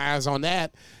rolled my eyes on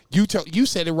that, you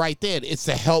said it right then. It's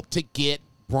to help to get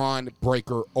Braun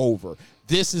Breaker over.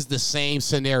 This is the same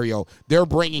scenario. They're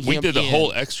bringing him in. We did a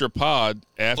whole extra pod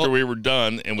after we were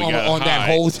done, and we got on high. that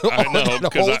whole I know,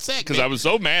 because I was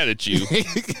so mad at you.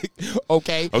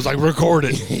 Okay. I was like, record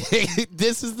it.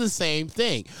 This is the same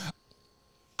thing.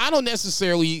 I don't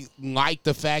necessarily like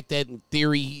the fact that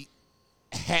Theory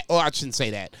I shouldn't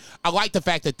say that. I like the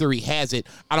fact that Theory has it.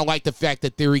 I don't like the fact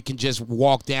that Theory can just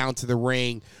walk down to the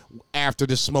ring after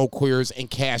the smoke clears and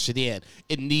cash it in.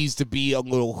 It needs to be a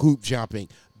little hoop jumping.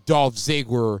 Dolph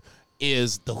Ziggler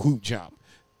is the hoop jump.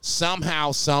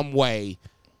 Somehow, some way,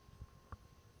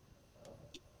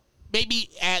 maybe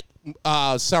at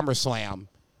SummerSlam,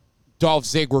 Dolph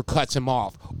Ziggler cuts him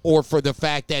off. Or for the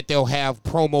fact that they'll have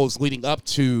promos leading up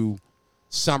to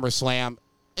SummerSlam,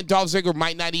 and Dolph Ziggler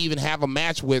might not even have a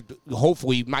match with,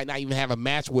 hopefully, might not even have a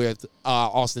match with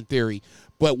Austin Theory.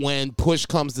 But when push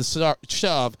comes to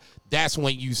shove, that's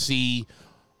when you see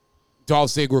Dolph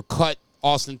Ziggler cut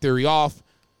Austin Theory off.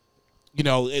 You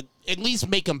know, at least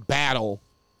make him battle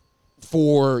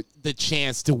for the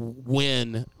chance to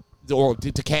win or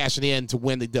to cash it in to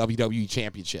win the WWE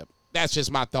Championship. That's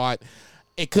just my thought.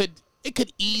 It could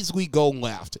easily go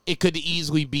left. It could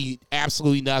easily be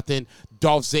absolutely nothing.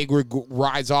 Dolph Ziggler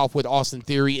rides off with Austin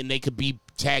Theory, and they could be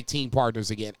tag team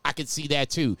partners again. I could see that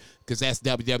too, because that's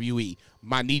WWE.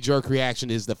 My knee-jerk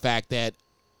reaction is the fact that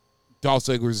Dolph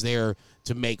Ziggler's there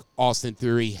to make Austin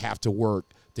Theory have to work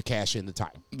to cash in the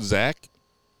title. Zach?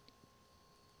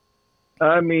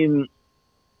 I mean,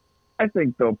 I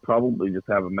think they'll probably just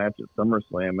have a match at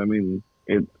SummerSlam. I mean,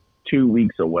 it's 2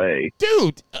 weeks away.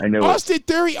 Dude, I know Austin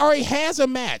Theory already has a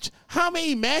match. How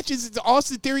many matches is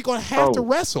Austin Theory going to have to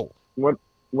wrestle? What's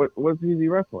he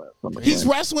wrestling at SummerSlam? He's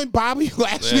wrestling Bobby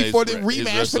Lashley for the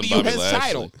rematch for the U.S.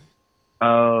 title.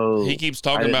 Oh, he keeps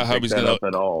talking about how he's going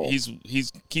to.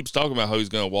 He's keeps talking about how he's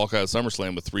going to walk out of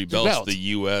SummerSlam with 3 belts: the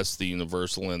U.S., the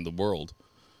Universal, and the World.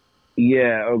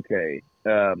 Yeah. Okay.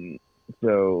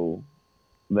 So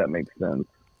that makes sense.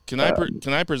 Can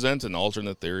I present an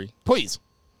alternate theory? Please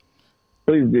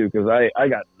do, because I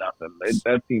got nothing.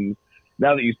 That seems,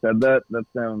 now that you said that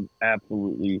sounds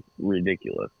absolutely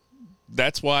ridiculous.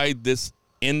 That's why this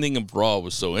ending of Raw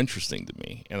was so interesting to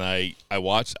me, and I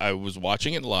was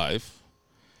watching it live.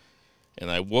 And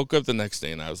I woke up the next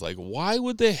day and I was like, why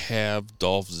would they have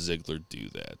Dolph Ziggler do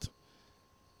that?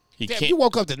 You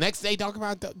woke up the next day thinking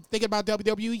about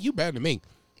WWE? You better than me.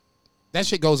 That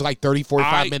shit goes like 30,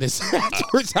 45 minutes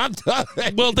afterwards. I'm done.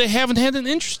 Well, they haven't had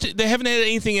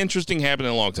anything interesting happen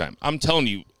in a long time. I'm telling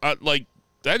you,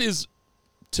 that is,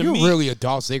 to me. You're really a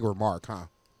Dolph Ziggler mark, huh?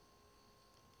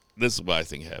 This is what I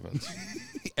think happens.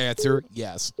 Answer,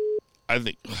 yes. I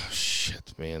think,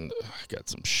 shit, man. I got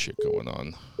some shit going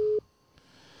on.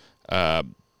 I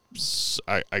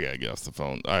gotta get off the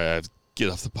phone. I have to get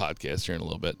off the podcast here in a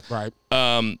little bit. Right.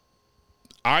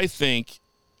 I think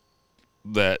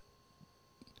that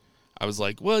I was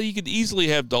like, well, you could easily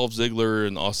have Dolph Ziggler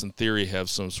and Austin Theory have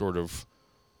some sort of.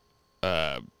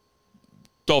 Dolph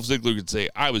Ziggler could say,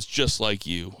 "I was just like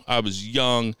you. I was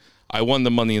young. I won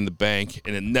the Money in the Bank,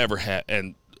 and it never had."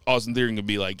 And Austin Theory can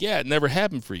be like, "Yeah, it never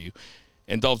happened for you,"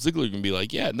 and Dolph Ziggler can be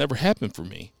like, "Yeah, it never happened for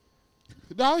me."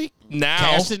 No, he now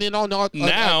cashed it in on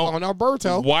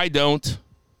Alberto. Why don't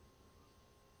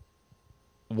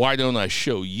I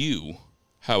show you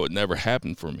how it never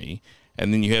happened for me?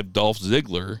 And then you have Dolph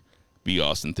Ziggler be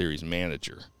Austin Theory's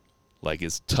manager, like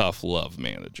his tough love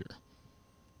manager.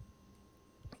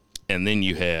 And then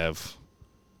you have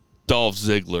Dolph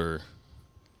Ziggler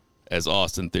as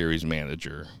Austin Theory's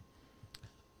manager.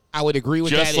 I would agree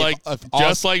with just that.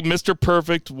 Just like Mr.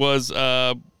 Perfect was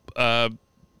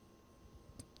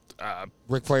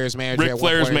Ric Flair's manager. Ric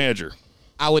Flair's manager.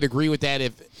 I would agree with that.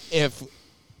 If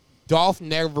Dolph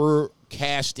never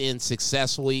cashed in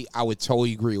successfully, I would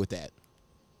totally agree with that.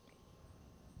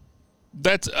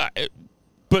 That's,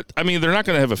 but I mean, they're not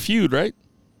going to have a feud, right?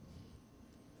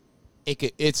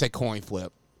 It's a coin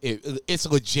flip. It's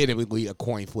legitimately a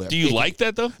coin flip. Do you like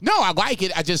that though? No, I like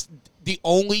it. The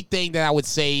only thing that I would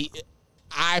say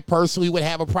I personally would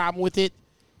have a problem with it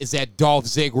is that Dolph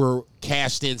Ziggler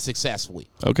cashed in successfully.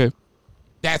 Okay.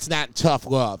 That's not tough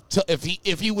love.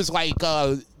 If he was like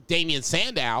Damian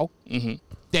Sandow,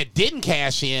 that didn't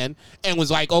cash in and was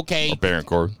like, okay, Baron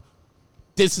Corbin,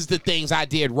 this is the things I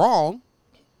did wrong.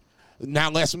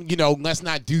 Now let's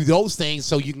not do those things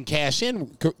so you can cash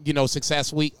in,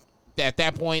 successfully. At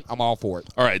that point, I'm all for it.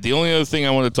 All right. The only other thing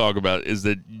I want to talk about is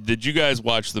that did you guys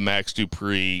watch the Max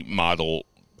Dupree model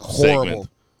segment?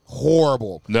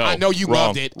 Horrible. No, I know you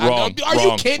loved it. Are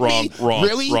you kidding me?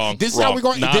 Really? Wrong. This is how we're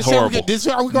going. Not This horrible. This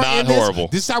is how we're going to end horrible.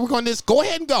 this. This is how we're going to this. Go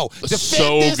ahead and go. Defend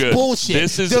So this good. bullshit.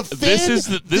 This is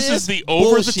the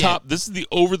over the top. This is the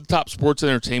over the top sports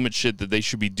entertainment shit that they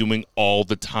should be doing all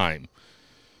the time.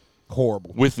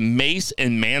 Horrible. With Mace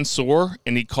and Mansoor,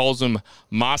 and he calls them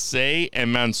Mace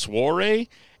and Mansoore,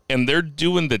 and they're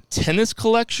doing the tennis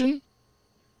collection.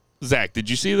 Zach, did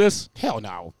you see this? Hell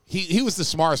no. He was the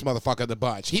smartest motherfucker of the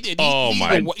bunch. He didn't.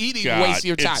 He didn't God. waste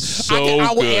your time. It's so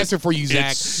I will good. answer for you,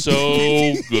 Zach. It's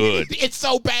so good. It's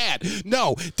so bad.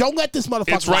 No, don't let this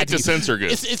motherfucker. It's right to censor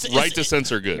good. Right to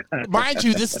censor good. Mind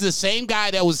you, this is the same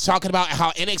guy that was talking about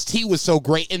how NXT was so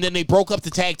great, and then they broke up the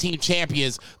tag team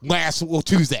champions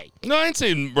Tuesday. No, I didn't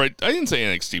say right. I didn't say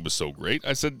NXT was so great.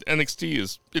 I said NXT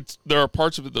is. There are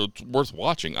parts of it that's worth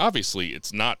watching. Obviously,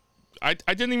 it's not. I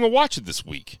didn't even watch it this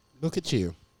week. Look at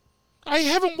you. I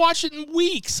haven't watched it in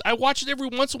weeks. I watch it every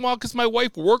once in a while because my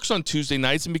wife works on Tuesday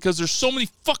nights and because there's so many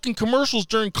fucking commercials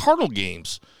during Cardinal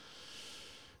games.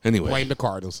 Anyway. Blame the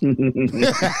Cardinals.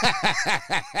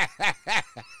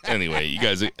 Anyway, you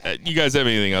guys have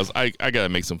anything else? I got to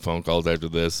make some phone calls after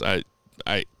this.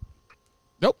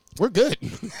 Nope, we're good.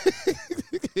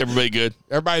 Everybody good?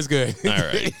 Everybody's good. All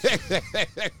right.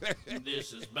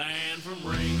 This is banned from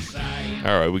ringside.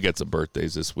 All right, we got some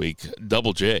birthdays this week.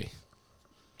 Double J.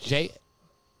 Jeff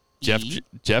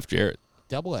Jarrett.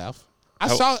 Double F. I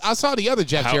saw the other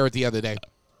Jeff Jarrett the other day.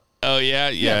 Oh,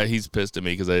 yeah. He's pissed at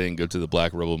me because I didn't go to the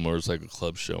Black Rebel Motorcycle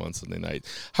Club show on Sunday night.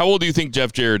 How old do you think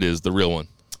Jeff Jarrett is, the real one?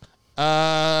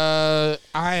 I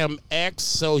am X,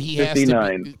 so he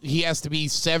has to be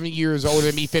 7 years older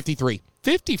than me, 53.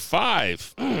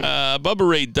 55. Bubba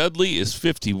Ray Dudley is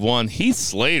 51. Heath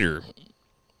Slater,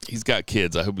 he's got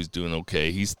kids. I hope he's doing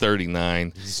okay. He's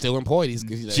 39. He's still employed.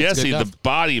 Jesse, the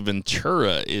Body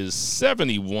Ventura, is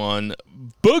 71.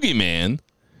 Boogeyman,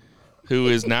 who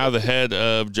is now the head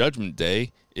of Judgment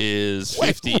Day, is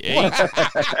 58.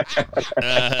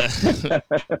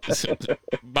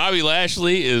 Bobby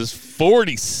Lashley is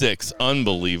 46.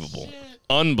 Unbelievable.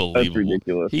 That's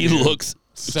ridiculous. He looks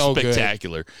so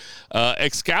spectacular.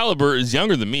 Excalibur is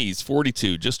younger than me. He's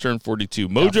 42. Just turned 42.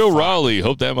 Mojo Rawley.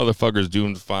 Hope that motherfucker's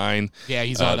doing fine. Yeah,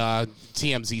 he's on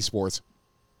TMZ Sports.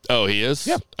 Oh, he is?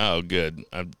 Yep. Oh, good.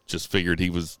 I just figured he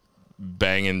was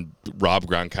banging Rob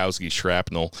Gronkowski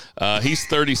shrapnel. He's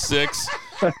 36.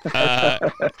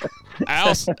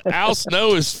 Al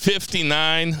Snow is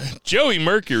 59. Joey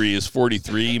Mercury is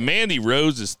 43. Mandy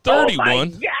Rose is 31. Oh my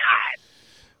God.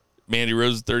 Mandy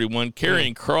Rose is 31.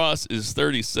 Karrion Kross is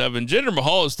 37. Jinder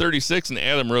Mahal is 36. And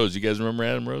Adam Rose. You guys remember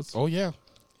Adam Rose? Oh, yeah.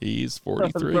 He's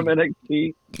 43. From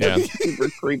NXT. Yeah. Super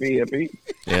creepy hippie.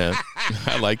 Yeah.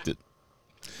 I liked it.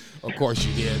 Of course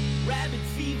you did.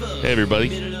 Hey, everybody.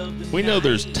 We know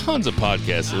there's tons of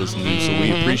podcasts to listen to, so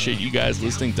we appreciate you guys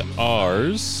listening to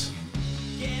ours.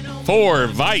 For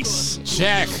Vice.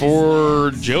 Check.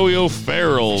 For Joey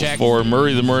O'Farrell. Check. For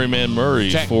Murray the Murray Man Murray.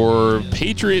 Check. For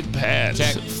Patriot Pat.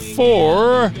 Check.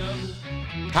 For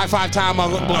High Five Time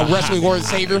on Wrestling Lord and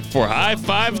Savior. For High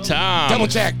Five Tom. Double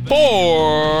check.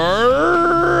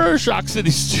 For Shock City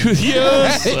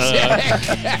Studios.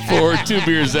 For Two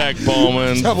Beer Zach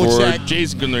Ballman. Double for check.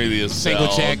 Jason Cornelius. Single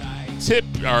check.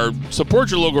 Support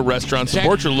your local restaurants. Check.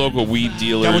 Support your local weed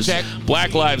dealers. Double check.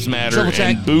 Black Lives Matter. Triple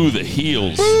check. And boo the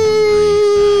heels.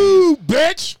 Boo,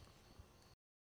 bitch.